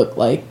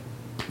look,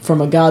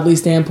 from a godly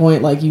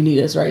standpoint, you need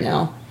us right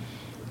now.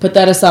 Put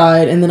that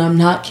aside, and then I'm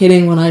not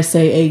kidding when I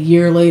say a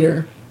year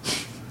later,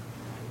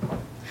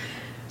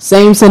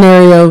 same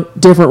scenario,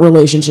 different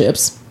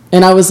relationships.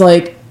 And I was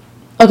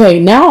okay,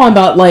 now I'm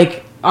about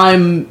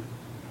I'm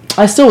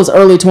I still was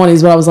early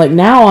 20s, but I was like,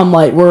 now I'm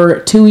like, we're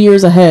 2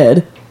 years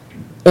ahead,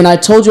 and I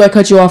told you I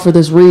cut you off for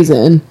this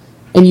reason,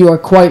 and you are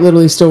quite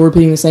literally still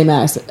repeating the same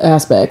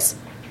aspects.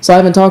 So I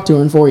haven't talked to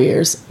her in 4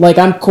 years. Like,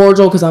 I'm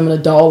cordial because I'm an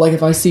adult. Like,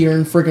 if I see her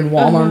in freaking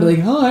Walmart, I'll be like,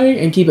 hi,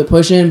 and keep it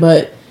pushing,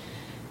 but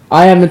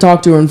I haven't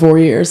talked to her in 4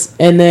 years.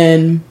 And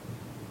then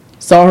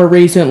saw her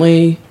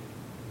recently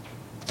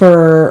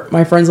for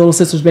my friend's little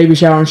sister's baby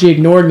shower, and she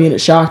ignored me, and it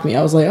shocked me.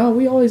 I was like, oh,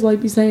 we always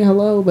like be saying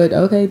hello, but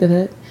okay, the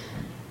heck.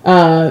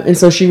 And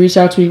so she reached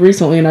out to me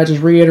recently, and I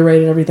just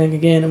reiterated everything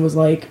again and was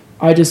like,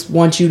 I just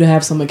want you to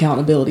have some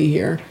accountability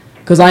here.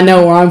 Because I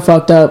know where I'm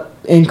fucked up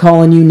in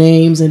calling you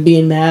names and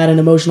being mad and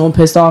emotional and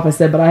pissed off. I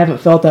said, but I haven't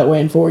felt that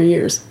way in 4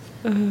 years.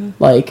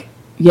 Like,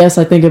 yes,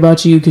 I think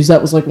about you because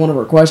that was like one of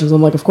her questions.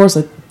 I'm like, of course,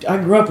 I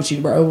grew up with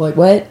you, bro. Like,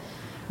 what?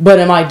 But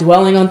am I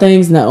dwelling on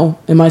things? No.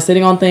 Am I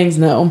sitting on things?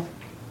 No.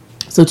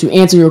 So to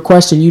answer your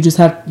question, you just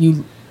have,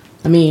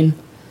 I mean,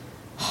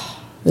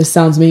 this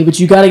sounds mean, but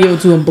you got to give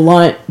it to him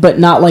blunt, but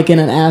not like in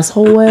an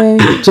asshole way.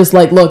 Just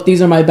like, look,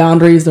 these are my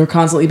boundaries. They're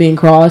constantly being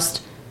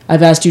crossed.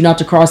 I've asked you not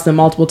to cross them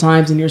multiple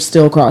times, and you're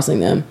still crossing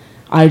them.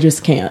 I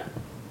just can't.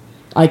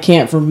 I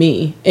can't for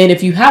me. And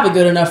if you have a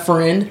good enough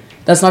friend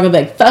that's not going to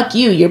be like, fuck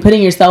you, you're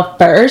putting yourself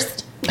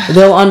first,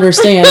 they'll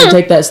understand and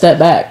take that step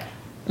back.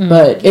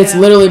 But it's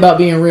literally about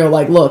being real.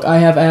 Like, look, I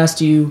have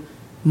asked you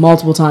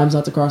multiple times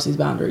not to cross these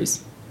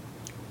boundaries.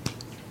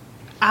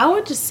 I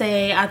would just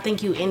say I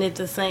think you ended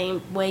the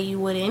same way you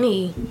would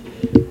any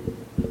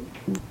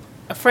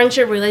a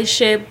friendship,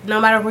 relationship, no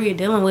matter who you're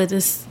dealing with.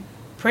 It's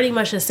pretty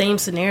much the same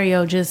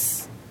scenario,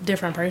 just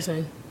different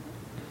person.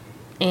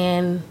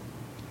 And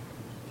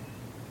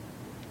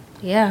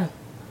yeah.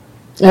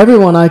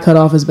 Everyone I cut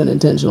off has been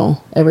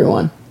intentional.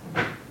 Everyone.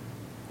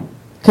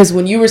 Because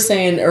when you were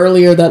saying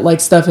earlier that like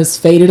stuff has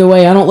faded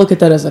away, I don't look at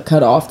that as a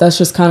cutoff. That's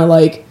just kind of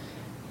like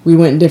we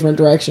went in different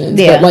directions.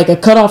 Yeah. But like a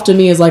cutoff to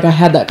me is like I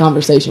had that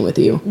conversation with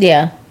you.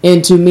 Yeah.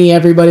 And to me,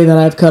 everybody that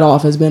I've cut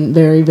off has been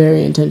very,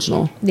 very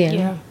intentional.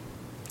 Yeah.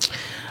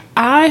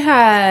 I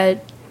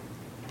had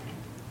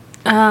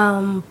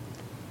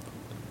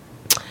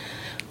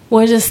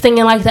was just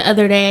thinking like the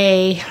other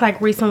day,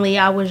 like recently,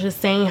 I was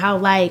just saying how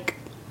like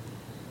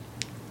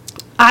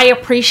I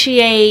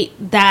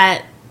appreciate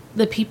that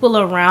the people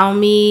around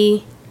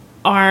me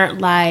aren't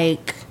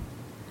like,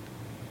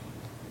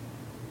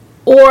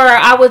 or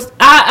I was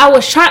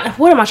trying,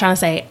 what am I trying to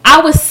say?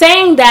 I was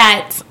saying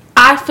that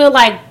I feel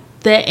like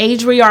the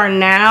age we are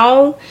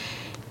now,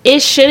 it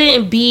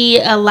shouldn't be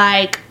a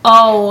like,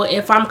 oh,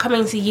 if I'm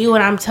coming to you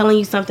and I'm telling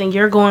you something,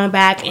 you're going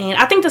back. And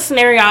I think the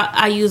scenario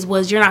I used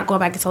was you're not going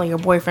back and telling your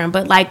boyfriend,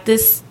 but like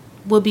this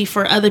would be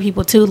for other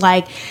people too.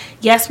 Like,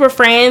 yes, we're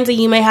friends and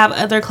you may have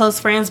other close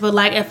friends, but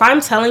like if I'm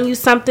telling you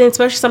something,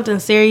 especially something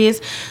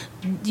serious,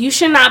 you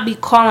should not be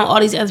calling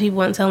all these other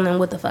people and telling them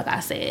what the fuck I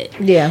said.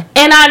 Yeah.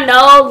 And I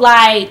know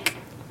like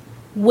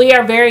we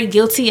are very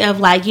guilty of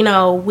like, you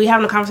know, we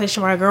having a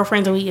conversation with our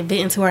girlfriends and we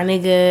vent into our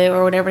nigga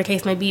or whatever the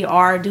case may be,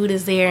 our dude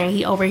is there and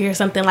he overhears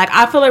something. Like,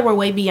 I feel like we're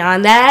way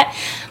beyond that.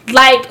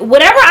 Like,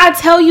 whatever I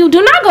tell you,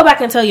 do not go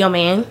back and tell your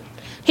man.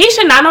 He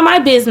should not know my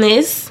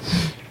business.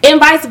 And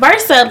vice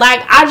versa.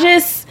 Like,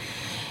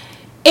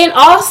 and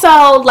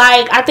also,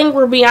 like, I think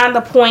we're beyond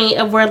the point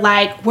of where,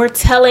 like, we're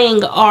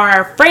telling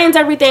our friends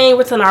everything,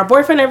 we're telling our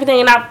boyfriend everything,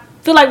 and I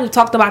feel like we've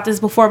talked about this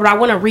before, but I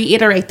want to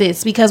reiterate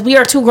this because we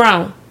are too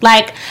grown.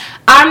 Like,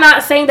 I'm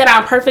not saying that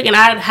I'm perfect and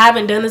I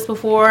haven't done this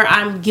before.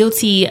 I'm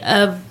guilty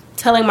of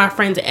telling my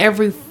friends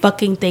every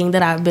fucking thing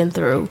that I've been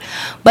through.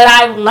 But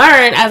I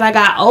learned as I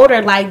got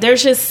older, like, there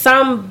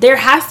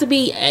has to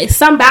be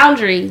some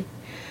boundary.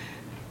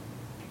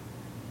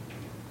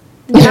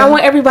 And I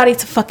want everybody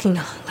to fucking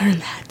learn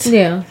that.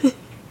 Yeah.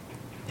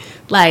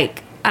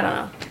 Like, I don't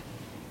know.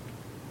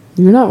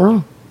 You're not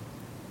wrong.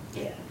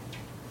 Yeah.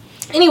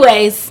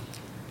 Anyways,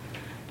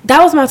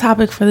 that was my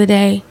topic for the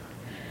day.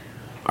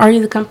 Are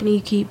you the company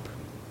you keep?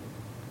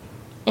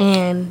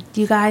 And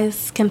you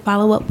guys can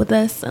follow up with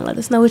us and let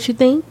us know what you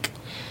think.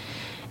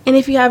 And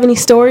if you have any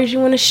stories you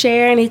want to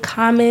share, any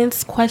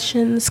comments,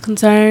 questions,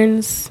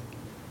 concerns,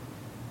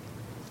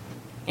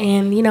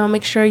 and, you know,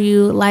 make sure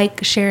you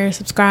like, share,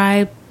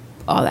 subscribe,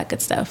 all that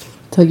good stuff.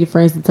 Tell your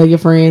friends to tell your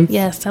friends.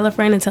 Yes, tell a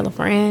friend and tell a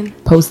friend.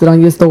 Post it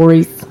on your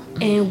stories.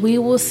 And we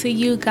will see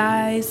you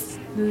guys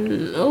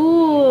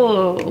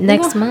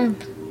next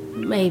month.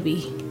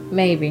 Maybe.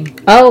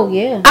 Oh,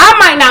 yeah. I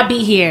might not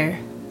be here.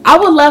 I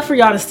would love for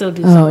y'all to still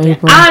do something.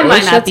 I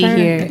might not be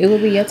here. It will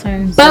be your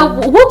turn.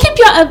 But we'll keep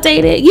y'all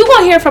updated. You're going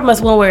to hear from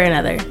us one way or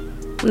another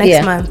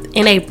next month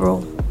in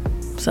April.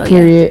 So,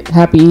 period.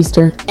 Happy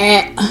Easter.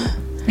 Bye.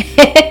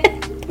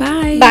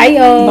 Bye,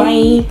 y'all.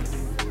 Bye.